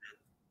him.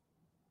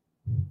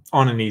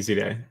 On an easy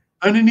day.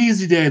 On an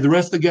easy day. The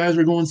rest of the guys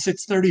were going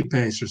 6:30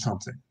 pace or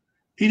something.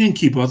 He didn't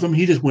keep with them.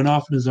 He just went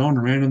off on his own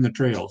and ran on the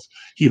trails.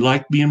 He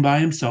liked being by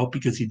himself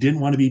because he didn't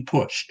want to be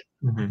pushed.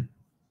 Mm-hmm.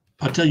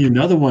 I'll tell you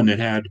another one that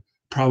had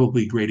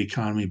probably great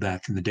economy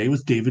back in the day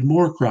was David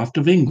Moorcroft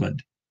of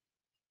England.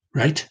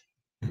 Right?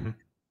 Mm-hmm.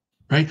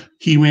 Right?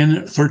 He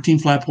ran 13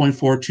 flat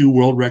 .42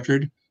 world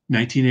record,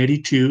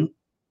 1982.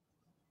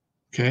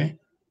 Okay.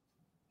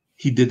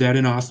 He did that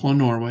in Oslo,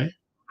 Norway.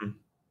 Mm-hmm.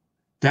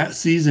 That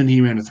season,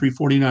 he ran a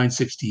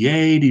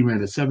 349.68. He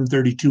ran a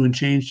 732 and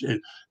change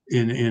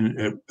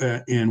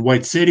in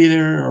White City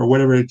there, or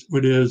whatever it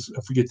is.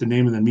 I forget the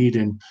name of the meet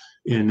in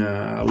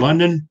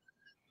London.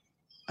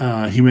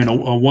 He ran a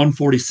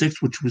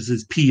 146, which was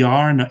his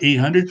PR in the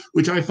 800,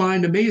 which I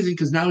find amazing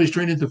because now he's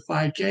training the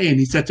 5K and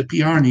he sets a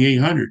PR in the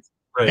 800.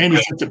 Right. And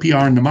he sets a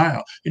PR in the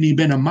mile. And he'd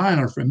been a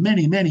miler for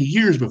many, many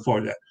years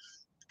before that.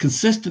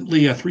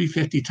 Consistently a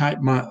 350 type,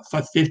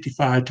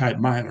 55 type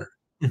miler.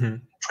 Mm-hmm.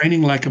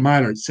 Training like a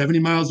miler, 70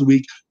 miles a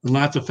week, and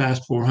lots of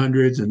fast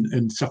 400s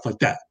and stuff like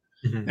that.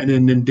 Mm-hmm.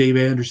 And then Dave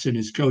Anderson,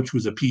 his coach, who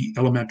was a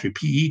elementary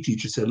PE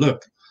teacher, said,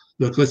 look,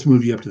 let's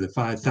move you up to the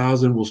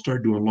 5,000. We'll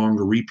start doing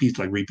longer repeats,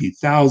 like repeat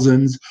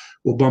thousands.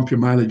 We'll bump your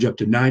mileage up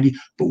to 90.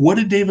 But what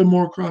did David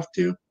Moorcroft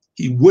do?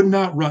 He would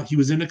not run. He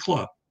was in a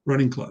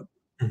running club.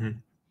 Mm-hmm.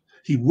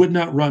 He would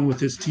not run with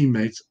his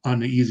teammates on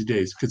the easy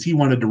days because he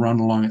wanted to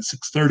run along at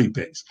 6:30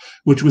 pace,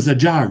 which was a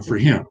jog for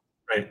him.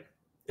 Right.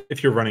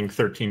 If you're running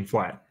 13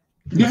 flat.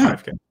 Yeah.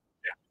 5K.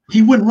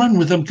 He wouldn't run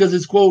with them because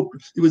his quote,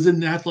 it was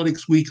in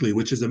Athletics Weekly,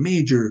 which is a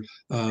major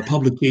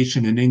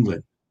publication in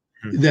England,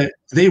 that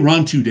they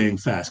run too dang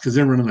fast because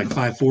they're running like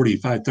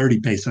 5:40,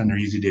 5:30 pace on their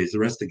easy days, the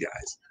rest of the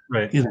guys.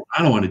 Right. He's like,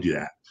 I don't want to do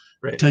that.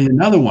 Right. I'll tell you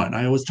another one.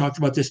 I always talked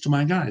about this to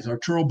my guys,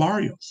 Arturo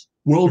Barrios,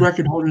 world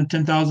record holder in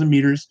 10,000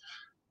 meters.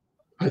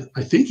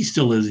 I think he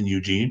still lives in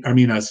Eugene. I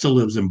mean, still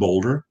lives in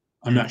Boulder.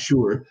 I'm not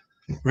sure.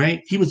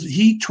 Right.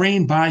 He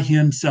trained by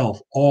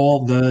himself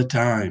all the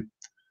time.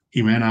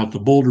 He ran out the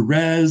Boulder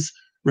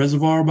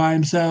Reservoir by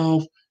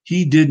himself.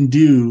 He didn't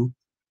do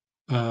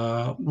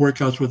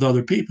workouts with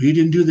other people. He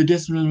didn't do the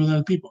distance with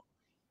other people.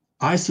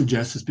 I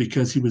suggest it's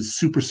because he was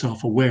super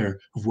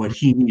self-aware of what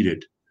he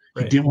needed.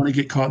 Right. He didn't want to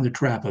get caught in the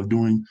trap of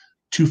doing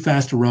too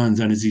fast runs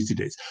on his easy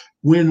days.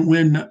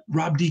 When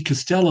Rob D.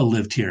 Costello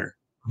lived here,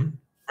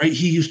 right,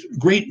 he used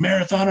great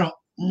marathoner,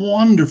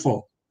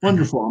 wonderful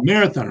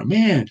marathoner,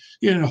 man.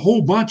 He had a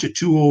whole bunch of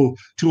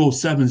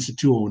 207s to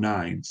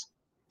 209s,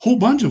 whole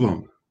bunch of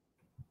them.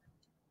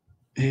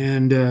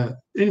 And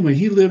anyway,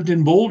 he lived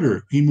in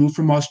Boulder. He moved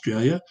from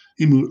Australia.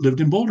 He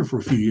lived in Boulder for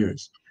a few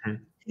years.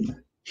 Mm-hmm.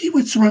 He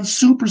would run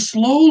super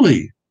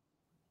slowly.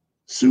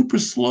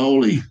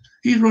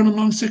 He'd run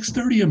along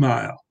 6:30 a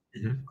mile.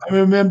 Mm-hmm. I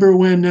remember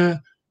when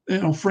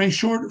Frank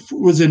Short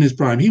was in his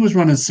prime. He was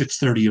running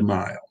 6:30 a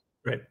mile.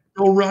 Right.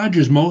 Bill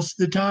Rogers most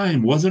of the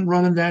time wasn't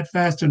running that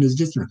fast on his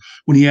distance.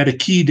 When he had a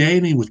key day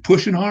and he was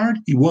pushing hard,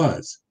 he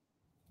was.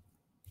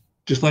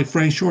 Just like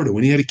Frank Shorter.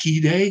 When he had a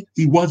key day,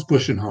 he was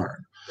pushing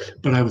hard.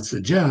 But I would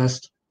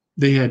suggest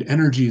they had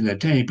energy in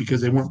that tank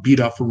because they weren't beat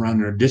up for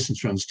running their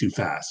distance runs too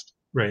fast.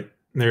 Right.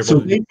 So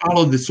they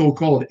followed the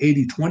so-called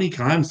 80-20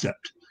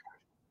 concept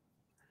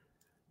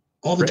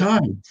all the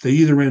time. They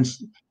either ran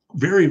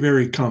very,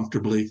 very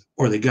comfortably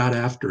or they got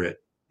after it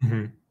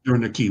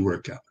during the key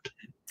workout.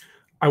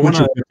 I want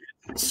to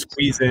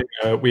squeeze in.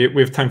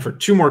 We have time for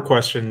two more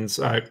questions,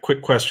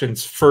 quick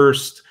questions.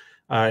 First,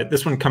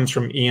 this one comes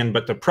from Ian,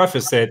 but to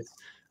preface it,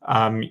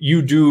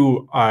 you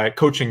do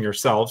coaching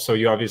yourself, so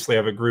you obviously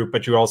have a group,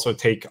 but you also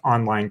take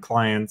online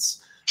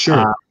clients.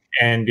 Sure.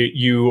 And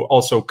you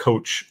also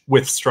coach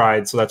with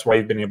Stryd, so that's why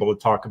you've been able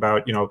to talk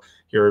about,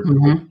 your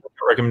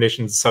recommendations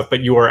and stuff.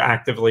 But you are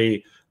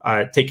actively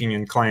taking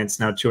in clients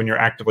now too, and you're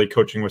actively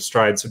coaching with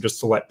Stryd. So just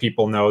to let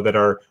people know that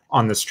are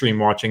on the stream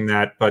watching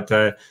that. But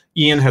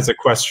Ian has a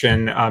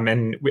question,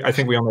 and I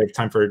think we only have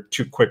time for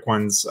two quick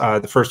ones.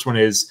 The first one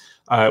is,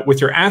 with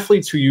your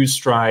athletes who use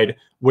Stryd,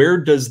 where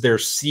does their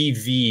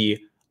CV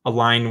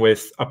align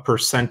with a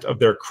percent of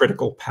their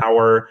critical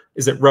power?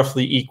 Is it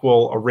roughly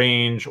equal, a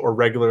range, or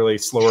regularly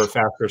slower,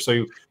 faster?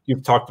 So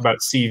you've talked about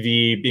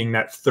CV being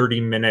that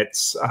 30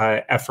 minutes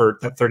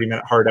effort, that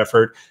 30-minute hard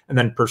effort, and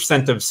then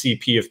percent of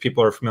CP, if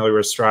people are familiar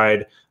with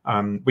Stryd,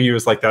 we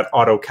use like that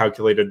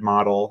auto-calculated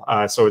model.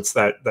 So it's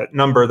that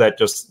number that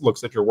just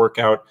looks at your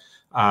workout.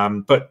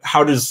 But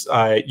how does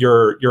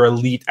your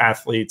elite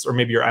athletes, or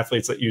maybe your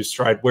athletes that use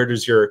Stryd, where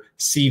does your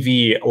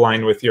CV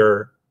align with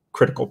your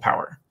critical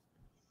power?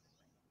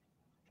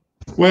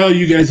 Well,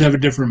 you guys have a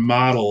different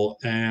model,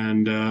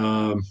 and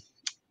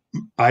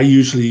I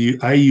use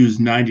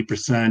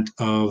 90%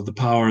 of the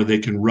power they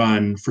can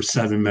run for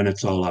 7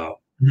 minutes all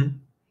out. Mm-hmm.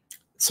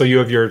 So you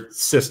have your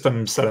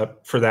system set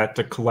up for that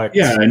to collect.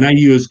 Yeah, and I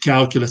use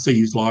calculus. I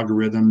use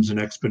logarithms and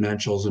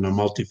exponentials and a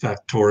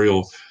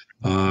multifactorial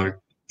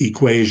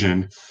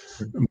equation.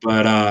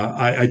 But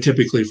I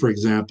typically, for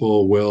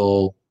example,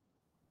 will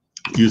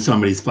use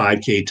somebody's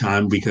 5K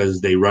time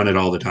because they run it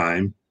all the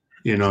time.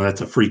 You know, that's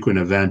a frequent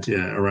event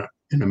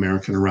in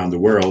America and around the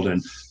world.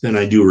 And then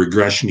I do a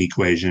regression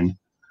equation,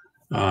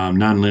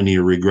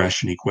 nonlinear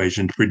regression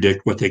equation to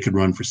predict what they could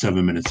run for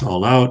 7 minutes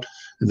all out.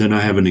 And then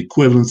I have an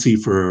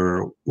equivalency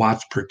for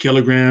watts per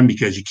kilogram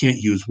because you can't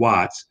use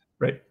watts.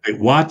 Right.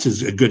 Watts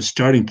is a good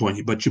starting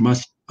point, but you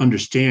must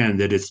understand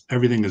that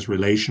everything is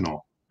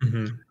relational.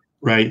 Mm-hmm.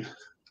 Right.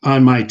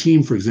 On my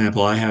team, for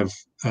example, I have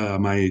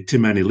my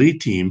Tinman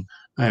Elite team.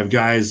 I have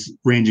guys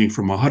ranging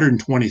from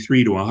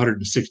 123 to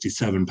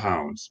 167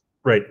 pounds.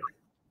 Right.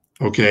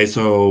 Okay,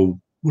 so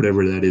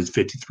whatever that is,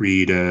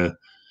 53 to,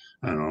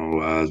 I don't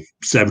know,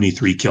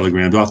 73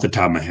 kilograms off the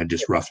top of my head,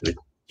 just roughly.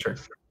 Sure.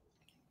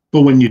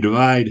 But when you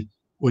divide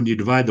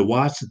the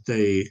watts that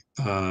they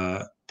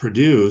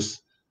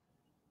produce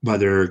by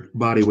their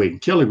body weight in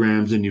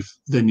kilograms,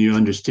 then you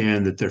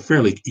understand that they're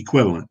fairly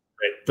equivalent.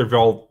 Right. They're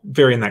all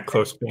very in that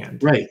close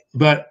band. Right.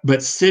 But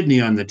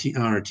Sydney on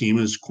our team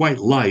is quite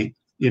light.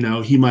 You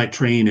know, he might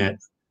train at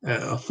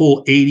a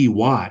full 80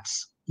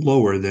 watts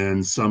lower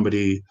than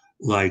somebody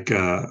like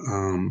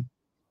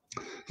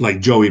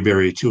Joey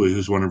Berry Tui,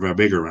 who's one of our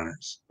bigger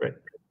runners. Right.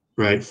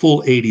 Right.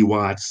 Full 80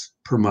 watts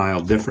per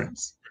mile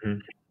difference. Mm-hmm.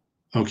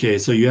 Okay,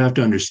 so you have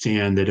to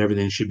understand that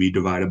everything should be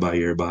divided by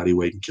your body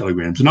weight in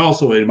kilograms. And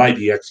also it might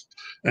be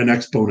an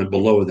exponent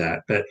below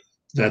that, but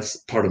that's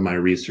part of my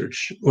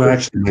research. Well,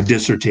 actually, my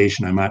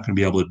dissertation, I'm not going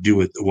to be able to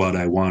do it what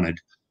I wanted.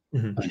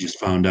 Mm-hmm. I just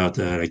found out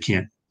that I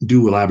can't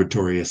do a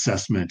laboratory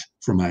assessment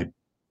for my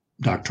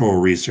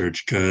doctoral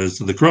research because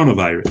of the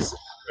coronavirus.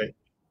 Right.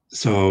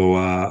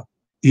 So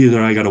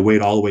either I got to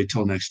wait all the way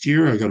till next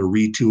year, or I got to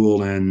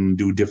retool and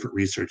do different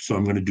research. So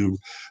I'm going to do,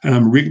 and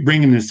I'm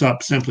bringing this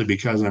up simply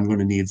because I'm going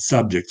to need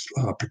subjects,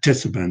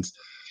 participants.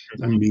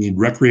 I'm going to need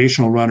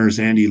recreational runners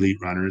and elite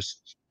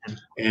runners.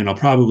 And I'll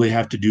probably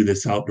have to do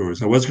this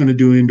outdoors. I was going to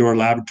do indoor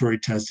laboratory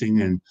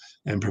testing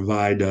and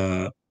provide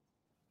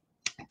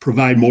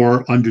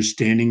more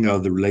understanding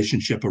of the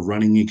relationship of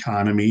running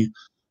economy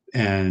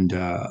and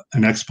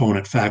an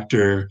exponent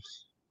factor.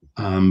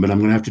 But I'm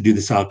going to have to do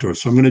this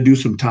outdoors. So I'm going to do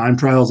some time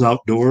trials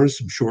outdoors,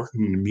 some short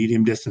and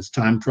medium distance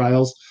time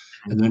trials.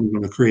 And then I'm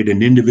going to create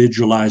an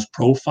individualized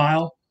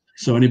profile.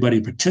 So anybody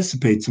who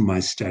participates in my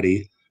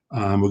study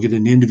will get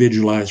an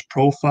individualized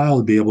profile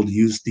and be able to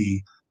use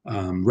the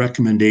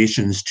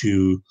recommendations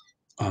to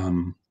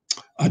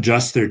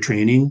adjust their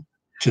training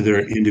to their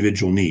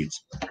individual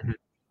needs.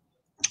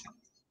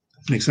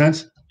 Make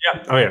sense?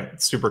 Yeah. Oh, yeah.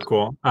 It's super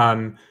cool.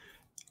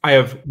 I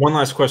have one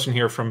last question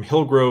here from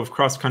Hillgrove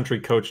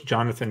cross-country coach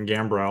Jonathan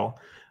Gambrell.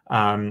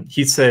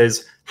 He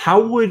says, how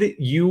would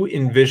you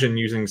envision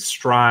using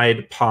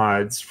Stryd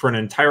pods for an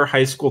entire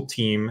high school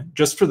team,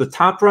 just for the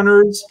top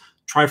runners,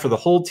 try for the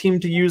whole team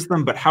to use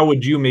them, but how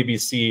would you maybe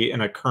see in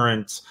a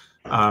current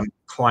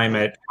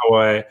climate how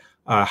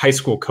a high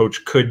school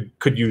coach could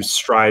use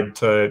Stryd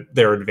to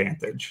their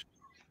advantage?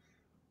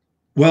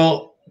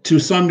 Well, to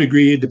some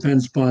degree, it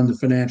depends upon the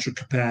financial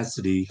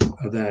capacity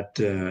of that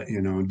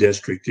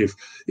district.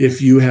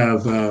 If you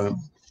have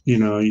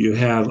you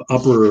have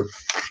upper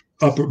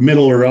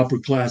middle or upper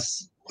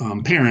class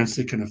parents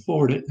that can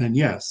afford it, then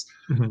yes.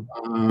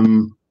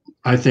 Mm-hmm.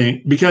 I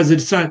think because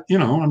it's not,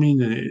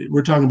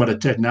 we're talking about a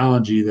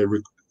technology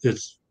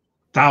that's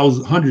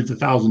hundreds of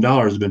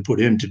 $1,000s have been put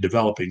into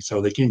developing,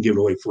 so they can't give it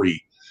away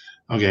free.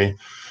 Okay,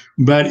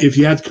 but if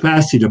you have the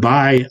capacity to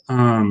buy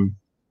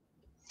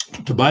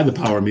the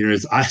power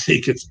meters, I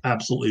think it's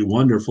absolutely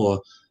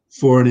wonderful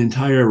for an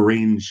entire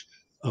range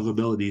of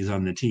abilities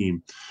on the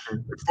team.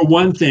 For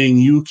one thing,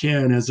 you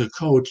can, as a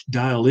coach,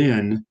 dial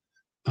in.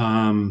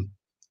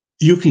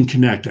 You can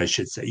connect, I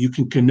should say. You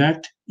can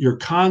connect your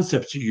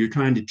concepts that you're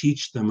trying to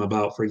teach them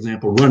about, for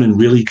example, running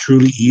really,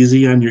 truly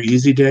easy on your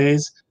easy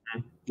days,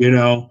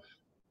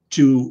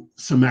 to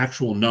some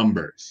actual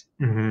numbers.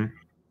 Mm-hmm.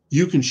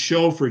 You can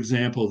show, for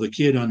example, the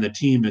kid on the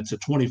team that's a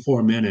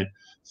 24-minute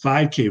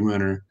 5K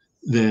runner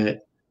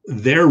that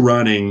they're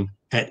running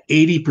at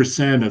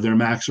 80% of their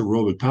max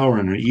aerobic power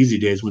on their easy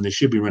days when they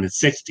should be running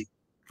 60.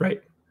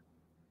 Right.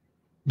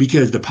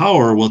 because the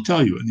power will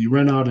tell you. You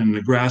run out in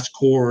the grass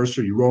course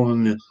or you roll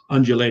in the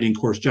undulating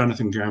course.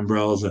 Jonathan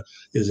Gambrell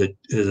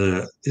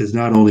is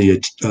not only a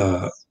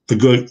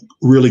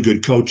really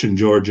good coach in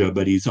Georgia,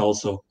 but he's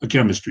also a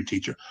chemistry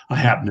teacher. I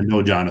happen to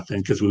know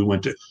Jonathan because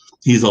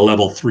he's a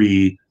level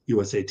 3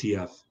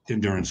 USATF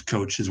endurance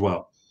coach as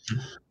well.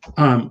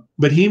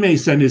 But he may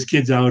send his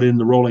kids out in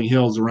the rolling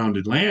hills around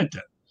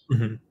Atlanta,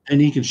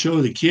 and he can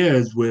show the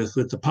kids with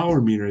the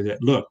power meter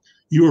that, look,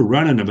 you were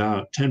running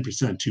about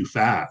 10% too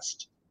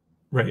fast.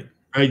 Right.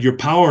 Your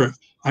power.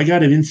 I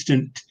got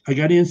instant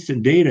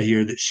data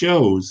here that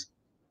shows,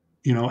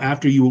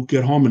 after you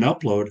get home and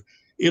upload,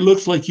 it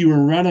looks like you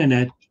were running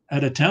at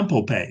a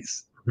tempo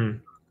pace.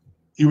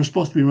 You were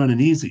supposed to be running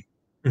easy.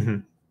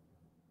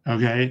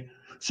 Okay.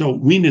 So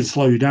we need to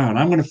slow you down.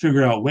 I'm going to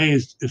figure out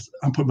ways. If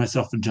I'm putting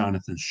myself in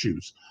Jonathan's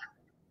shoes,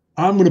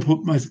 I'm going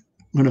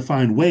to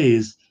find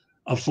ways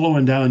of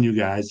slowing down you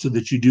guys so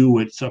that you do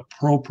what's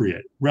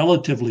appropriate,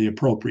 relatively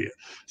appropriate.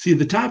 See,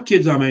 the top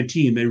kids on my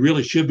team, they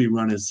really should be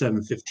running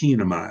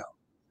 7:15 a mile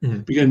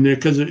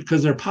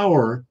because their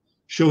power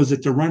shows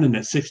that they're running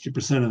at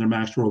 60% of their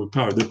max aerobic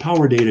power. Their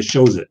power data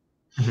shows it.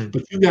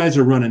 But you guys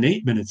are running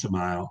 8 minutes a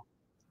mile,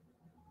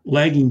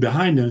 lagging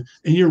behind them,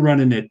 and you're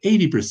running at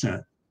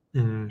 80%.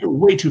 You're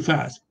way too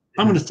fast.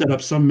 I'm going to set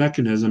up some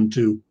mechanism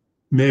to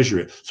measure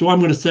it. So I'm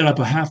going to set up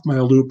a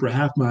half-mile loop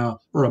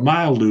or a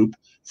mile loop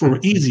for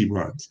easy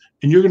runs.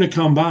 And you're going to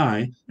come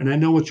by, and I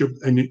know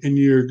and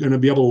you're going to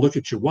be able to look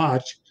at your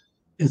watch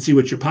and see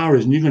what your power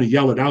is, and you're going to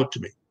yell it out to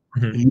me.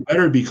 And you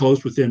better be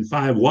close within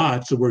 5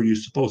 watts of where you're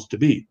supposed to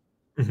be.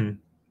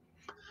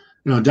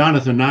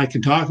 Jonathan and I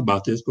can talk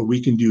about this, but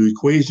we can do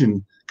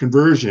equation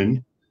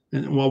conversion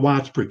and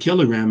watts per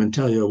kilogram and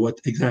tell you what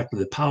exactly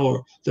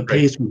the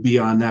pace would be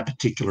on that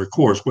particular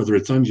course, whether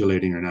it's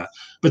undulating or not.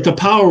 But the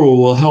power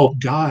will help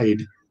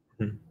guide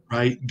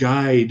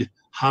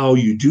how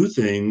you do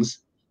things,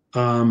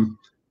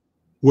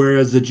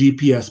 whereas the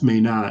GPS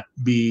may not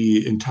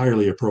be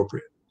entirely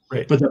appropriate.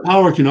 But the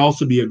power can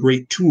also be a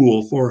great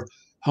tool for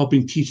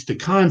helping teach the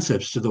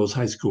concepts to those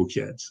high school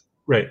kids.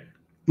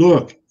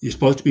 Look, you're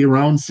supposed to be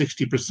around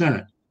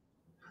 60%.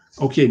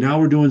 Okay, now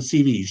we're doing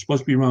CV. You're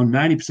supposed to be around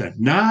 90%,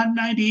 not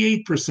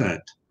 98%,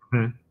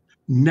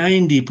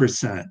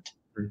 90%.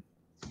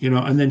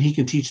 And then he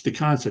can teach the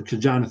concept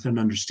because Jonathan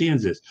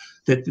understands this,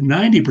 that the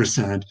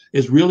 90%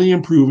 is really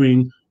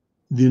improving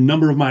the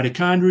number of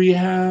mitochondria you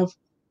have,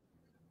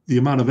 the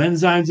amount of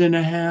enzymes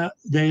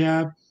they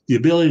have, the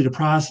ability to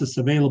process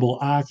available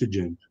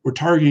oxygen. We're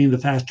targeting the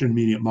faster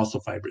intermediate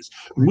muscle fibers.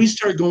 When we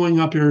start going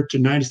up here to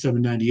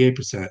 97,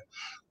 98%,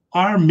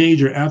 our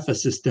major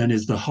emphasis then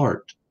is the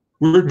heart.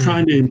 We're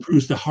trying to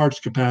improve the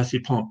heart's capacity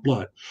to pump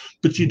blood,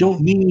 but you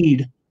don't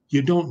need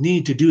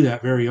to do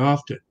that very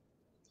often.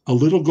 A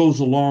little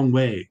goes a long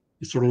way.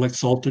 It's sort of like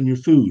salt in your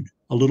food.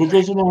 A little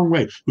goes a long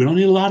way. We don't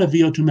need a lot of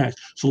VO2 max.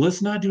 So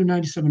let's not do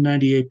 97,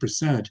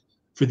 98%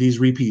 for these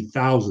repeat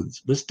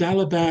thousands. Let's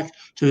dial it back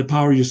to the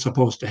power you're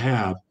supposed to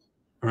have.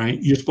 All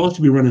right. You're supposed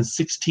to be running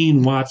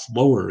 16 watts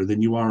lower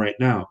than you are right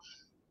now,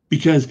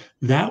 because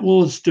that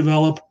will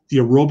develop the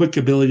aerobic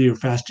ability of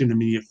fast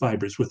intermediate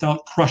fibers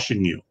without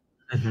crushing you.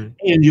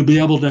 And you'll be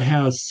able to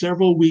have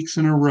several weeks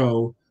in a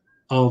row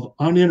of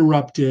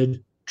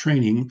uninterrupted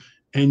training,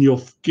 and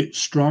you'll get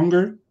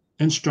stronger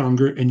and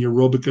stronger, and your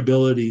aerobic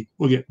ability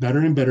will get better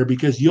and better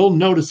because you'll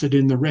notice it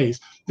in the race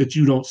that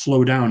you don't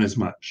slow down as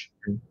much.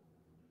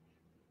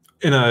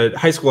 And a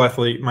high school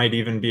athlete might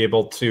even be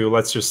able to,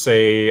 let's just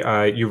say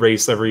you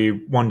race every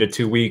 1 to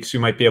 2 weeks, you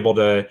might be able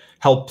to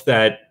help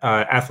that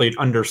athlete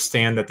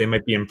understand that they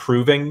might be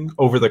improving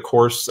over the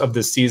course of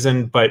the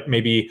season, but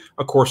maybe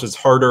a course is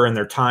harder and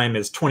their time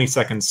is 20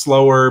 seconds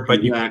slower,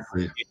 but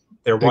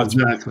their watts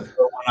going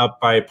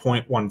up by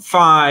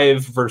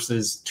 0.15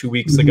 versus 2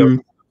 weeks ago.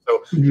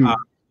 So,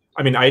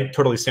 I mean, I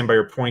totally stand by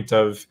your point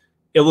of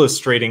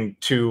illustrating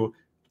to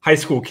high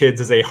school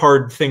kids is a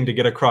hard thing to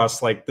get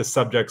across, like the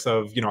subjects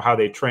of, how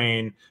they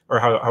train or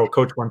how a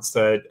coach wants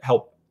to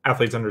help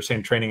athletes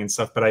understand training and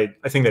stuff. But I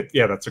think that,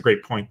 that's a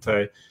great point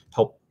to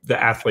help the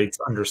athletes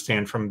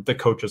understand from the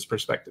coach's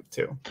perspective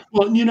too.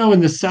 Well,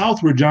 in the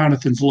South where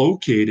Jonathan's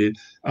located,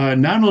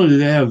 not only do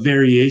they have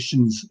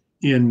variations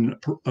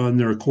on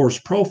their course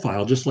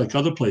profile, just like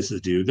other places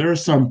do. There are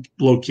some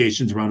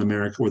locations around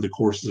America where the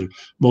courses are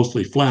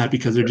mostly flat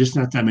because there are just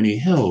not that many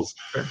hills.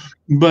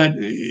 But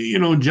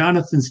in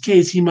Jonathan's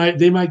case,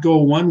 they might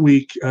go 1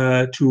 week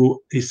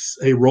to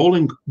a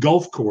rolling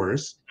golf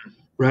course,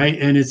 right?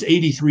 And it's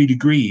 83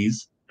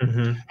 degrees.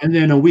 And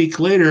then a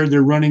week later,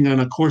 they're running on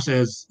a course.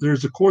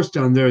 There's a course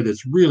down there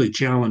that's really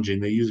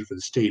challenging. They use it for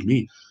the state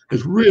meet.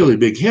 It's really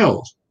big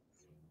hills.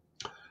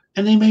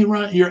 And they may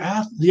run,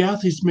 the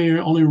athletes may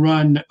only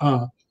run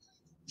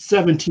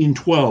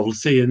 17:12,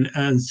 let's say,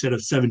 instead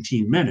of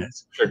 17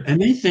 minutes.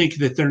 And they think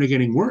that they're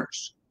getting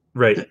worse.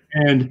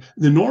 And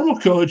the normal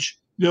coach,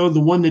 the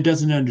one that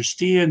doesn't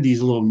understand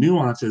these little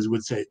nuances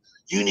would say,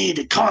 you need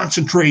to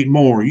concentrate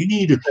more. You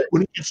need to,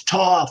 when it gets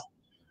tough.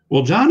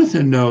 Well,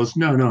 Jonathan knows,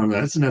 no,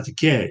 that's not the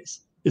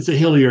case. It's a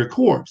hillier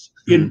course.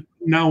 In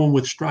now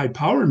with Stryd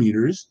power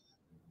meters,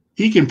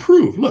 he can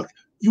prove, look,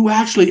 you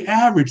actually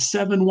averaged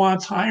 7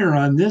 watts higher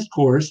on this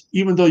course,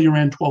 even though you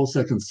ran 12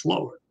 seconds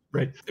slower.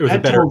 Right. It was that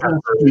a better.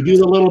 You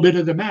do a little bit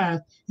of the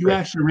math, you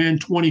actually ran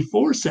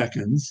 24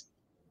 seconds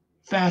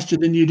faster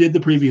than you did the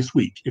previous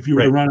week if you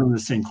were to run on the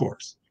same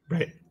course.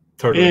 Right.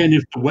 Totally. And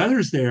if the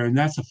weather's there, and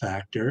that's a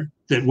factor,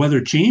 that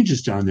weather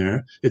changes down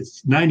there,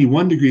 it's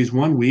 91 degrees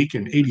one week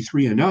and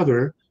 83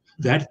 another,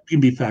 that can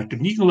be factored.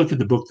 And you can look at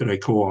the book that I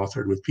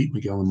co-authored with Pete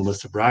Miguel and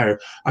Melissa Breyer.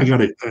 I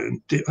got it, I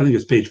think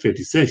it's page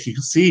 56. You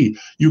can see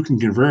you can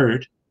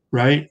convert,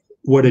 right,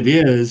 what it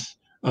is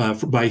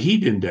by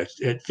heat index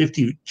at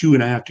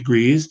 52.5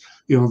 degrees.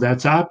 You know,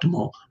 that's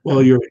optimal.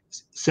 Well, you're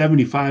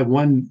 75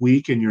 one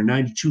week and you're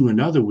 92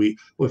 another week.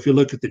 Well, if you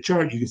look at the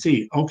chart, you can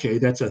see, okay,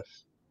 that's a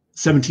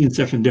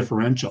 17-second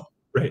differential.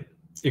 Right.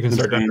 You can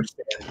start to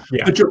understand.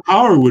 Yeah. But your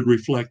power would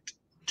reflect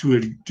to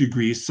a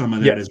degree some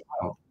of that as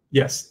well.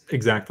 Yes,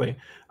 exactly.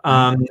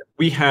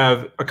 We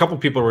have a couple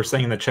people were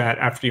saying in the chat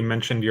after you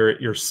mentioned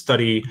your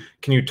study.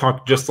 Can you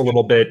talk just a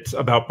little bit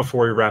about,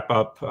 before we wrap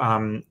up,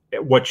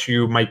 what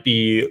you might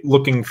be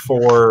looking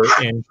for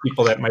in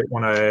people that might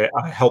want to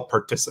help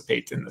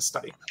participate in this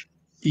study?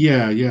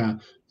 Yeah.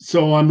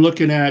 So I'm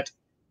looking at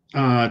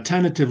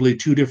tentatively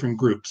 2 different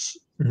groups.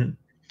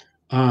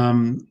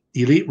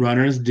 Elite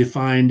runners,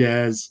 defined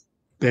as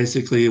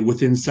basically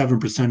within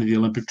 7% of the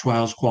Olympic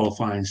trials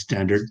qualifying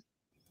standard.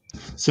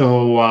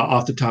 So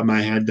off the top of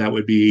my head, that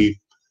would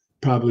be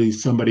probably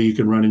somebody who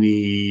can run in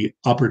the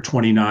upper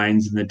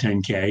 29s in the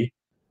 10K,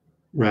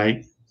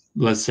 right?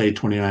 Let's say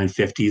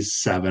 29.50s,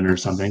 7 or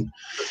something.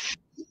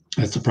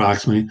 That's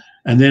approximately.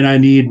 And then I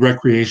need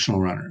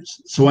recreational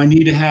runners. So I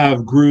need to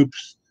have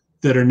groups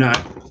that are not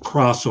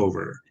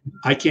crossover.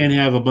 I can't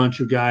have a bunch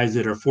of guys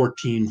that are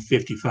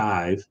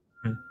 14.55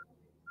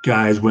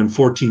 guys when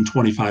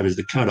 14.25 is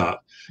the cutoff,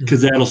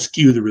 because that'll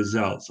skew the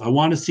results. I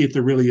want to see if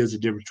there really is a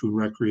difference between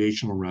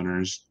recreational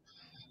runners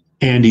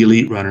and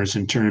elite runners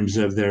in terms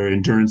of their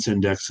endurance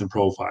index and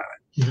profiling.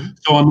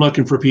 So I'm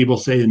looking for people,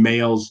 say in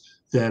males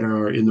that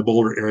are in the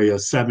Boulder area,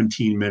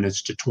 17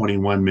 minutes to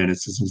 21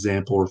 minutes as an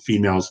example, or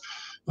females,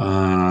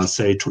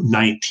 say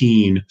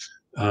 19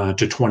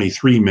 to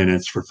 23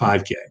 minutes for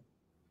 5K.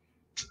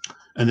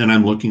 And then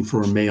I'm looking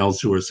for males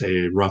who are,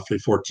 say, roughly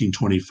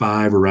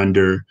 14.25 or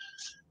under,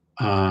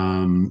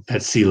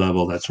 at sea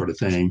level, that sort of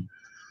thing,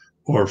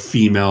 or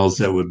females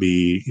that would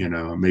be, you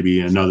know,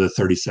 maybe another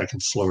 30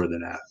 seconds slower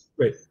than that.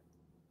 Right.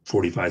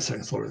 45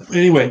 seconds slower than that.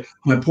 Anyway,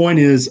 my point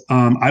is,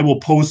 I will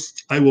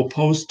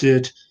post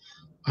it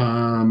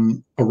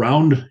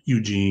around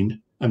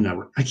Eugene.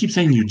 I keep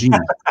saying Eugene.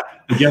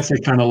 I guess I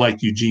kind of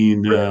like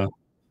Eugene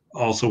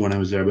also when I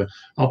was there, but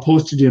I'll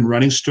post it in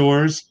running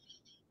stores.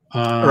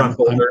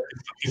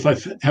 If I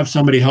have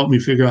somebody help me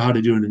figure out how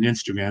to do it on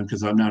Instagram,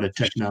 because I'm not a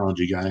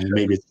technology guy, and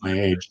maybe it's my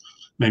age,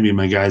 maybe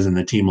my guys in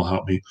the team will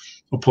help me.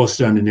 I'll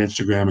post it on an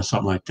Instagram or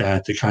something like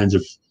that, the kinds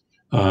of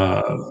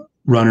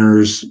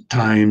runners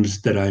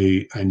times that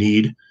I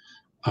need,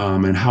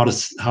 and how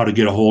to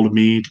get a hold of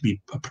me to be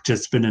a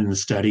participant in the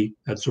study,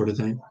 that sort of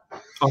thing.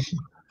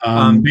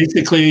 Awesome.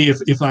 Basically,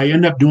 if I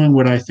end up doing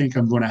what I think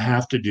I'm going to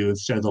have to do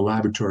instead of the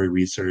laboratory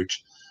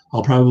research,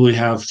 I'll probably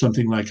have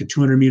something like a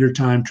 200-meter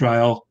time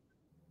trial,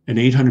 an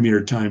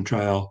 800-meter time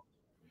trial,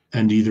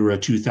 and either a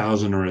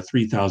 2,000 or a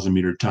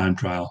 3,000-meter time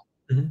trial.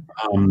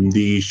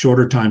 The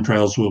shorter time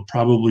trials will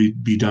probably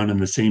be done in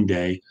the same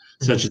day,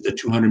 such as the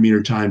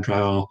 200-meter time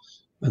trial,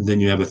 and then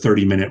you have a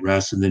 30-minute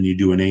rest, and then you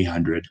do an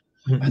 800.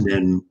 And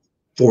then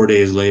 4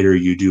 days later,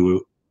 you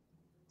do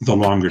the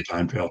longer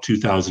time trial,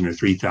 2,000 or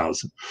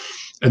 3,000.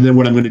 And then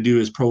what I'm going to do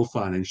is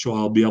profiling. So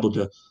I'll be able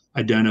to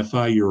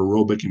identify your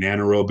aerobic and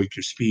anaerobic,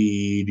 your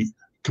speed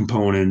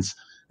components,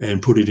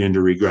 and put it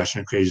into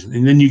regression equations.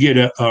 And then you get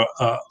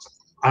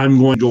I'm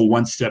going to go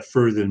one step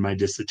further in my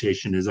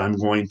dissertation, is I'm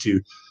going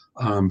to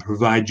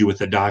provide you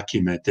with a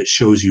document that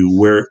shows you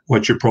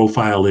what your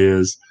profile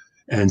is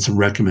and some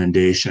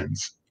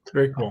recommendations.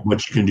 Very cool.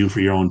 What you can do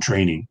for your own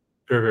training.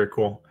 Very, very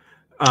cool.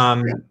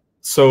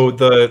 So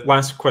the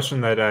last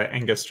question that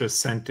Angus just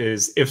sent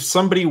is, if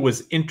somebody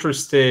was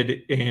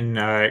interested in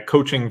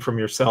coaching from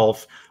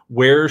yourself,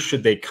 where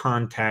should they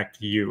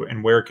contact you,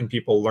 and where can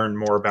people learn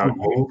more about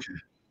you? Okay.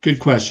 Good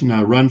question.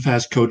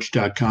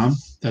 Runfastcoach.com.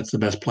 That's the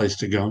best place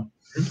to go.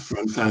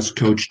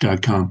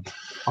 Runfastcoach.com.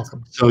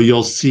 Awesome. So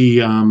you'll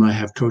see I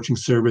have coaching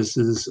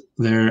services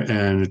there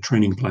and a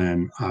training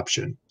plan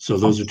option. So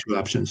those are 2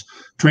 options.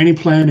 Training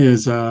plan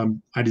is I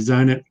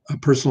design it, I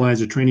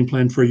personalize a training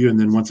plan for you, and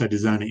then once I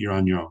design it, you're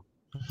on your own.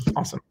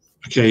 Awesome.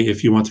 Okay,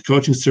 if you want the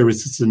coaching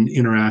service, it's an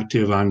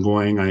interactive,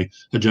 ongoing. I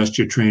adjust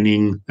your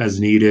training as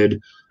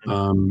needed.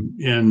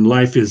 And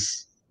life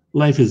is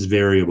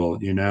variable,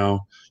 you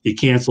know. You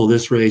cancel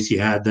this race, you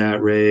had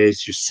that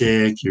race, you're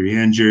sick, you're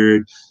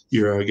injured,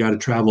 you got to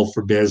travel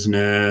for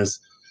business.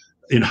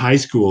 In high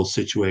school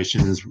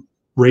situations,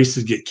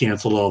 races get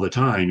canceled all the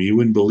time. You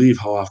wouldn't believe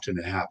how often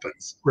it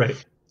happens.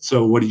 Right.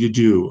 So what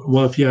do?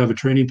 Well, if you have a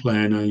training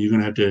plan, you're going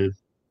to have to,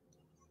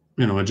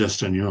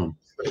 adjust on your own.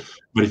 Right.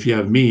 But if you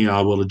have me, I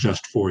will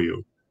adjust for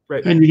you.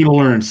 Right. And you're going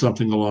to learn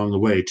something along the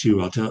way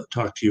too. I'll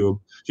talk to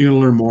you. You're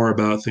going to learn more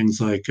about things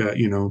like,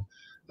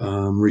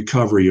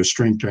 recovery or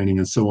strength training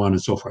and so on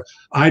and so forth.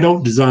 I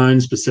don't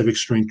design specific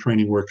strength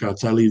training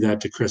workouts. I leave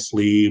that to Chris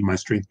Lee, my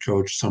strength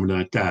coach, somebody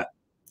like that.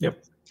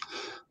 Yep.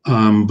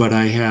 But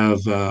I have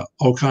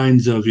all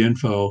kinds of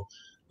info.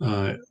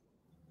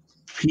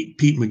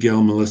 Pete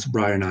McGill, Melissa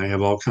Breyer, and I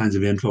have all kinds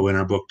of info in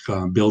our book,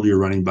 Build Your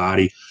Running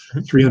Body,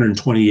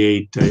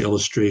 328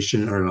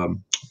 illustration or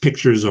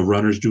pictures of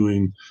runners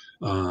doing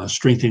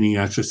strengthening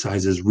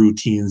exercises,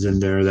 routines in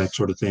there, that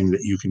sort of thing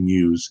that you can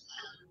use.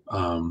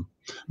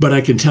 But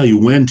I can tell you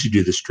when to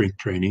do the strength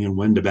training and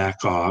when to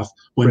back off,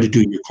 when to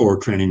do your core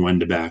training, when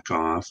to back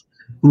off,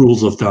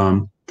 rules of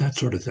thumb, that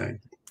sort of thing.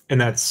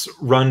 And that's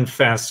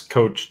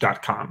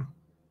runfastcoach.com.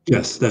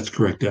 Yes, that's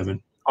correct,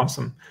 Evan.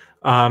 Awesome.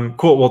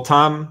 Cool. Well,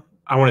 Tom,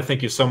 I want to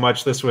thank you so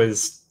much. This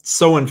was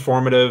so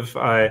informative.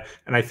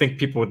 And I think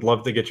people would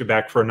love to get you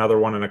back for another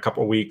one in a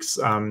couple of weeks,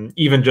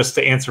 even just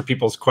to answer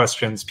people's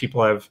questions.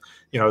 People have,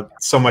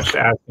 so much to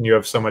ask and you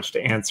have so much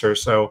to answer.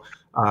 So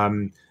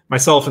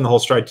myself and the whole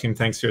Stryd team,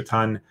 thanks you a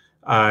ton.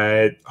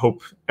 I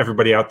hope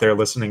everybody out there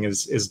listening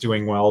is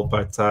doing well.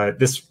 But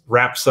this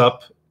wraps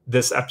up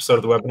this episode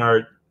of the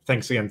webinar.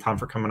 Thanks again, Tom,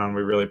 for coming on.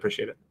 We really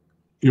appreciate it.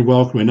 You're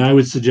welcome. And I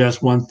would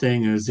suggest one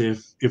thing is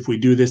if we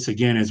do this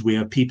again, is we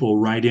have people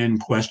write in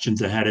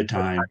questions ahead of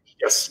time.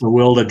 Yes. So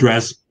we'll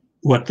address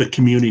what the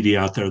community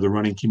out there, the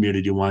running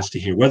community, wants to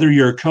hear. Whether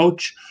you're a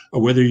coach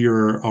or whether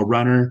you're a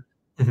runner,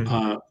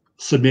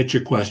 submit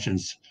your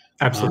questions.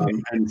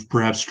 Absolutely. And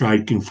perhaps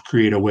Stryd can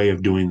create a way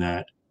of doing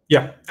that.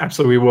 Yeah,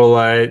 absolutely.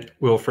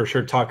 We'll for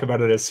sure talk about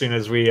it as soon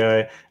as we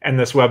end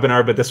this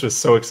webinar. But this was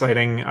so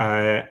exciting.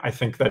 I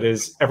think that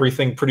is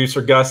everything.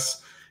 Producer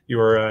Gus, you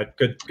are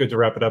good to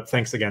wrap it up.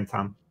 Thanks again,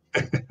 Tom.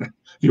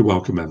 You're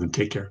welcome, Evan.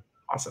 Take care.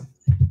 Awesome.